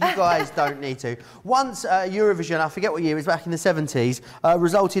you guys don't need to. Once Eurovision, I forget what year, it was back in the 70s,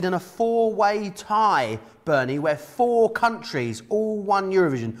 resulted in a four-way tie, Bernie, where 4 countries all won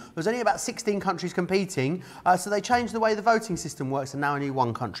Eurovision. There was only about 16 countries competing, so they changed the way the voting system works, and now only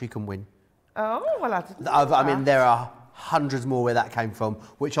 1 country can win. Oh, well, I didn't know that. I mean, there are hundreds more where that came from,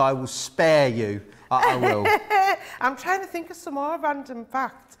 which I will spare you. I will. I'm trying to think of some more random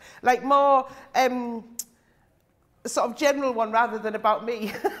facts, like more... sort of general one rather than about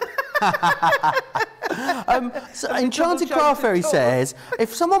me. So Enchanted Craft Fairy says,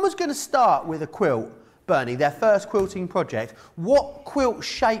 if someone was going to start with a quilt, Bernie, their first quilting project, what quilt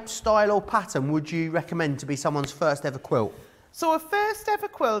shape, style or pattern would you recommend to be someone's first ever quilt? So a first ever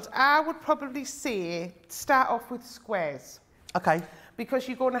quilt, I would probably say start off with squares. Okay. Because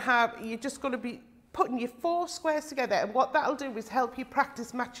you're just going to be putting your 4 squares together, and what that'll do is help you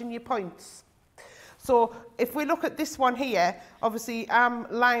practice matching your points. So if we look at this one here, obviously I'm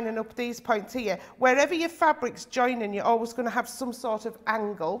lining up these points here. Wherever your fabric's joining, you're always going to have some sort of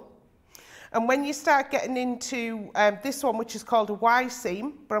angle. And when you start getting into this one, which is called a Y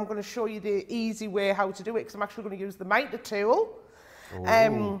seam, but I'm going to show you the easy way how to do it because I'm actually going to use the miter tool.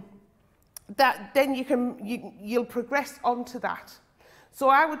 That then you'll progress onto that. So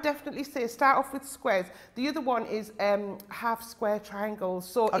I would definitely say start off with squares. The other one is half square triangles.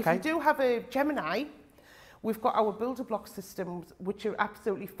 So if you do have a Gemini, we've got our builder block systems, which are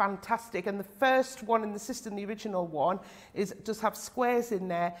absolutely fantastic. And the first one in the system, the original one, does have squares in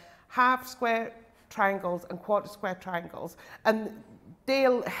there, half square triangles and quarter square triangles. And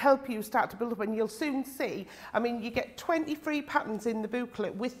they'll help you start to build up, and you'll soon see, I mean, you get 23 patterns in the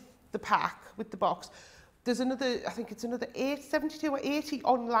booklet with the pack, with the box. There's another, I think it's another 72 or 80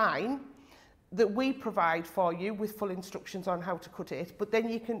 online that we provide for you with full instructions on how to cut it. But then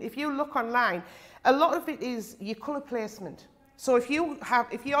you can, if you look online, a lot of it is your colour placement. So if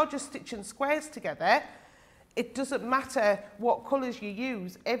you're just stitching squares together, it doesn't matter what colours you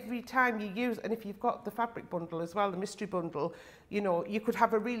use every time you use, and if you've got the fabric bundle as well, the mystery bundle, you know, you could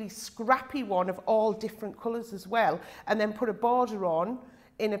have a really scrappy one of all different colours as well, and then put a border on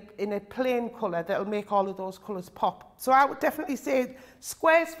in a plain colour that'll make all of those colours pop. So I would definitely say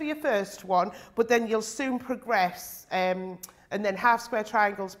squares for your first one, but then you'll soon progress, and then half square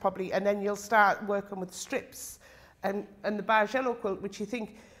triangles probably, and then you'll start working with strips and the Bargello quilt, which you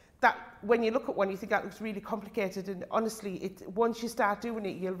think that when you look at one, you think that looks really complicated, and honestly, once you start doing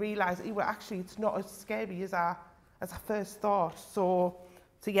it, you'll realise, well, actually, it's not as scary as I first thought. So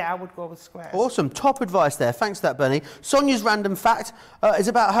yeah, I would go with squares. Awesome. Top advice there. Thanks for that, Bernie. Sonia's random fact is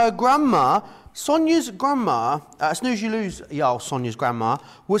about her grandma. Sonia's grandma, snooze you lose, y'all, Sonia's grandma,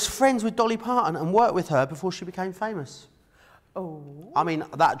 was friends with Dolly Parton and worked with her before she became famous. Oh. I mean,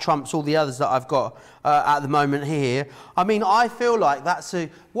 that trumps all the others that I've got at the moment here. I mean, I feel like that's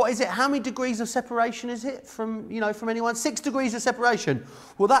what is it? How many degrees of separation is it from, from anyone? 6 degrees of separation.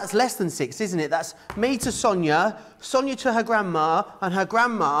 Well, that's less than 6, isn't it? That's me to Sonia, Sonia to her grandma, and her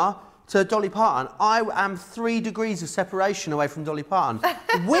grandma to Dolly Parton. I am 3 degrees of separation away from Dolly Parton.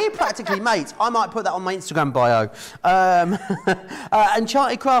 We're practically mates. I might put that on my Instagram bio.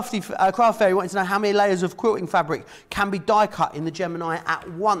 Enchanted Craft Fairy wanted to know how many layers of quilting fabric can be die cut in the Gemini at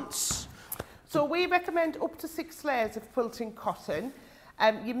once. So we recommend up to 6 layers of quilting cotton.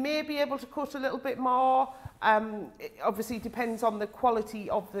 You may be able to cut a little bit more. It obviously depends on the quality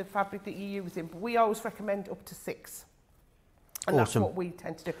of the fabric that you're using, but we always recommend up to 6. And that's what we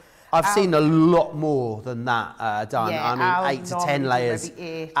tend to do. I've seen a lot more than that done. Yeah, I mean, 8 to 10 layers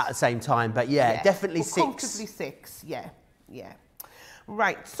at the same time. But yeah, definitely 6. Comfortably 6, yeah.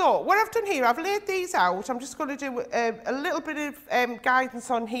 Right, so what I've done here, I've laid these out. I'm just going to do a little bit of guidance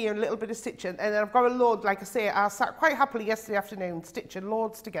on here, a little bit of stitching, and then I've got a load, like I say, I sat quite happily yesterday afternoon stitching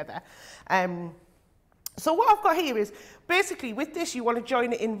loads together. So what I've got here is, basically with this you want to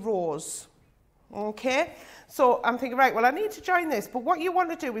join it in rows, okay? So I'm thinking, right, well I need to join this, but what you want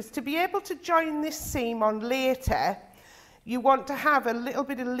to do is to be able to join this seam on later, you want to have a little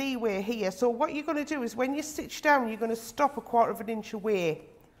bit of leeway here. So what you're going to do is when you stitch down, you're going to stop 1/4 inch away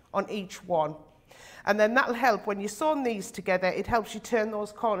on each one. And then that'll help when you're sewing these together, it helps you turn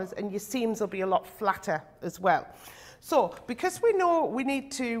those corners and your seams will be a lot flatter as well. So because we know we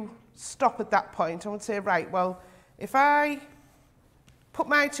need to stop at that point, I would say, right, well, if I put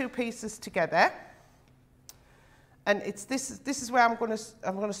my 2 pieces together, and this is where I'm going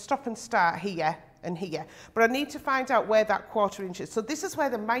to stop and start here and here, but I need to find out where that 1/4 inch is. So this is where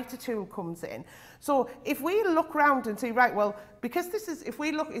the miter tool comes in. So if we look round and say, right, well, because this is, if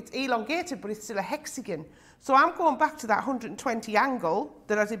we look, it's elongated, but it's still a hexagon. So I'm going back to that 120 angle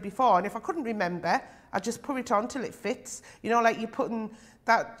that I did before, and if I couldn't remember, I just put it on till it fits. You know, like you're putting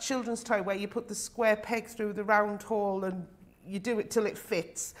that children's toy where you put the square peg through the round hole and you do it till it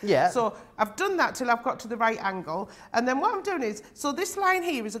fits. Yeah. So I've done that till I've got to the right angle. And then what I'm doing is, so this line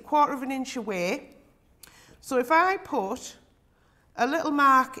here is 1/4 inch away. So if I put a little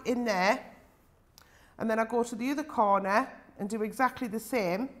mark in there, and then I go to the other corner and do exactly the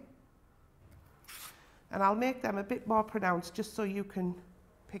same, and I'll make them a bit more pronounced just so you can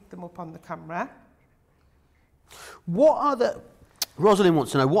pick them up on the camera. What are the... Rosalind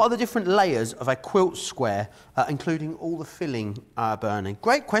wants to know, what are the different layers of a quilt square, including all the filling, Bernie?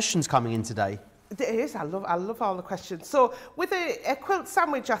 Great questions coming in today. It is. I love all the questions. So with a quilt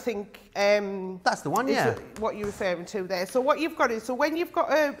sandwich, I think... that's the one, yeah. What you're referring to there. So what you've got is, so when you've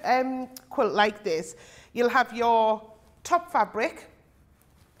got a quilt like this, you'll have your top fabric,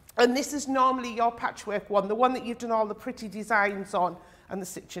 and this is normally your patchwork one, the one that you've done all the pretty designs on and the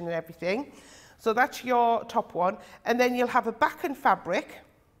stitching and everything. So that's your top one. And then you'll have a backing fabric.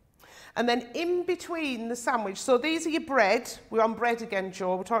 And then in between the sandwich, so these are your bread. We're on bread again,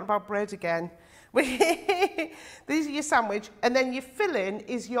 Joe. We're talking about bread again. These are your sandwich. And then your filling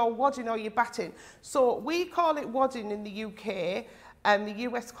is your wadding or your batting. So we call it wadding in the UK, and the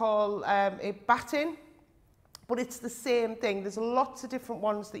US call it batting. But it's the same thing. There's lots of different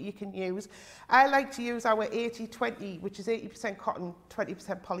ones that you can use. I like to use our 80-20, which is 80% cotton,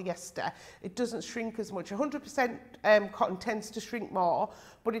 20% polyester. It doesn't shrink as much. 100% cotton tends to shrink more,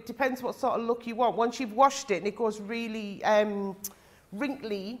 but it depends what sort of look you want. Once you've washed it and it goes really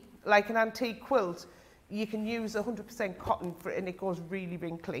wrinkly, like an antique quilt, you can use 100% cotton for it and it goes really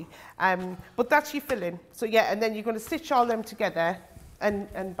wrinkly. But that's your filling. So yeah, and then you're going to stitch all them together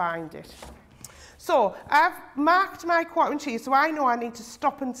and bind it. So I've marked my 1/4 inch here, so I know I need to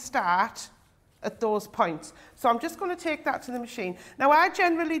stop and start at those points. So I'm just going to take that to the machine. Now I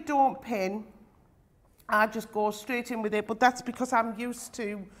generally don't pin, I just go straight in with it, but that's because I am used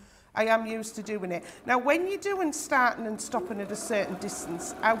to doing it. Now when you're doing starting and stopping at a certain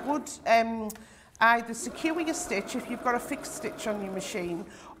distance, I would either secure your stitch if you've got a fixed stitch on your machine,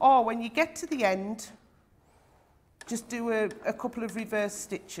 or when you get to the end, just do a couple of reverse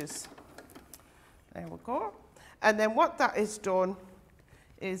stitches. There we go. And then what that has done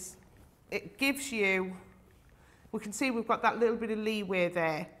is it gives you, we can see we've got that little bit of leeway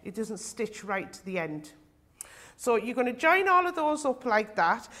there. It doesn't stitch right to the end. So you're going to join all of those up like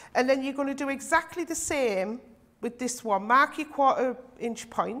that, and then you're going to do exactly the same with this one. Mark your 1/4 inch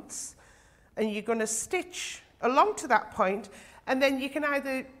points, and you're going to stitch along to that point, and then you can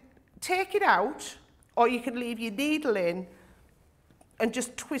either take it out, or you can leave your needle in and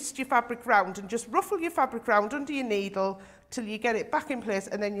just twist your fabric round and just ruffle your fabric round under your needle till you get it back in place,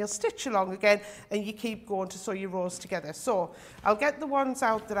 and then you'll stitch along again and you keep going to sew your rows together. So I'll get the ones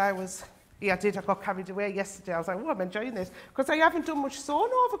out that I got carried away yesterday. I was like, oh, I'm enjoying this, because I haven't done much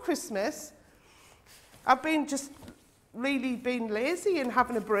sewing over Christmas. I've been just really being lazy and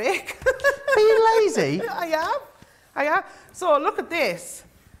having a break. Being lazy? I have. So look at this.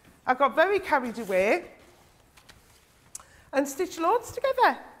 I got very carried away and stitch loads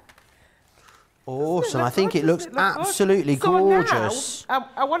together. Awesome. I think it looks absolutely gorgeous. So now,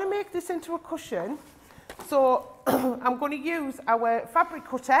 I want to make this into a cushion. So I'm going to use our fabric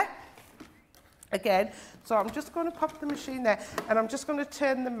cutter again. So I'm just going to pop the machine there, and I'm just going to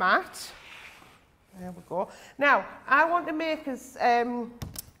turn the mat. There we go. Now, I want to make us,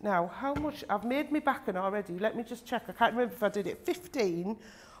 now, how much? I've made me backing already. Let me just check. I can't remember if I did it 15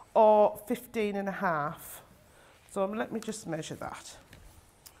 or 15 and a half. So let me just measure that.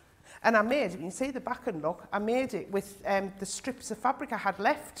 And I made it, you can see the back and look, I made it with the strips of fabric I had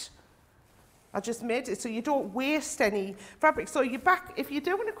left. I just made it so you don't waste any fabric. So your back, if you're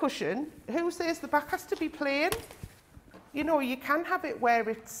doing a cushion, who says the back has to be plain? You know, you can have it where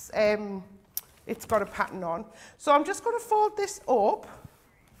it's got a pattern on. So I'm just going to fold this up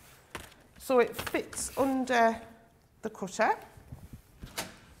so it fits under the cutter.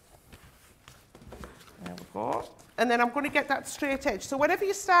 There we go. And then I'm going to get that straight edge. So whenever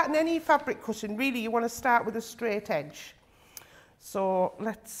you start in any fabric cutting, really you want to start with a straight edge. So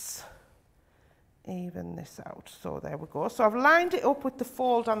let's even this out. So there we go. So I've lined it up with the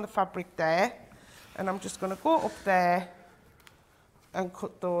fold on the fabric there. And I'm just going to go up there and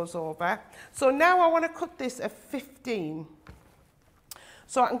cut those over. So now I want to cut this at 15.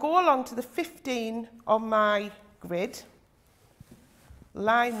 So I can go along to the 15 on my grid,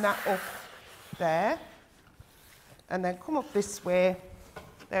 line that up there, and then come up this way.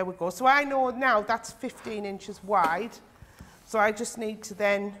 There we go. So I know now that's 15 inches wide. So I just need to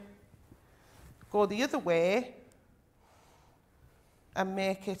then go the other way and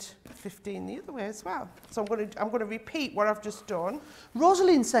make it 15 the other way as well. So I'm going to repeat what I've just done.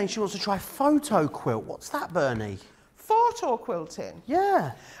 Rosalind's saying she wants to try photo quilt. What's that, Bernie? Photo quilting?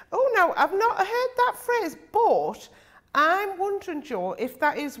 Yeah. Oh no, I've not heard that phrase, but I'm wondering, Jo, if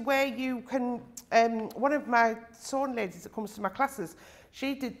that is where you can, one of my sewing ladies that comes to my classes,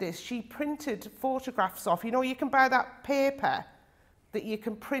 she did this, she printed photographs off. You know, you can buy that paper that you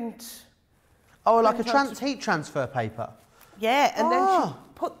can print. Oh, like a heat transfer paper? Yeah, and then she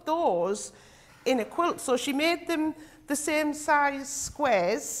put those in a quilt. So she made them the same size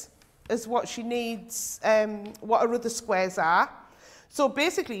squares as what she needs, what her other squares are. So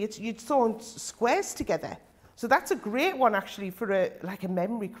basically, you'd sew squares together. So that's a great one, actually, for like a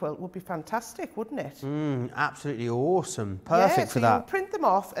memory quilt. Would be fantastic, wouldn't it? Absolutely awesome. Perfect for that. You print them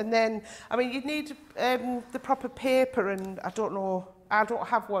off, and then, I mean, you'd need the proper paper, and I don't know, I don't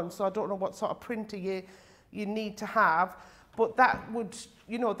have one, so I don't know what sort of printer you need to have. But that would,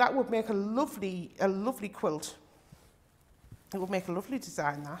 you know, that would make a lovely quilt. It would make a lovely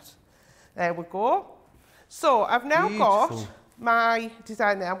design, that. There we go. So I've now got my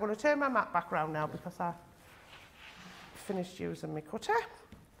design there. I'm going to turn my mat back around now because I finished using my cutter.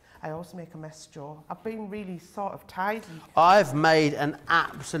 I always make a mess, Jo. I've been really sort of tidy. I've made an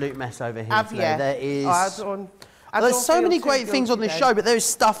absolute mess over here today. There is... There's so many great things on this show, but there is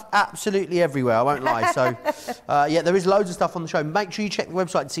stuff absolutely everywhere, I won't lie. So, yeah, there is loads of stuff on the show. Make sure you check the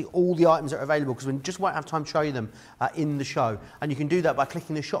website to see all the items that are available, because we just won't have time to show you them in the show. And you can do that by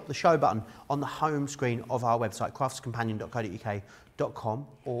clicking the Shop the Show button on the home screen of our website, craftscompanion.co.uk.com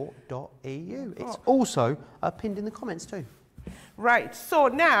or .eu. It's also pinned in the comments too. Right, so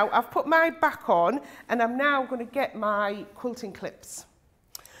now I've put my back on, and I'm now going to get my quilting clips.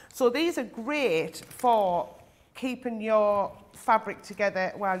 So these are great for keeping your fabric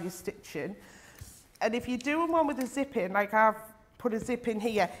together while you're stitching. And if you're doing one with a zip in, like I've put a zip in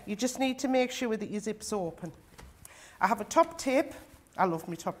here, you just need to make sure that your zip's open. I have a top tip. I love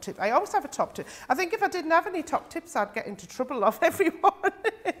my top tip. I always have a top tip. I think if I didn't have any top tips, I'd get into trouble off everyone.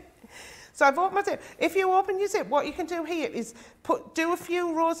 So I've opened my zip. If you open your zip, what you can do here is do a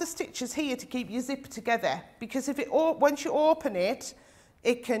few rows of stitches here to keep your zip together, because if once you open it,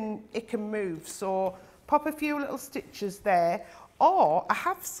 it can move. So pop a few little stitches there. Or I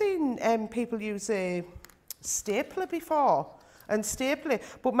have seen people use a stapler before and staple it.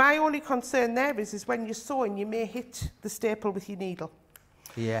 But my only concern there is when you're sewing, you may hit the staple with your needle.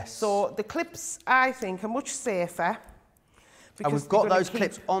 Yes. So the clips, I think, are much safer. And we've got those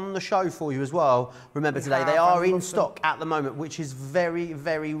clips on the show for you as well. Remember today, they are in stock at the moment, which is very,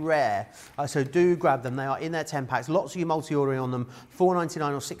 very rare. So do grab them. They are in their 10 packs. Lots of you multi-ordering on them,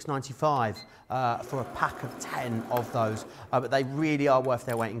 $4.99 or $6.95 for a pack of 10 of those. But they really are worth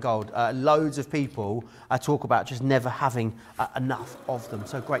their weight in gold. Loads of people talk about just never having enough of them.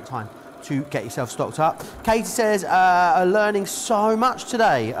 So great time to get yourself stocked up. Katie says, learning so much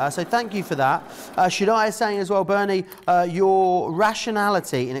today, so thank you for that. Shadai is saying as well, Bernie, your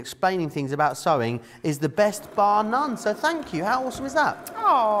rationality in explaining things about sewing is the best bar none, so thank you. How awesome is that?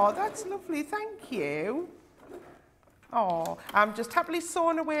 Oh, that's lovely, thank you. Oh, I'm just happily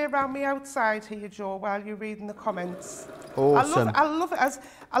sewing away around me outside here, Jo, while you're reading the comments. Awesome. I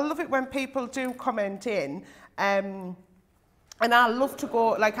love it when people do comment in. And I love to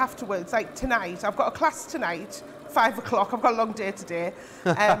go, like, afterwards, like tonight. I've got a class tonight, 5 o'clock. I've got a long day today.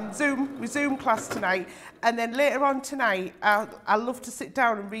 Zoom class tonight. And then later on tonight, I love to sit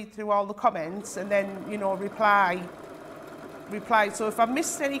down and read through all the comments and then, you know, reply. So if I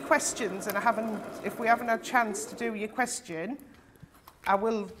missed any questions and if we haven't had a chance to do your question, I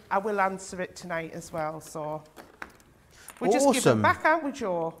will answer it tonight as well. So we just give them back, aren't we,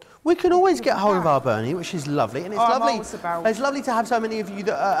 Joe? We can always get hold of our Bernie, which is lovely, and it's lovely. I'm always about. It's lovely to have so many of you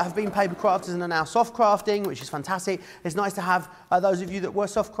that have been paper crafters and are now soft crafting, which is fantastic. It's nice to have those of you that were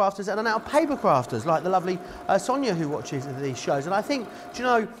soft crafters and are now paper crafters, like the lovely Sonia who watches these shows. And I think, do you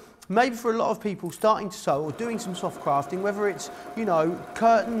know, maybe for a lot of people starting to sew or doing some soft crafting, whether it's, you know,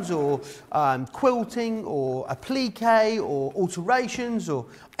 curtains or quilting or applique or alterations or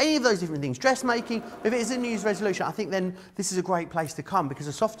any of those different things, dressmaking, if it is a New Year's resolution, I think then this is a great place to come, because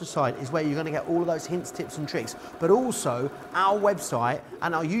the softer side is where you're going to get all of those hints, tips and tricks. But also our website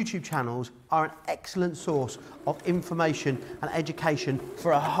and our YouTube channels are an excellent source of information and education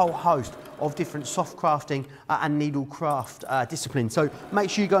for a whole host of different soft crafting and needlecraft disciplines. So make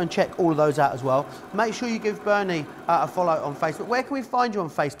sure you go and check all of those out as well. Make sure you give Bernie a follow on Facebook. Where can we find you on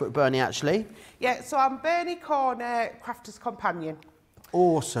Facebook, Bernie, actually? Yeah, so I'm Bernie Corner, Crafter's Companion.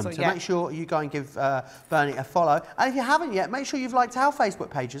 Awesome. So yeah. make sure you go and give Bernie a follow. And if you haven't yet, make sure you've liked our Facebook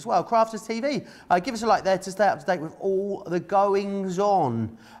page as well, Crafters TV. Give us a like there to stay up to date with all the goings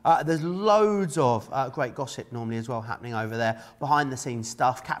on. There's loads of great gossip normally as well happening over there, behind the scenes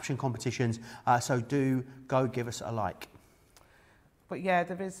stuff, caption competitions. So do go give us a like. But yeah,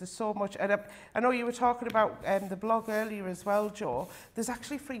 there's so much. And I know you were talking about the blog earlier as well, Joe. There's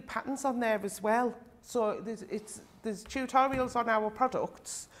actually free patterns on there as well. So there's tutorials on our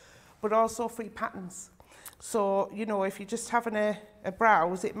products, but also free patterns. So, you know, if you're just having a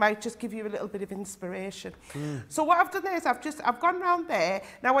browse, it might just give you a little bit of inspiration. So what I've done there is I've gone round there.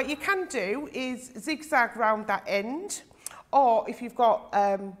 Now what you can do is zigzag round that end, or if you've got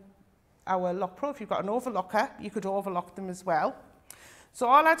our Lock Pro, if you've got an overlocker, you could overlock them as well. So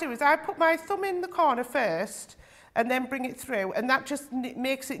all I do is I put my thumb in the corner first, and then bring it through, and that just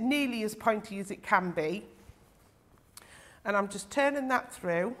makes it nearly as pointy as it can be. And I'm just turning that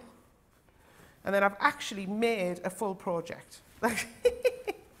through, and then I've actually made a full project.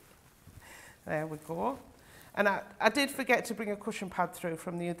 There we go. And I did forget to bring a cushion pad through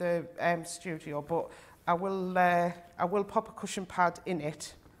from the other studio, but I will pop a cushion pad in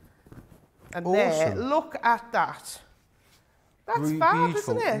it. And awesome. There, look at that. That's fab,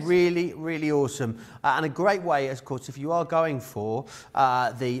 isn't it? Really, really awesome. And a great way, of course, if you are going for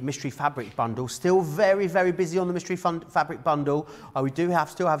the mystery fabric bundle, still very, very busy on the mystery fabric bundle. We do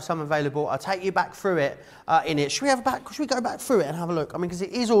still have some available. I'll take you back through it in it. Should we go back through it and have a look? I mean, because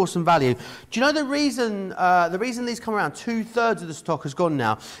it is awesome value. Do you know the reason these come around, 2/3 of the stock has gone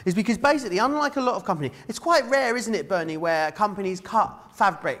now, is because basically, unlike a lot of companies, it's quite rare, isn't it, Bernie, where companies cut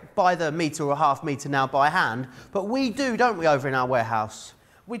fabric by the metre or half metre now by hand, but we do, don't we, over in our warehouse?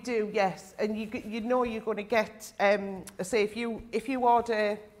 We do, yes, and you know you're going to get, say if you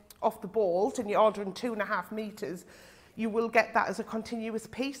order off the bolt and you're ordering 2.5 metres, you will get that as a continuous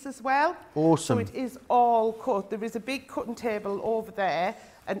piece as well. Awesome. So it is all cut. There is a big cutting table over there,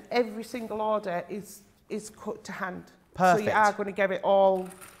 and every single order is cut to hand. Perfect. So you are going to get it all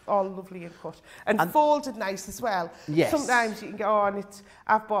lovely and cut. And folded nice as well. Yes. Sometimes you can go, oh, and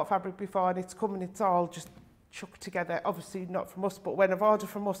I've bought fabric before and it's come and it's all just chucked together. Obviously not from us, but when I've ordered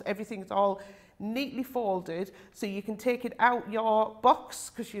from us, everything's all neatly folded, so you can take it out your box,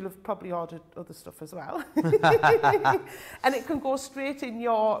 because you'll have probably ordered other stuff as well. And it can go straight in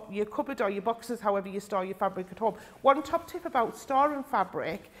your cupboard or your boxes, however you store your fabric at home. One top tip about storing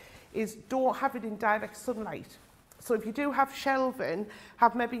fabric is don't have it in direct sunlight. So if you do have shelving,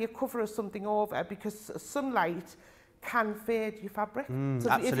 have maybe a cover or something over, because sunlight can fade your fabric.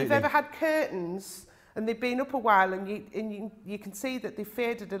 So if you've ever had curtains and they've been up a while and you can see that they've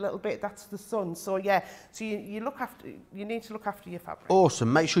faded a little bit, that's the sun. So yeah, so you need to look after your fabric.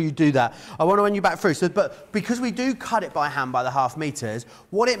 Awesome, make sure you do that. I want to run you back through, but because we do cut it by hand by the half metres,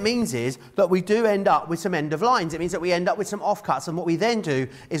 what it means is that we do end up with some end of lines. It means that we end up with some offcuts, and what we then do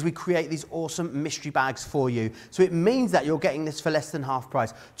is we create these awesome mystery bags for you. So it means that you're getting this for less than half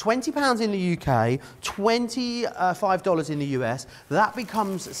price. £20 in the UK, $25 in the US, that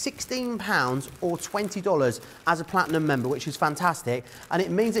becomes £16 or $20 as a platinum member, which is fantastic, and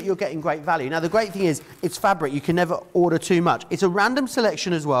it means that you're getting great value. Now the great thing is it's fabric, you can never order too much. It's a random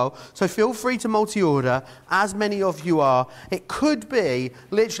selection as well, so feel free to multi-order, as many of you are. It could be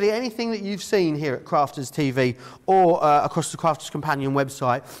literally anything that you've seen here at Crafters TV or across the Crafters Companion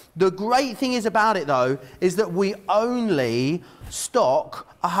website. The great thing is about it though is that we only stock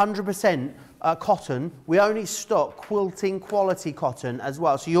 100% cotton. We only stock quilting quality cotton as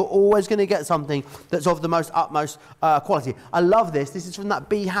well, so you're always going to get something that's of the utmost quality. I love this. This is from that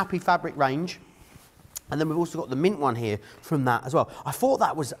Be Happy fabric range. And then we've also got the mint one here from that as well. I thought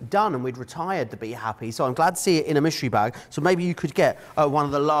that was done and we'd retired the Be Happy, so I'm glad to see it in a mystery bag. So maybe you could get one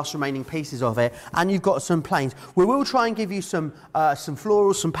of the last remaining pieces of it. And you've got some plains. We will try and give you some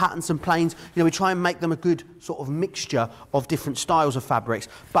florals, some patterns, some plains. You know, we try and make them a good sort of mixture of different styles of fabrics.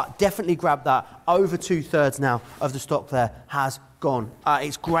 But definitely grab that. Over 2/3 now of the stock there has gone.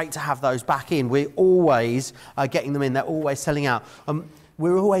 It's great to have those back in. We're always getting them in. They're always selling out.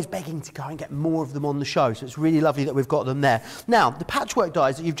 We're always begging to go and get more of them on the show, so it's really lovely that we've got them there. Now, the patchwork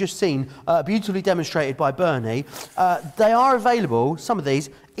dies that you've just seen, beautifully demonstrated by Bernie, they are available, some of these,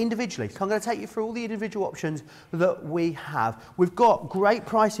 individually. So I'm going to take you through all the individual options that we have. We've got great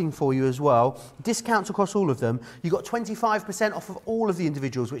pricing for you as well, discounts across all of them. You've got 25% off of all of the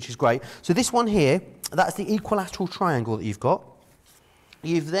individuals, which is great. So this one here, that's the equilateral triangle that you've got.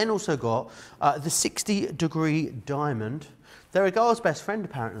 You've then also got the 60-degree diamond. They're a girl's best friend,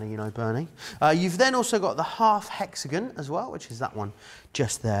 apparently, you know, Bernie. You've then also got the half hexagon as well, which is that one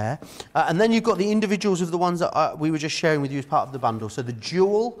just there. And then you've got the individuals of the ones that we were just sharing with you as part of the bundle. So the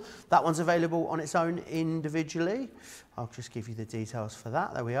jewel, that one's available on its own individually. I'll just give you the details for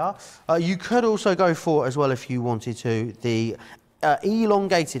that. There we are. You could also go for, as well, if you wanted to, the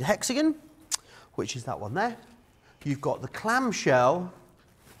elongated hexagon, which is that one there. You've got the clamshell,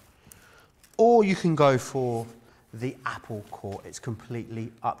 or you can go for the apple core. It's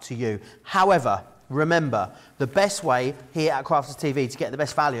completely up to you. However, remember, the best way here at Crafters TV to get the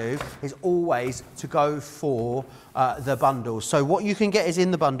best value is always to go for the bundles. So what you can get is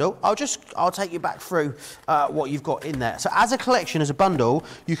in the bundle. I'll take you back through what you've got in there. So as a collection, as a bundle,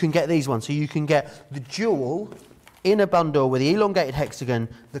 you can get these ones. So you can get the jewel in a bundle with the elongated hexagon,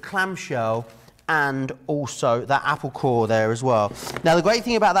 the clamshell, and also that apple core there as well. Now, the great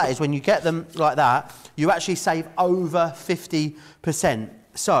thing about that is when you get them like that, you actually save over 50%.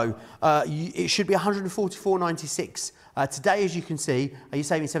 So it should be £144.96. Today, as you can see, you're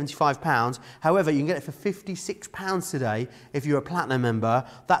saving £75. However, you can get it for £56 today if you're a Platinum member.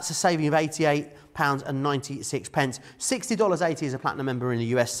 That's a saving of £88.96. $60.80 as a Platinum member in the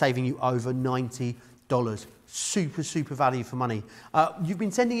US, saving you over $90. Super, super value for money. You've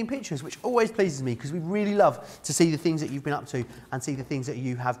been sending in pictures, which always pleases me because we really love to see the things that you've been up to and see the things that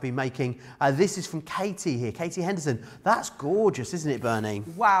you have been making. This is from Katie here, Katie Henderson. That's gorgeous, isn't it, Bernie?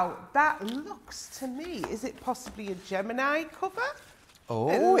 Wow, that looks to me, is it possibly a Gemini cover?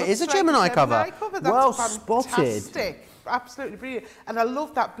 Oh, it is a Gemini cover. That's well fantastic. spotted. Absolutely brilliant. And I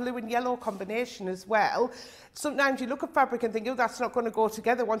love that blue and yellow combination as well. Sometimes you look at fabric and think, oh, that's not going to go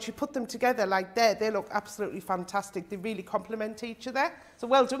together. Once you put them together like that, they look absolutely fantastic. They really complement each other. So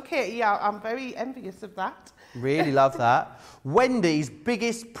well done, Katie. I'm very envious of that. Really love that. Wendy's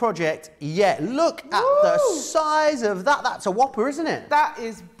biggest project yet. Look at the size of that. That's a whopper, isn't it? That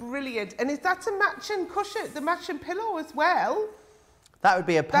is brilliant. And that's a matching cushion, the matching pillow as well. That would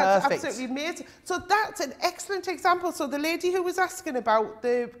be a perfect... That's absolutely amazing. So that's an excellent example. So the lady who was asking about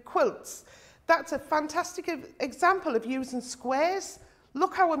the quilts, that's a fantastic example of using squares.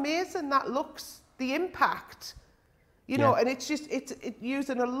 Look how amazing that looks, the impact. You know, and it's just, it's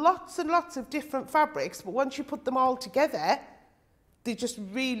using lots and lots of different fabrics, but once you put them all together, they just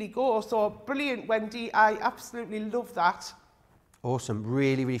really go. So brilliant, Wendy. I absolutely love that. Awesome,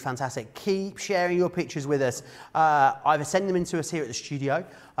 really, really fantastic. Keep sharing your pictures with us. Either send them in to us here at the studio,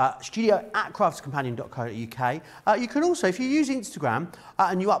 studio@crafterscompanion.co.uk. You can also, if you use Instagram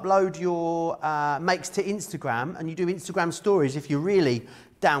and you upload your makes to Instagram and you do Instagram stories, if you're really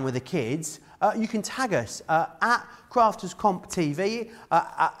down with the kids, you can tag us at Crafters Comp TV,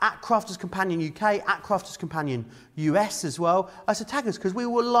 at Crafters Companion UK, at Crafters Companion US as well. So tag us, because we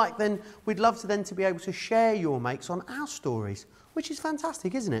will we'd love to then to be able to share your makes on our stories, which is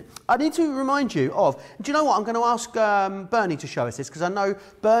fantastic, isn't it? I need to remind you of, do you know what? I'm going to ask Bernie to show us this, because I know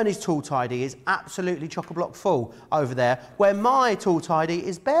Bernie's tool tidy is absolutely chock-a-block full over there, where my tool tidy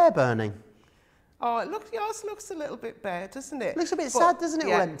is bare, Bernie. Oh, yours looks a little bit bare, doesn't it? Looks a bit sad, doesn't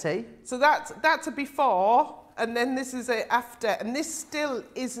it, all empty? So that's a before, and then this is a after, and this still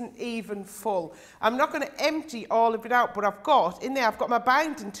isn't even full. I'm not going to empty all of it out, but I've got my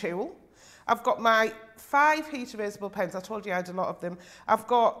binding tool, I've got my 5 heat erasable pens, I told you I had a lot of them. I've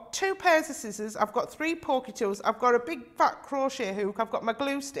got 2 pairs of scissors, I've got 3 pokey tools, I've got a big fat crochet hook, I've got my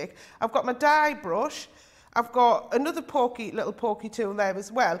glue stick, I've got my die brush, I've got another little pokey tool there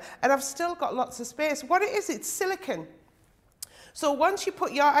as well, and I've still got lots of space. What it is, it's silicone. So once you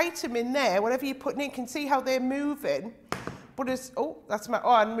put your item in there, whatever you're putting in, you can see how they're moving. But and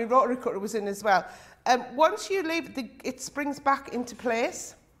my rotary cutter was in as well. Once you leave it, it springs back into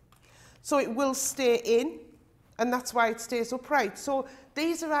place. So it will stay in, and that's why it stays upright. So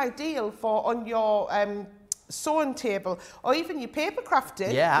these are ideal for on your sewing table, or even your paper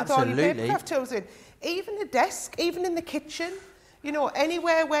crafting. Yeah, with all your absolutely. paper craft tools in. Even a desk, even in the kitchen, you know,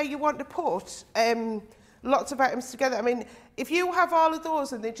 anywhere where you want to put lots of items together. I mean, if you have all of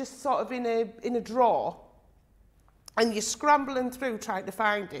those and they're just sort of in a drawer, and you're scrambling through trying to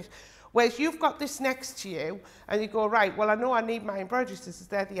find it, whereas you've got this next to you, and you go, right, well, I know I need my embroidery scissors,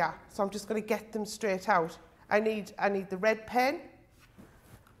 there they are, so I'm just going to get them straight out. I need the red pen.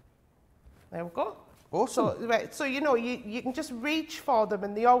 There we go. Awesome. So, right, so you know, you can just reach for them,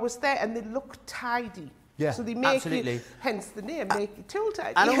 and they're always there, and they look tidy. Yeah, so they make absolutely. you, hence the name, make you tool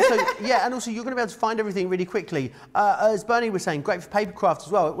tidy. And also, yeah, and also you're going to be able to find everything really quickly. As Bernie was saying, great for paper craft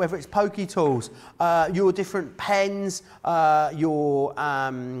as well, whether it's pokey tools, your different pens, your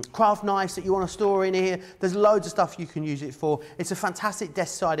craft knives that you want to store in here. There's loads of stuff you can use it for. It's a fantastic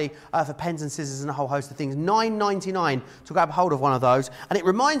desk sidey for pens and scissors and a whole host of things. $9.99 to grab hold of one of those. And it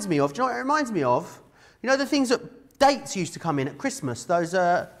reminds me of, do you know what it reminds me of? You know the things that dates used to come in at Christmas, those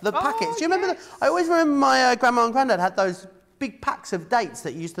the packets. Do you remember? Yes. I always remember my grandma and granddad had those big packs of dates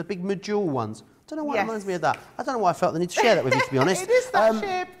that used the big medjool ones. I don't know why it reminds me of that. I don't know why I felt the need to share that with you, to be honest. It is that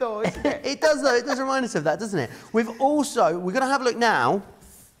shape though, isn't it? It does though. It does remind us of that, doesn't it? We're going to have a look now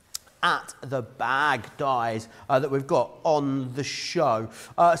at the bag dies that we've got on the show.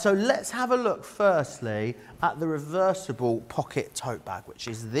 So let's have a look firstly at the reversible pocket tote bag, which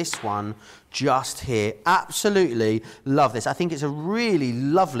is this one just here. Absolutely love this. I think it's a really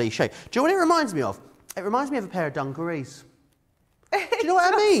lovely shape. Do you know what it reminds me of? It reminds me of a pair of dungarees. Do you know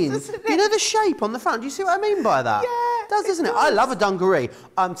what I mean? You know the shape on the front? Do you see what I mean by that? Yeah, It does, doesn't it? I love a dungaree.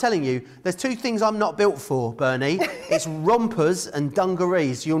 I'm telling you, there's two things I'm not built for, Bernie. It's rompers and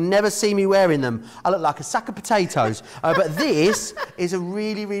dungarees. You'll never see me wearing them. I look like a sack of potatoes. But this is a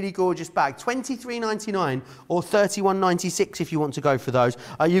really, really gorgeous bag. $23.99 or $31.96 if you want to go for those.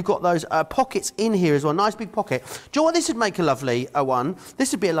 You've got those pockets in here as well. Nice big pocket. Do you know what this would make a lovely one?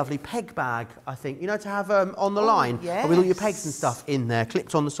 This would be a lovely peg bag, I think. You know, to have on the line with all your pegs and stuff in there,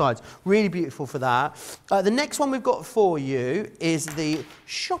 clipped on the sides. Really beautiful for that. The next one we've got for you is the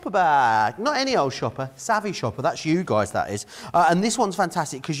shopper bag. Not any old shopper, savvy shopper. That's you guys, that is. And this one's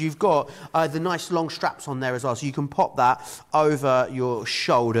fantastic because you've got the nice long straps on there as well, so you can pop that over your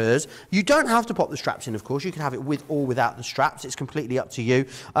shoulders. You don't have to pop the straps in, of course. You can have it with or without the straps. It's completely up to you.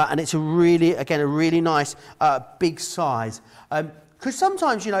 And it's a really, again, a really nice big size. Because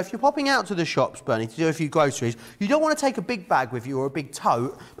sometimes, you know, if you're popping out to the shops, Bernie, to do a few groceries, you don't want to take a big bag with you or a big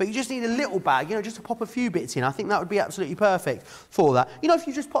tote, but you just need a little bag, you know, just to pop a few bits in. I think that would be absolutely perfect for that. You know, if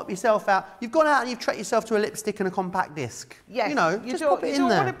you just pop yourself out, you've gone out and you've treated yourself to a lipstick and a compact disc. Yes, you know, just pop it in there. You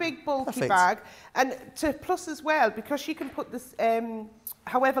don't want a big bulky bag. And to plus as well, because you can put this,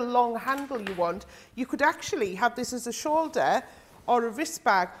 however long handle you want, you could actually have this as a shoulder or a wrist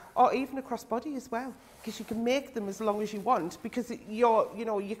bag or even a crossbody as well. Because you can make them as long as you want, because you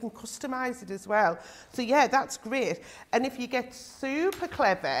can customise it as well. So yeah, that's great. And if you get super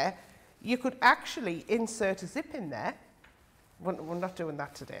clever, you could actually insert a zip in there. We're not doing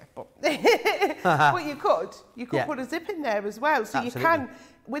that today, but but you could put a zip in there as well. So absolutely. You can,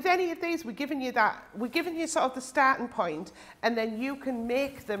 with any of these, we're giving you sort of the starting point, and then you can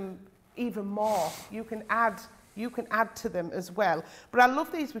make them even more. You can add to them as well. But I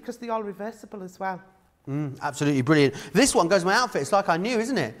love these because they're all reversible as well. Absolutely brilliant. This one goes with my outfit. It's like I knew,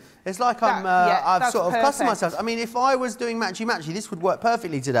 isn't it? It's like I've sort of customized myself. I mean, if I was doing matchy-matchy, this would work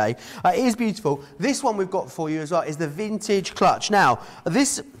perfectly today. It is beautiful. This one we've got for you as well is the vintage clutch. Now,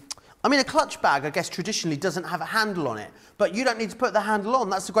 I mean, a clutch bag, I guess, traditionally doesn't have a handle on it, but you don't need to put the handle on.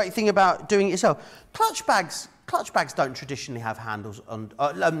 That's the great thing about doing it yourself. Clutch bags don't traditionally have handles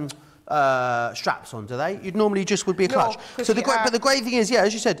on. Straps on, do they? You'd normally just would be a clutch. No, so but the great thing is, yeah,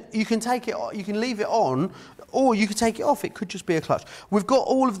 as you said, you can take it, you can leave it on, or you could take it off. It could just be a clutch. We've got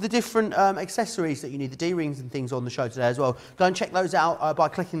all of the different accessories that you need, the D-rings and things on the show today as well. Go and check those out by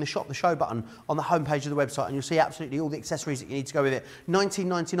clicking the Shop the Show button on the homepage of the website, and you'll see absolutely all the accessories that you need to go with it.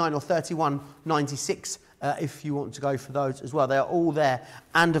 $19.99 or $31.96. If you want to go for those as well. They are all there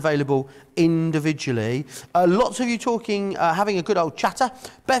and available individually. Lots of you talking, having a good old chatter.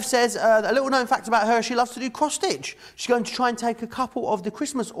 Beth says, a little known fact about her, she loves to do cross-stitch. She's going to try and take a couple of the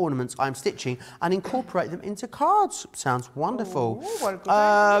Christmas ornaments I'm stitching and incorporate them into cards. Sounds wonderful. Ooh, what a good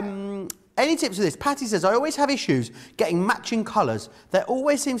idea. Any tips for this? Patty says, I always have issues getting matching colours. There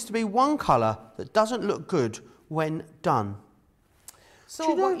always seems to be one colour that doesn't look good when done.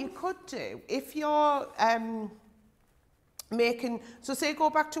 So what you could do, if you're making, so say go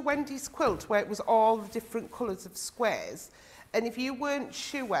back to Wendy's quilt where it was all the different colours of squares, And if you weren't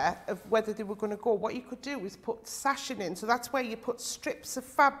sure of whether they were going to go, what you could do is put sashing in. So that's where you put strips of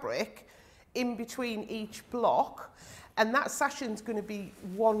fabric in between each block. And that sashing's going to be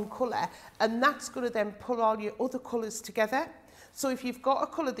one colour. And that's going to then pull all your other colours together. So if you've got a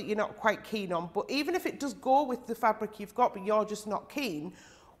colour that you're not quite keen on, but even if it does go with the fabric you've got, but you're just not keen,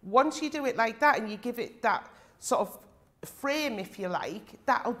 once you do it like that and you give it that sort of frame, if you like,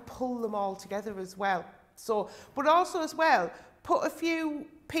 that'll pull them all together as well. So, but also as well, put a few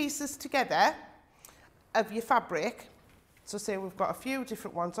pieces together of your fabric. So say we've got a few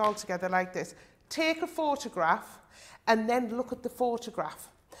different ones all together like this. Take a photograph and then look at the photograph.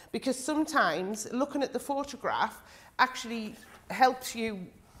 Because sometimes looking at the photograph actually helps you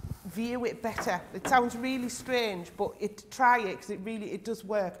view it better. It sounds really strange, but try it because it does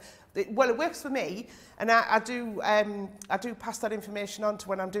work. It works for me, and I do pass that information on to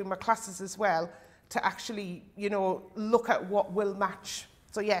when I'm doing my classes as well, to actually, you know, look at what will match.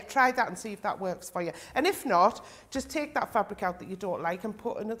 So yeah, try that and see if that works for you. And if not, just take that fabric out that you don't like and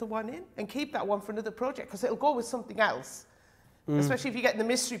put another one in, and keep that one for another project, because it'll go with something else. Especially if you get in the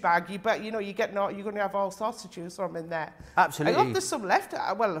mystery bag, you're going to have all sorts to choose from in there. Absolutely. I hope there's some left.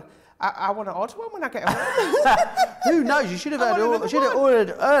 I want to order one when I get home. Who knows? You should have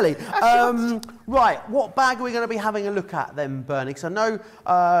ordered early. Right, what bag are we going to be having a look at then, Bernie? Because I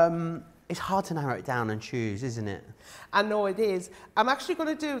know it's hard to narrow it down and choose, isn't it? I know it is. I'm actually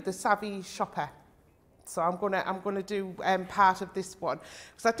going to do the Savvy Shopper. So I'm gonna do part of this one,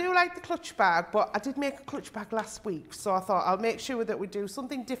 because I do like the clutch bag, but I did make a clutch bag last week, so I thought I'll make sure that we do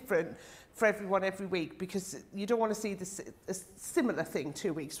something different for everyone every week, because you don't want to see a similar thing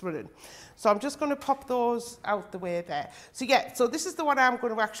 2 weeks running. So I'm just going to pop those out the way there. So yeah, so this is the one I'm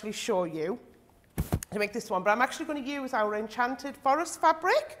going to actually show you to make this one, but I'm actually going to use our Enchanted Forest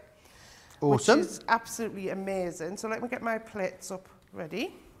fabric. Awesome. Which is absolutely amazing. So let me get my plates up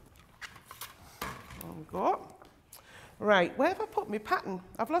ready. There we go. Right, where have I put my pattern?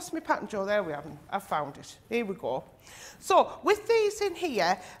 I've lost my pattern, Joe. There we haven't. I've found it. Here we go. So with these in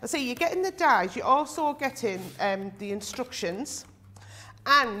here, I say you're getting the dies, you're also getting the instructions,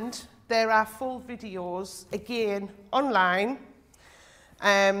 and there are full videos again online.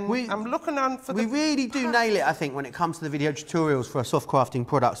 I'm looking on for We really do nail it, I think, when it comes to the video tutorials for our soft crafting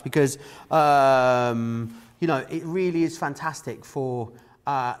products, because you know, it really is fantastic for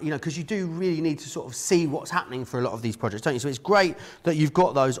you know, because you do really need to sort of see what's happening for a lot of these projects, don't you? So it's great that you've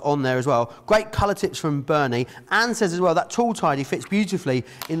got those on there as well. Great colour tips from Bernie. Anne says as well, that tool tidy fits beautifully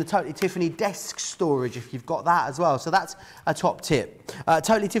in the Totally Tiffany desk storage if you've got that as well. So that's a top tip.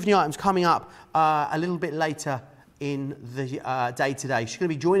 Totally Tiffany items coming up a little bit later in the day today. She's going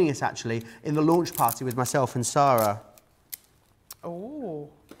to be joining us actually in the launch party with myself and Sarah. Oh,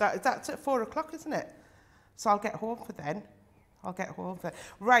 that's at 4 o'clock, isn't it? So I'll get home for then.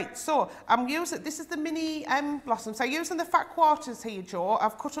 Right, so I'm using, this is the mini blossoms. I'm using the fat quarters here, Joe.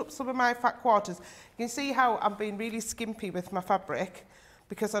 I've cut up some of my fat quarters. You can see how I'm being really skimpy with my fabric,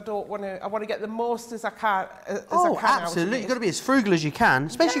 because I want to get the most as I can. Absolutely. You've got to be as frugal as you can,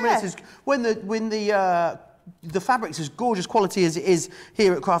 especially when the fabric's as gorgeous quality as it is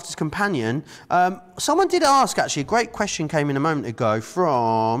here at Crafter's Companion. Someone did ask, actually, a great question came in a moment ago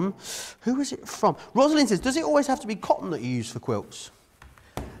from, who was it from? Rosalind says, does it always have to be cotton that you use for quilts?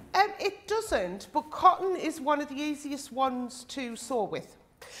 It doesn't, but cotton is one of the easiest ones to sew with.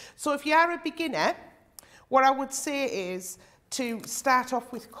 So if you are a beginner, what I would say is to start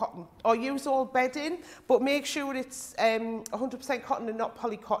off with cotton, or use all bedding, but make sure it's 100% cotton and not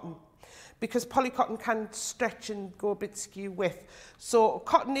polycotton, because polycotton can stretch and go a bit skew with. So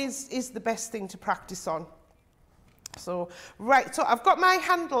cotton is the best thing to practice on. So, right, so I've got my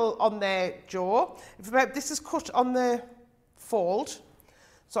handle on there, Joe. This is cut on the fold.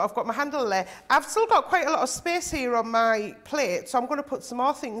 So I've got my handle there. I've still got quite a lot of space here on my plate, so I'm going to put some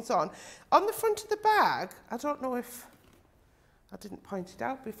more things on. On the front of the bag, I don't know if I didn't point it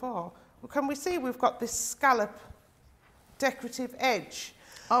out before. Well, can we see we've got this scallop decorative edge?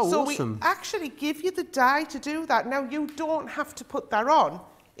 Oh, so awesome. we actually give you the die to do that. Now, you don't have to put that on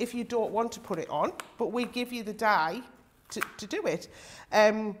if you don't want to put it on, but we give you the die to do it.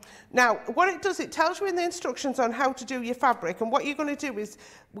 Now, what it does, it tells you in the instructions on how to do your fabric, and what you're going to do is,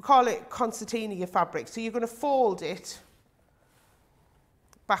 we call it concertina your fabric. So you're going to fold it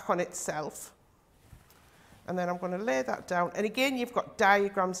back on itself, and then I'm going to lay that down. And again, you've got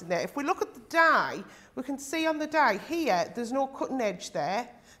diagrams in there. If we look at the die, we can see on the die here, there's no cutting edge there,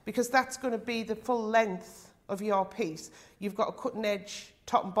 because that's going to be the full length of your piece. You've got a cutting edge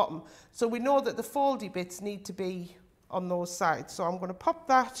top and bottom. So we know that the foldy bits need to be on those sides. So I'm going to pop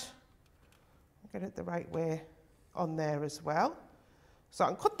that, get it the right way. on there as well. So I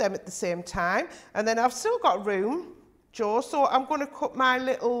can cut them at the same time. And then I've still got room, Joe, so I'm going to cut my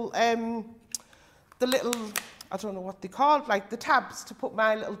little, I don't know what they're called, like the tabs to put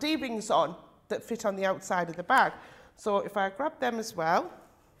my little D-rings on that fit on the outside of the bag. So if I grab them as well.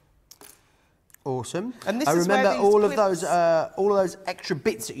 Awesome. And this I is where remember these all of those extra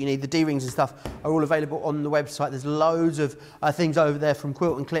bits that you need, the D-rings and stuff, are all available on the website. There's loads of things over there, from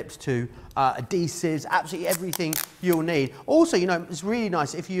quilt and clips to adhesives, absolutely everything you'll need. Also, you know, it's really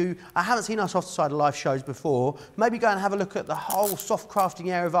nice if you haven't seen our Soft Side Life shows before, maybe go and have a look at the whole soft crafting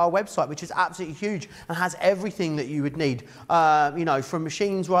area of our website, which is absolutely huge and has everything that you would need, you know, from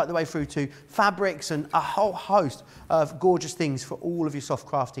machines right the way through to fabrics and a whole host of gorgeous things for all of your soft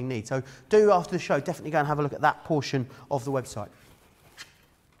crafting needs. So do, after the show, definitely go and have a look at that portion of the website.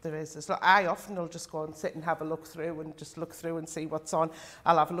 There is. I often will just go and sit and have a look through and just look through and see what's on.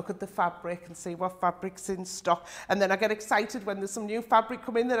 I'll have a look at the fabric and see what fabric's in stock. And then I get excited when there's some new fabric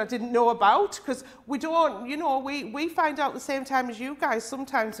come in that I didn't know about, because we don't, you know, we find out the same time as you guys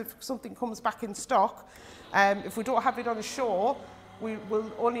sometimes if something comes back in stock. If we don't have it on a show, we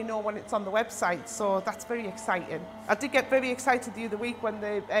will only know when it's on the website, so that's very exciting. I did get very excited the other week when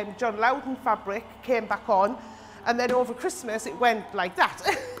the John Loudon fabric came back on, and then over Christmas it went like that.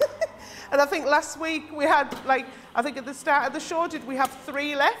 And I think last week we had, like, I think at the start of the show, did we have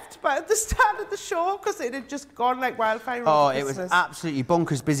 3 left? But at the start of the show, because it had just gone like wildfire over Christmas. It was absolutely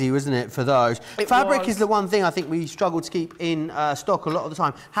bonkers busy, wasn't it, for those? Fabric is the one thing I think we struggle to keep in stock a lot of the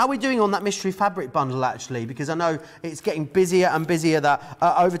time. How are we doing on that mystery fabric bundle, actually? Because I know it's getting busier and busier, that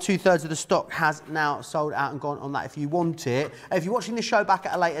over 2/3 of the stock has now sold out and gone on that if you want it. If you're watching the show back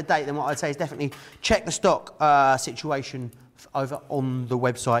at a later date, then what I'd say is definitely check the stock situation over on the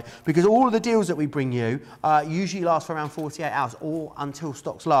website, because all of the deals that we bring you usually last for around 48 hours or until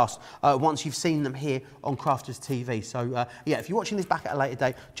stocks last, once you've seen them here on Crafters TV. So yeah, if you're watching this back at a later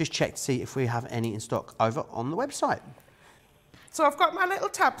date, just check to see if we have any in stock over on the website. So I've got my little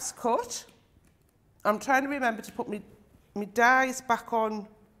tabs cut. I'm trying to remember to put my dies back on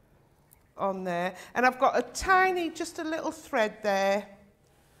there, and I've got a tiny, just a little thread there.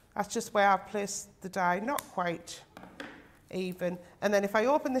 That's just where I've placed the die, not quite even. And then if I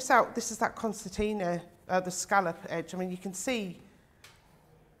open this out, this is that concertina, the scallop edge. I mean, you can see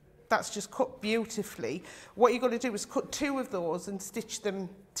that's just cut beautifully. What you're going to do is cut 2 of those and stitch them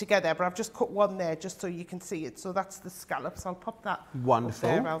together, but I've just cut 1 there just so you can see it. So that's the scallops. I'll pop that wonderful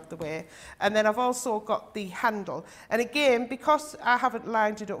up there out the way. And then I've also got the handle. And again, because I haven't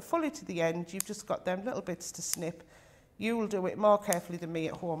lined it up fully to the end, you've just got them little bits to snip. You will do it more carefully than me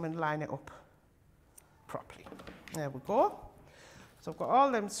at home and line it up properly. There we go. So I've got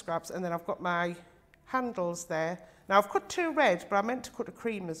all them scraps, and then I've got my handles there. Now I've cut 2 red, but I meant to cut a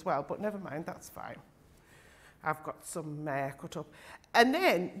cream as well, but never mind, that's fine. I've got some cut up. And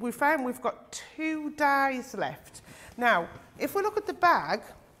then we found we've got 2 dies left. Now, if we look at the bag,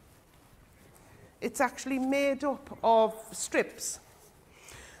 it's actually made up of strips.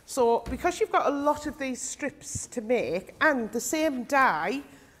 So because you've got a lot of these strips to make, and the same die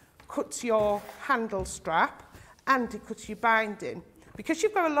cuts your handle strap and it cuts your binding, because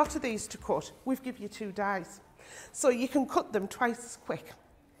you've got a lot of these to cut, we've given you 2 dies. So you can cut them twice as quick.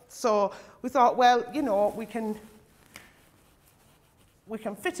 So we thought, well, you know, we can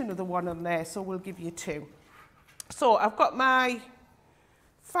fit another one on there, so we'll give you 2. So I've got my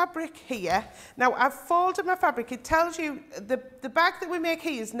fabric here. Now I've folded my fabric. It tells you the bag that we make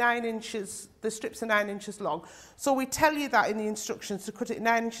here is 9 inches, the strips are 9 inches long. So we tell you that in the instructions to cut it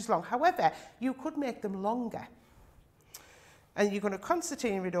 9 inches long. However, you could make them longer. And you're going to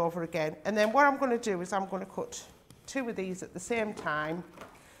concertina it over again. And then what I'm going to do is I'm going to cut 2 of these at the same time.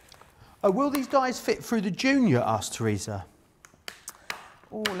 Will these dies fit through the junior, asked Teresa?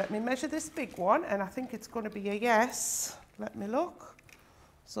 Oh, let me measure this big one, and I think it's going to be a yes. Let me look.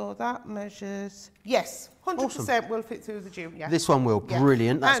 So that measures, yes, 100% awesome. Will fit through the junior. This one will, yeah.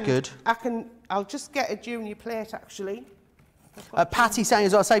 Brilliant, that's and good. I'll just get a junior plate actually. Patty saying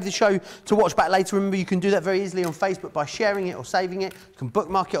as well, save the show to watch back later. Remember, you can do that very easily on Facebook by sharing it or saving it. You can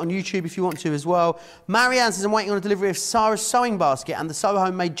bookmark it on YouTube if you want to as well. Marianne says, I'm waiting on a delivery of Sarah's sewing basket and the Soho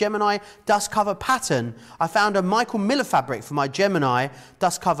Homemade Gemini dust cover pattern. I found a Michael Miller fabric for my Gemini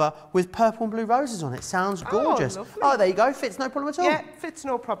dust cover with purple and blue roses on it. Sounds gorgeous. Oh, there you go. Fits no problem at all. Yeah, fits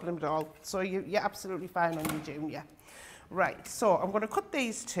no problem at all. So you're absolutely fine on your junior. Right, so I'm going to cut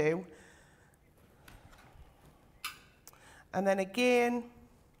these 2. And then again,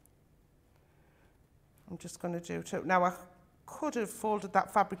 I'm just going to do 2. Now I could have folded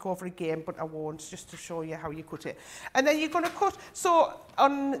that fabric over again, but I won't, just to show you how you cut it. And then you're going to cut, so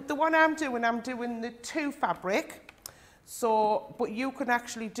on the one I'm doing the 2 fabric. So, but you can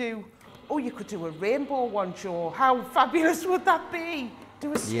actually do, oh, you could do a rainbow one, Joe. How fabulous would that be?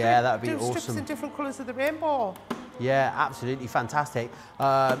 Do a strip, yeah, that would be do awesome. strips in different colours of the rainbow. Yeah, absolutely fantastic.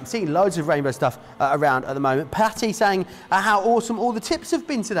 Seeing loads of rainbow stuff around at the moment. Patty saying how awesome all the tips have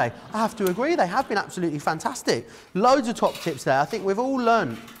been today. I have to agree, they have been absolutely fantastic. Loads of top tips there. I think we've all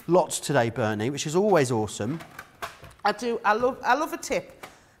learned lots today, Bernie, which is always awesome. I do. I love a tip.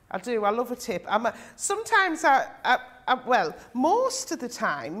 I do. I love a tip. Sometimes well, most of the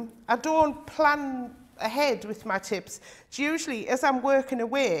time, I don't plan ahead with my tips. It's usually, as I'm working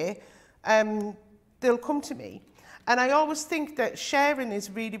away, they'll come to me. And I always think that sharing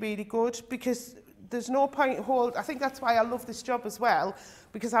is really, really good, because there's no point I think that's why I love this job as well,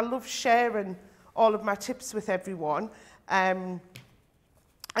 because I love sharing all of my tips with everyone. And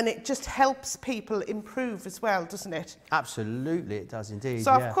it just helps people improve as well, doesn't it? Absolutely, it does indeed.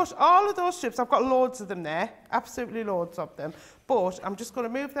 So I've cut all of those strips. I've got loads of them there, absolutely loads of them. But I'm just going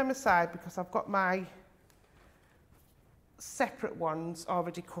to move them aside because I've got my separate ones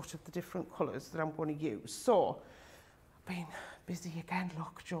already cut of the different colours that I'm going to use. So, I've been busy again,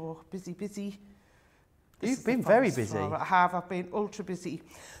 look, Joe, busy. You've been very busy. I have, I've been ultra busy.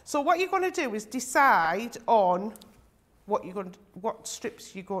 So what you're going to do is decide on what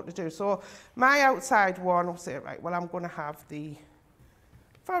strips you're going to do. So my outside one, I'll say, right, well, I'm going to have the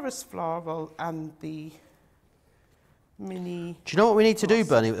forest floral and the mini. Do you know what we need to do,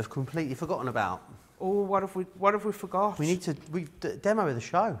 Bernie, that we've completely forgotten about? Oh, what have we forgot? We need to demo of the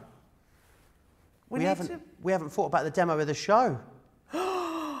show. We haven't thought about the demo of the show.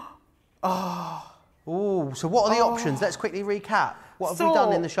 Oh, so what are the options? Let's quickly recap. What have we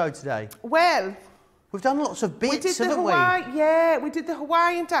done in the show today? Well, we've done lots of bits, haven't we? Yeah, we did the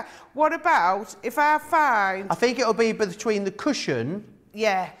Hawaiian tie. What about if I find? I think it'll be between the cushion.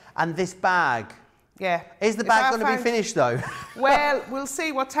 Yeah. And this bag. Yeah. Is the bag going to be finished though? Well, we'll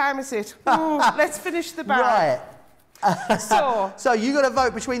see. What time is it? Ooh, let's finish the bag. Right. So you've got to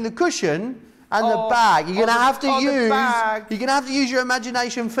vote between the cushion and the bag. You're going to have to use your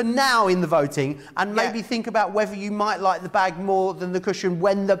imagination for now in the voting, and maybe think about whether you might like the bag more than the cushion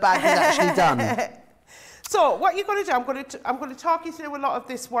when the bag is actually done. So what you're going to do, I'm going to talk you through a lot of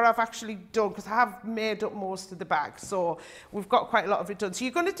this, what I've actually done, because I have made up most of the bag. So we've got quite a lot of it done. So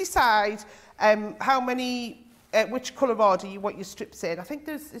you're going to decide how many, which colour order you want your strips in. I think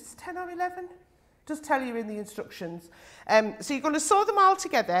it's 10 or 11. Just tell you in the instructions. So you're going to sew them all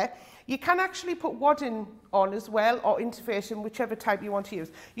together. You can actually put wadding on as well, or interfacing, whichever type you want to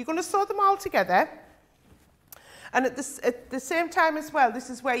use. You're going to sew them all together. And at the same time as well, this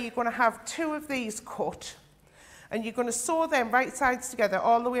is where you're going to have 2 of these cut. And you're going to sew them right sides together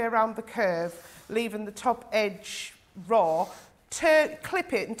all the way around the curve, leaving the top edge raw.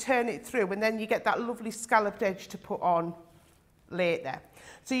 Clip it and turn it through, and then you get that lovely scalloped edge to put on later.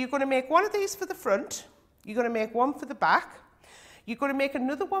 So you're going to make one of these for the front. You're going to make one for the back. You're going to make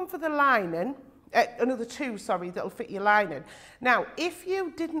another one for the lining. Another 2, sorry, that'll fit your lining. Now, if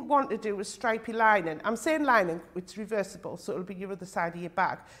you didn't want to do a stripy lining, I'm saying lining, it's reversible, so it'll be your other side of your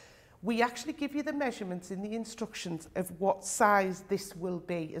bag. We actually give you the measurements in the instructions of what size this will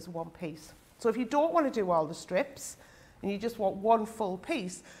be as one piece. So if you don't want to do all the strips and you just want one full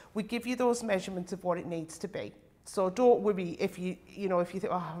piece, we give you those measurements of what it needs to be. So don't worry if you think,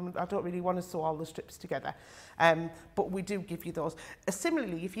 oh, I don't really want to sew all the strips together. But we do give you those.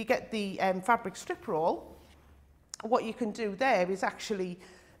 Similarly, if you get the fabric strip roll, what you can do there is actually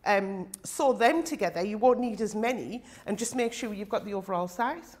sew them together. You won't need as many, and just make sure you've got the overall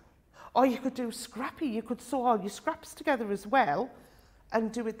size. Or you could do scrappy. You could sew all your scraps together as well and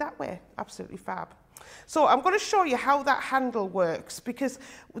do it that way. Absolutely fab. So I'm going to show you how that handle works, because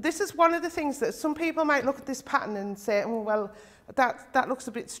this is one of the things that some people might look at this pattern and say, oh, well, that looks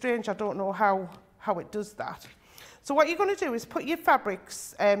a bit strange. I don't know how it does that. So what you're going to do is put your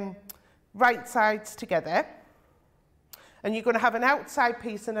fabrics right sides together, and you're going to have an outside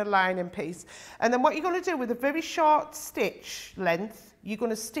piece and a lining piece. And then what you're going to do with a very short stitch length, you're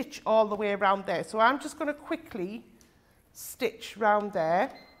going to stitch all the way around there. So I'm just going to quickly stitch round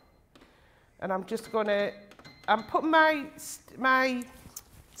there. And I'm just going to, I'm putting my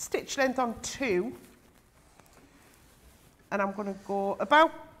stitch length on 2. And I'm going to go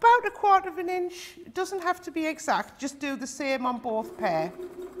about 1/4 inch. It doesn't have to be exact. Just do the same on both pair.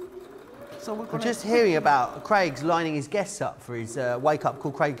 So we're going I'm just hearing about Craig's lining his guests up for his Wake Up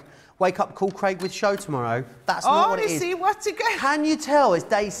Call Craig with show tomorrow. That's not what it is. See, what's it going? Can you tell it's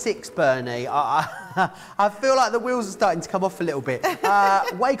day 6, Bernie? I feel like the wheels are starting to come off a little bit.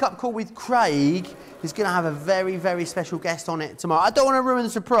 Wake Up Call with Craig is going to have a very, very special guest on it tomorrow. I don't want to ruin the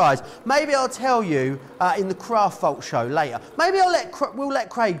surprise. Maybe I'll tell you in the Craft Vault show later. Maybe we'll let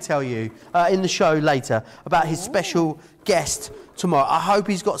Craig tell you in the show later about his special guest tomorrow. I hope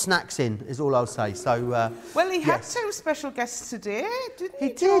he's got snacks in, is all I'll say. So, well, he had 2 special guests today, didn't he?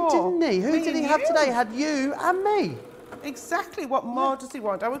 He did, didn't he? Who did he have today? He had you and me. Exactly. What more does he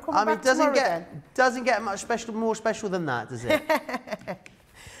want? I will come back tomorrow then. Doesn't get much more special than that, does it?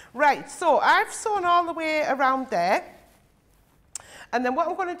 Right, so I've sewn all the way around there. And then what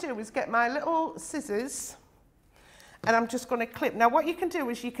I'm going to do is get my little scissors and I'm just going to clip. Now, what you can do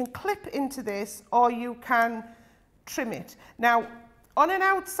is you can clip into this or you can trim it. Now, on an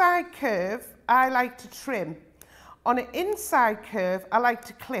outside curve, I like to trim. On an inside curve, I like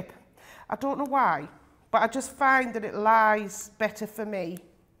to clip. I don't know why, but I just find that it lies better for me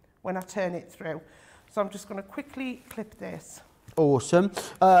when I turn it through. So I'm just going to quickly clip this. Awesome.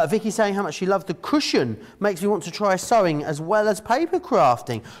 Vicky saying how much she loved the cushion. Makes me want to try sewing as well as paper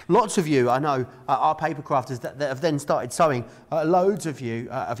crafting. Lots of you, I know, are paper crafters that have then started sewing. Loads of you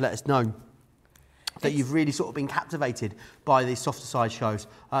have let us know that you've really sort of been captivated by these softer side shows.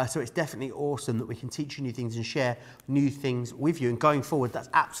 So it's definitely awesome that we can teach you new things and share new things with you. And going forward, that's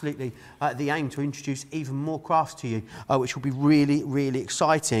absolutely the aim, to introduce even more crafts to you, which will be really, really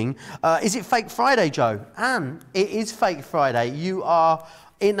exciting. Is it Fake Friday, Joe? And it is Fake Friday. You are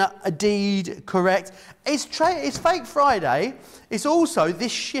indeed correct. It's Fake Friday. It's also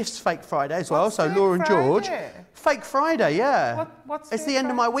this shift's Fake Friday as well. So Laura and George. Fake Friday, yeah. It's the end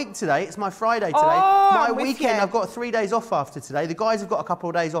of my week today. It's my Friday today. My weekend, I've got 3 days off after today. The guys have got a couple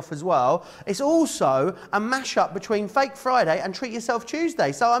of days off as well. It's also a mashup between Fake Friday and Treat Yourself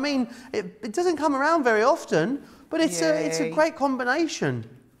Tuesday. So, I mean, it doesn't come around very often, but it's a great combination.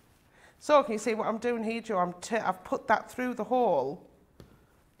 So, can you see what I'm doing here, Joe? I've put that through the hole.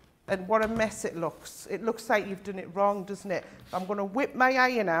 And what a mess it looks. It looks like you've done it wrong, doesn't it? I'm going to whip my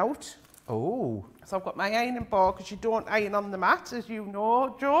iron out. Oh. So I've got my ironing board, because you don't iron on the mat, as you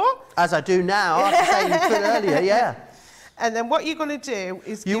know, Joe. As I do now, after saying you could earlier, yeah. And then what you're going to do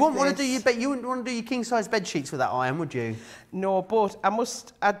is you wouldn't want to do your king-size bed sheets with that iron, would you? No, but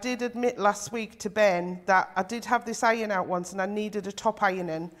I did admit last week to Ben that I did have this iron out once and I needed a top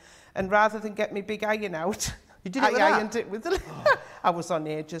ironing. And rather than get me big iron out, you did it with ironed it with the... I was on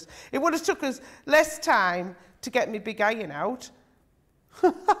ages. It would have took us less time to get me big iron out.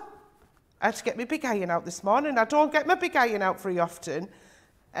 I had to get my big iron out this morning. I don't get my big iron out very often.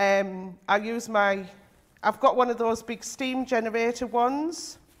 I've got one of those big steam generator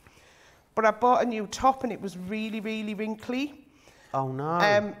ones, but I bought a new top and it was really, really wrinkly. Oh no.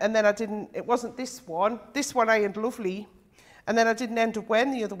 And then it wasn't this one. This one ironed lovely. And then I didn't end up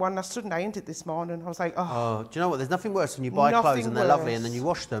wearing the other one. I stood and ironed it this morning. I was like, oh. Do you know what? There's nothing worse when you buy clothes and they're lovely and then you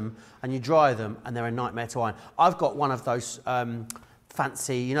wash them and you dry them and they're a nightmare to iron. I've got one of those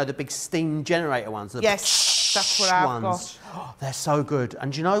fancy, you know, the big steam generator ones. Yes, that's what I've got. Oh, they're so good.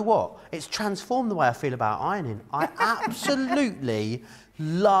 And do you know what? It's transformed the way I feel about ironing. I absolutely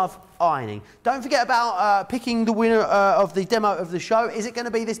love ironing. Don't forget about picking the winner of the demo of the show. Is it going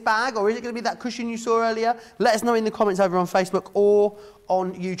to be this bag or is it going to be that cushion you saw earlier? Let us know in the comments over on Facebook or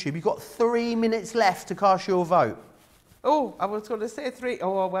on YouTube. You've got 3 minutes left to cast your vote. Oh, I was going to say 3.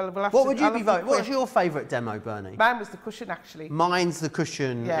 Oh, well, we'll have What would you be voting? What's your favourite demo, Bernie? Mine was the cushion, actually. Mine's the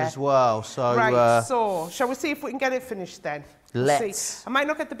cushion as well. So, right, so shall we see if we can get it finished then? Let's. See. I might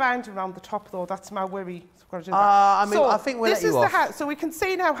not get the binding around the top, though. That's my worry. So I've got to do that. I mean, I think we'll let you off. So we can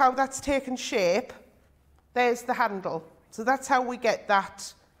see now how that's taken shape. There's the handle. So that's how we get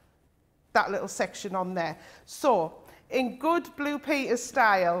that little section on there. So, in good Blue Peter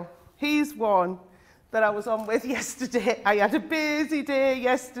style, here's one that I was on with yesterday. I had a busy day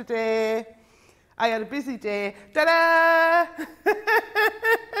yesterday. Ta-da!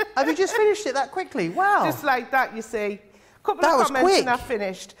 Have you just finished it that quickly? Wow. Just like that, you see. Couple of comments and I've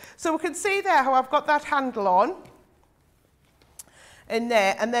finished. So we can see there how I've got that handle on in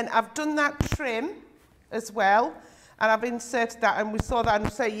there. And then I've done that trim as well. And I've inserted that, and we saw that. And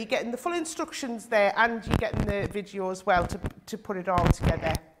so you're getting the full instructions there, and you're getting the video as well to put it all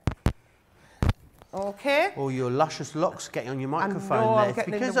together. Okay. All your luscious locks getting on your microphone there.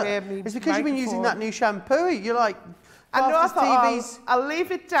 It's because you've been using that new shampoo. You're like, I know, I thought I'll leave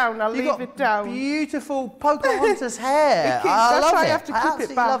it down. I'll leave it down. Beautiful Pocahontas hair. I love it. I have to clip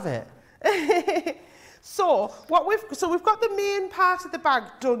it back. I love it. So we've got the main part of the bag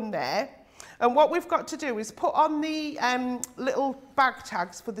done there. And what we've got to do is put on the little bag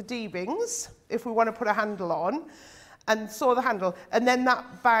tags for the D-rings, if we want to put a handle on. and sew the handle, and then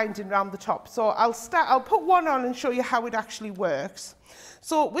that binding around the top. So I'll put one on and show you how it actually works.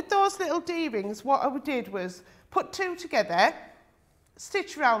 So with those little D-rings, what I did was put 2 together,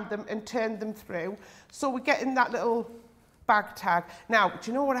 stitch around them and turn them through. So we're getting that little bag tag. Now,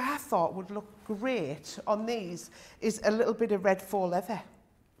 do you know what I thought would look great on these is a little bit of red faux leather.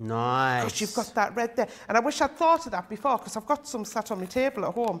 Nice. Because you've got that red there. And I wish I'd thought of that before, because I've got some sat on my table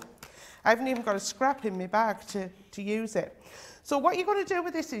at home. I haven't even got a scrap in my bag to use it. So what you're going to do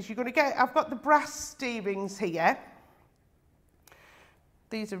with this is you're going to get, I've got the brass D-rings here.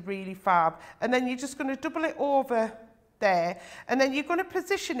 These are really fab. And then you're just going to double it over there. And then you're going to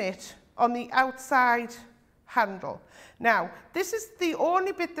position it on the outside handle. Now, this is the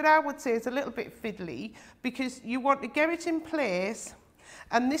only bit that I would say is a little bit fiddly, because you want to get it in place,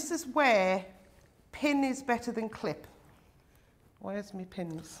 and this is where pin is better than clip. Where's my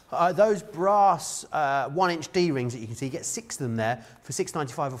pins? Those brass 1-inch D-rings that you can see, you get 6 of them there for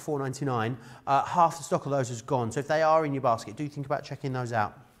 £6.95 or £4.99. Half the stock of those is gone. So if they are in your basket, do think about checking those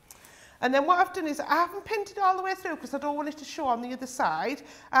out. And then what I've done is I haven't pinned it all the way through because I don't want it to show on the other side.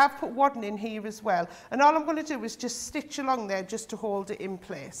 I've put wadding in here as well. And all I'm going to do is just stitch along there just to hold it in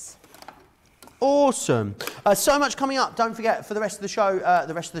place. Awesome. So much coming up. Don't forget for the rest of the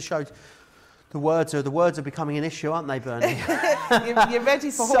show, the words are becoming an issue, aren't they, Bernie? You're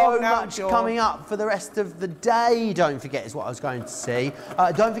ready for so home now, much Joe. coming up for the rest of the day. Don't forget is what I was going to say.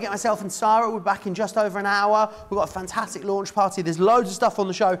 Don't forget myself and Sarah. We're back in just over an hour. We've got a fantastic launch party. There's loads of stuff on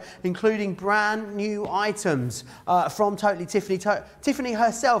the show, including brand new items from Totally Tiffany. Tiffany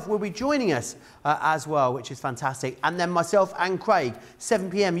herself will be joining us as well, which is fantastic. And then myself and Craig,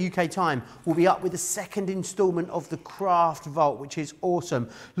 7 p.m. UK time, will be up with the second instalment of the Craft Vault, which is awesome.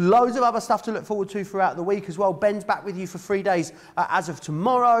 Loads of other stuff to look forward to throughout the week as well. Ben's back with you for 3 days as of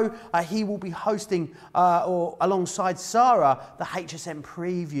tomorrow. He will be hosting, or alongside Sarah, the HSM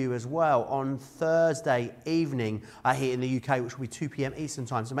preview as well on Thursday evening here in the UK, which will be 2 p.m. Eastern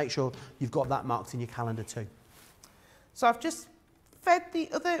time. So make sure you've got that marked in your calendar too. So I've just fed the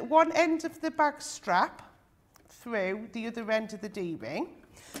other one end of the bag strap through the other end of the D-ring,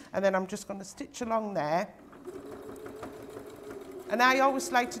 and then I'm just going to stitch along there. And I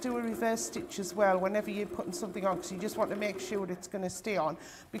always like to do a reverse stitch as well whenever you're putting something on, because you just want to make sure it's going to stay on.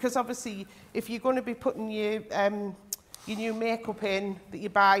 Because obviously, if you're going to be putting your new makeup in that you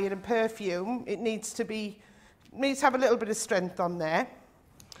buy and perfume, it needs to have a little bit of strength on there.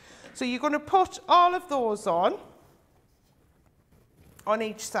 So you're going to put all of those on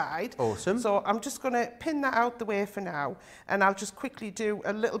each side. Awesome. So I'm just going to pin that out the way for now, and I'll just quickly do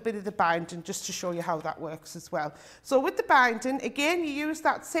a little bit of the binding just to show you how that works as well. So with the binding, again, you use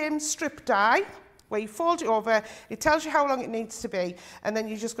that same strip die where you fold it over, it tells you how long it needs to be, and then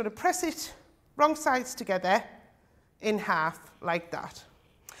you're just going to press it wrong sides together in half like that.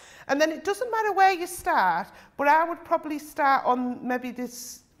 And then it doesn't matter where you start, but I would probably start on maybe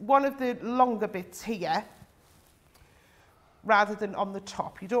this one of the longer bits here, rather than on the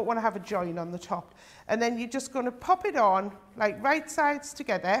top. You don't want to have a join on the top. And then you're just going to pop it on, like right sides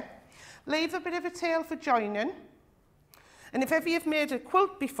together, leave a bit of a tail for joining. And if ever you've made a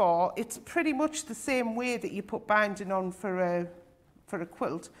quilt before, it's pretty much the same way that you put binding on for a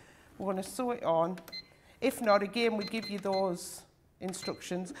quilt. We're going to sew it on. If not, again, we give you those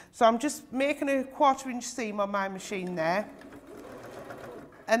instructions. So I'm just making a 1/4-inch seam on my machine there.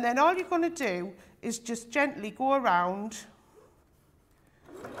 And then all you're going to do is just gently go around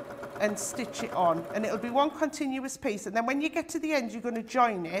and stitch it on, and it'll be one continuous piece. And then when you get to the end, you're going to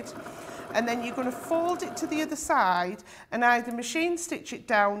join it, and then you're going to fold it to the other side and either machine stitch it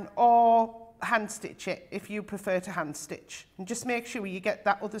down or hand stitch it if you prefer to hand stitch. And just make sure you get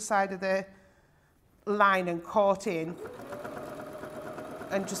that other side of the line and caught in,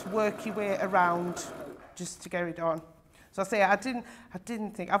 and just work your way around just to get it on. So I say I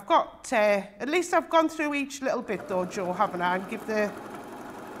didn't think I've got at least I've gone through each little bit though, Joe, haven't I? And give the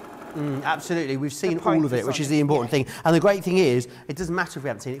absolutely, we've seen all of it, which is the important thing. And the great thing is, it doesn't matter if we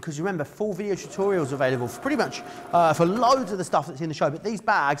haven't seen it, because remember, full video tutorials available for pretty much for loads of the stuff that's in the show. But these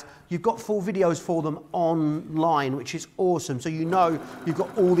bags, you've got full videos for them online, which is awesome. So you know you've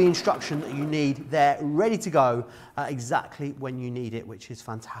got all the instruction that you need there, ready to go exactly when you need it, which is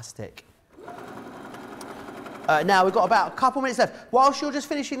fantastic. Now, we've got about a couple minutes left. Whilst you're just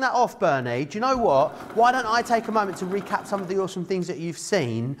finishing that off, Bernie, do you know what? Why don't I take a moment to recap some of the awesome things that you've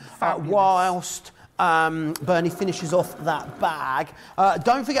seen whilst Bernie finishes off that bag.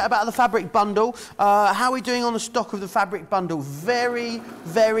 Don't forget about the fabric bundle. How are we doing on the stock of the fabric bundle? Very,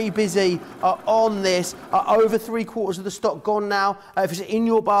 very busy on this. Over 3/4 of the stock gone now. If it's in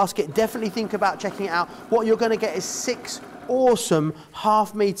your basket, definitely think about checking it out. What you're going to get is 6 awesome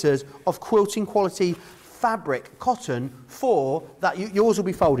 ½ meters of quilting quality fabric, cotton, for that. Yours will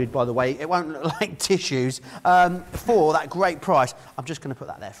be folded, by the way. It won't look like tissues. For that great price. I'm just going to put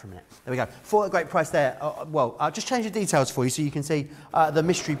that there for a minute. There we go. For a great price there. Well, I'll just change the details for you so you can see the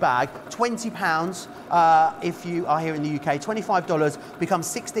mystery bag. £20 if you are here in the UK. $25 becomes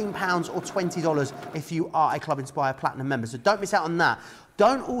 £16 or $20 if you are a Club Inspire Platinum member. So don't miss out on that.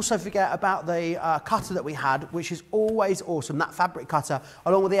 Don't also forget about the cutter that we had, which is always awesome, that fabric cutter,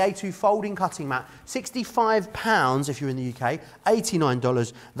 along with the A2 folding cutting mat. £65 if you're in the UK,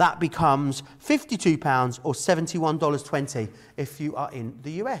 $89. That becomes £52 or $71.20 if you are in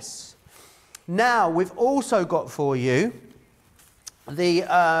the US. Now, we've also got for you the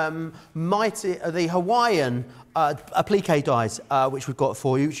Hawaiian applique dies, which we've got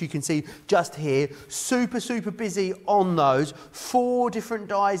for you, which you can see just here. Super, super busy on those. 4 different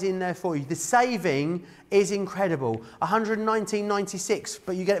dies in there for you. The saving is incredible. $119.96,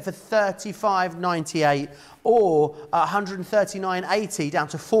 but you get it for $35.98, or $139.80 down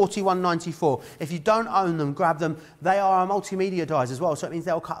to $41.94. If you don't own them, grab them. They are multimedia dies as well, so it means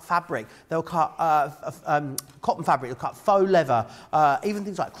they'll cut fabric, they'll cut cotton fabric, they'll cut faux leather, even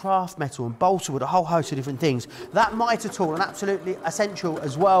things like craft metal and balsa wood, a whole host of different things. That mitre tool, an absolutely essential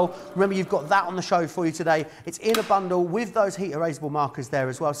as well. Remember, you've got that on the show for you today. It's in a bundle with those heat erasable markers there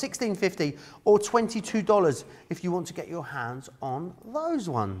as well. $16.50 or $22 if you want to get your hands on those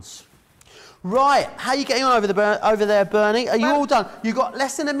ones. Right, how are you getting on over there, Bernie? Are you all done? You've got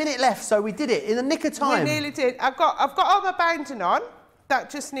less than a minute left, so we did it in the nick of time. We nearly did. I've got all the binding on. That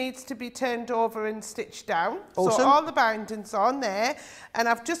just needs to be turned over and stitched down. Awesome. So all the binding's on there. And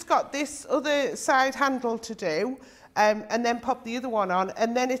I've just got this other side handle to do. And then pop the other one on,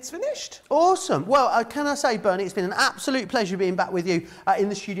 and then it's finished. Awesome. Well, can I say, Bernie, it's been an absolute pleasure being back with you in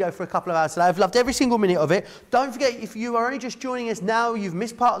the studio for a couple of hours today. I've loved every single minute of it. Don't forget, if you are only just joining us now, you've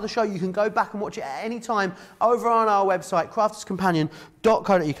missed part of the show, you can go back and watch it at any time over on our website,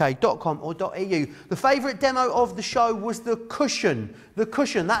 crafterscompanion.co.uk.com or .eu. The favourite demo of the show was the cushion. The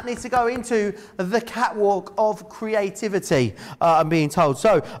cushion, that needs to go into the catwalk of creativity, I'm being told.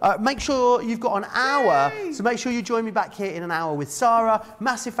 So make sure you've got an hour, so make sure you join me back here in an hour with Sarah.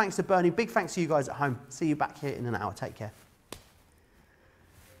 Massive thanks to Bernie, big thanks to you guys at home. See you back here in an hour. Take care.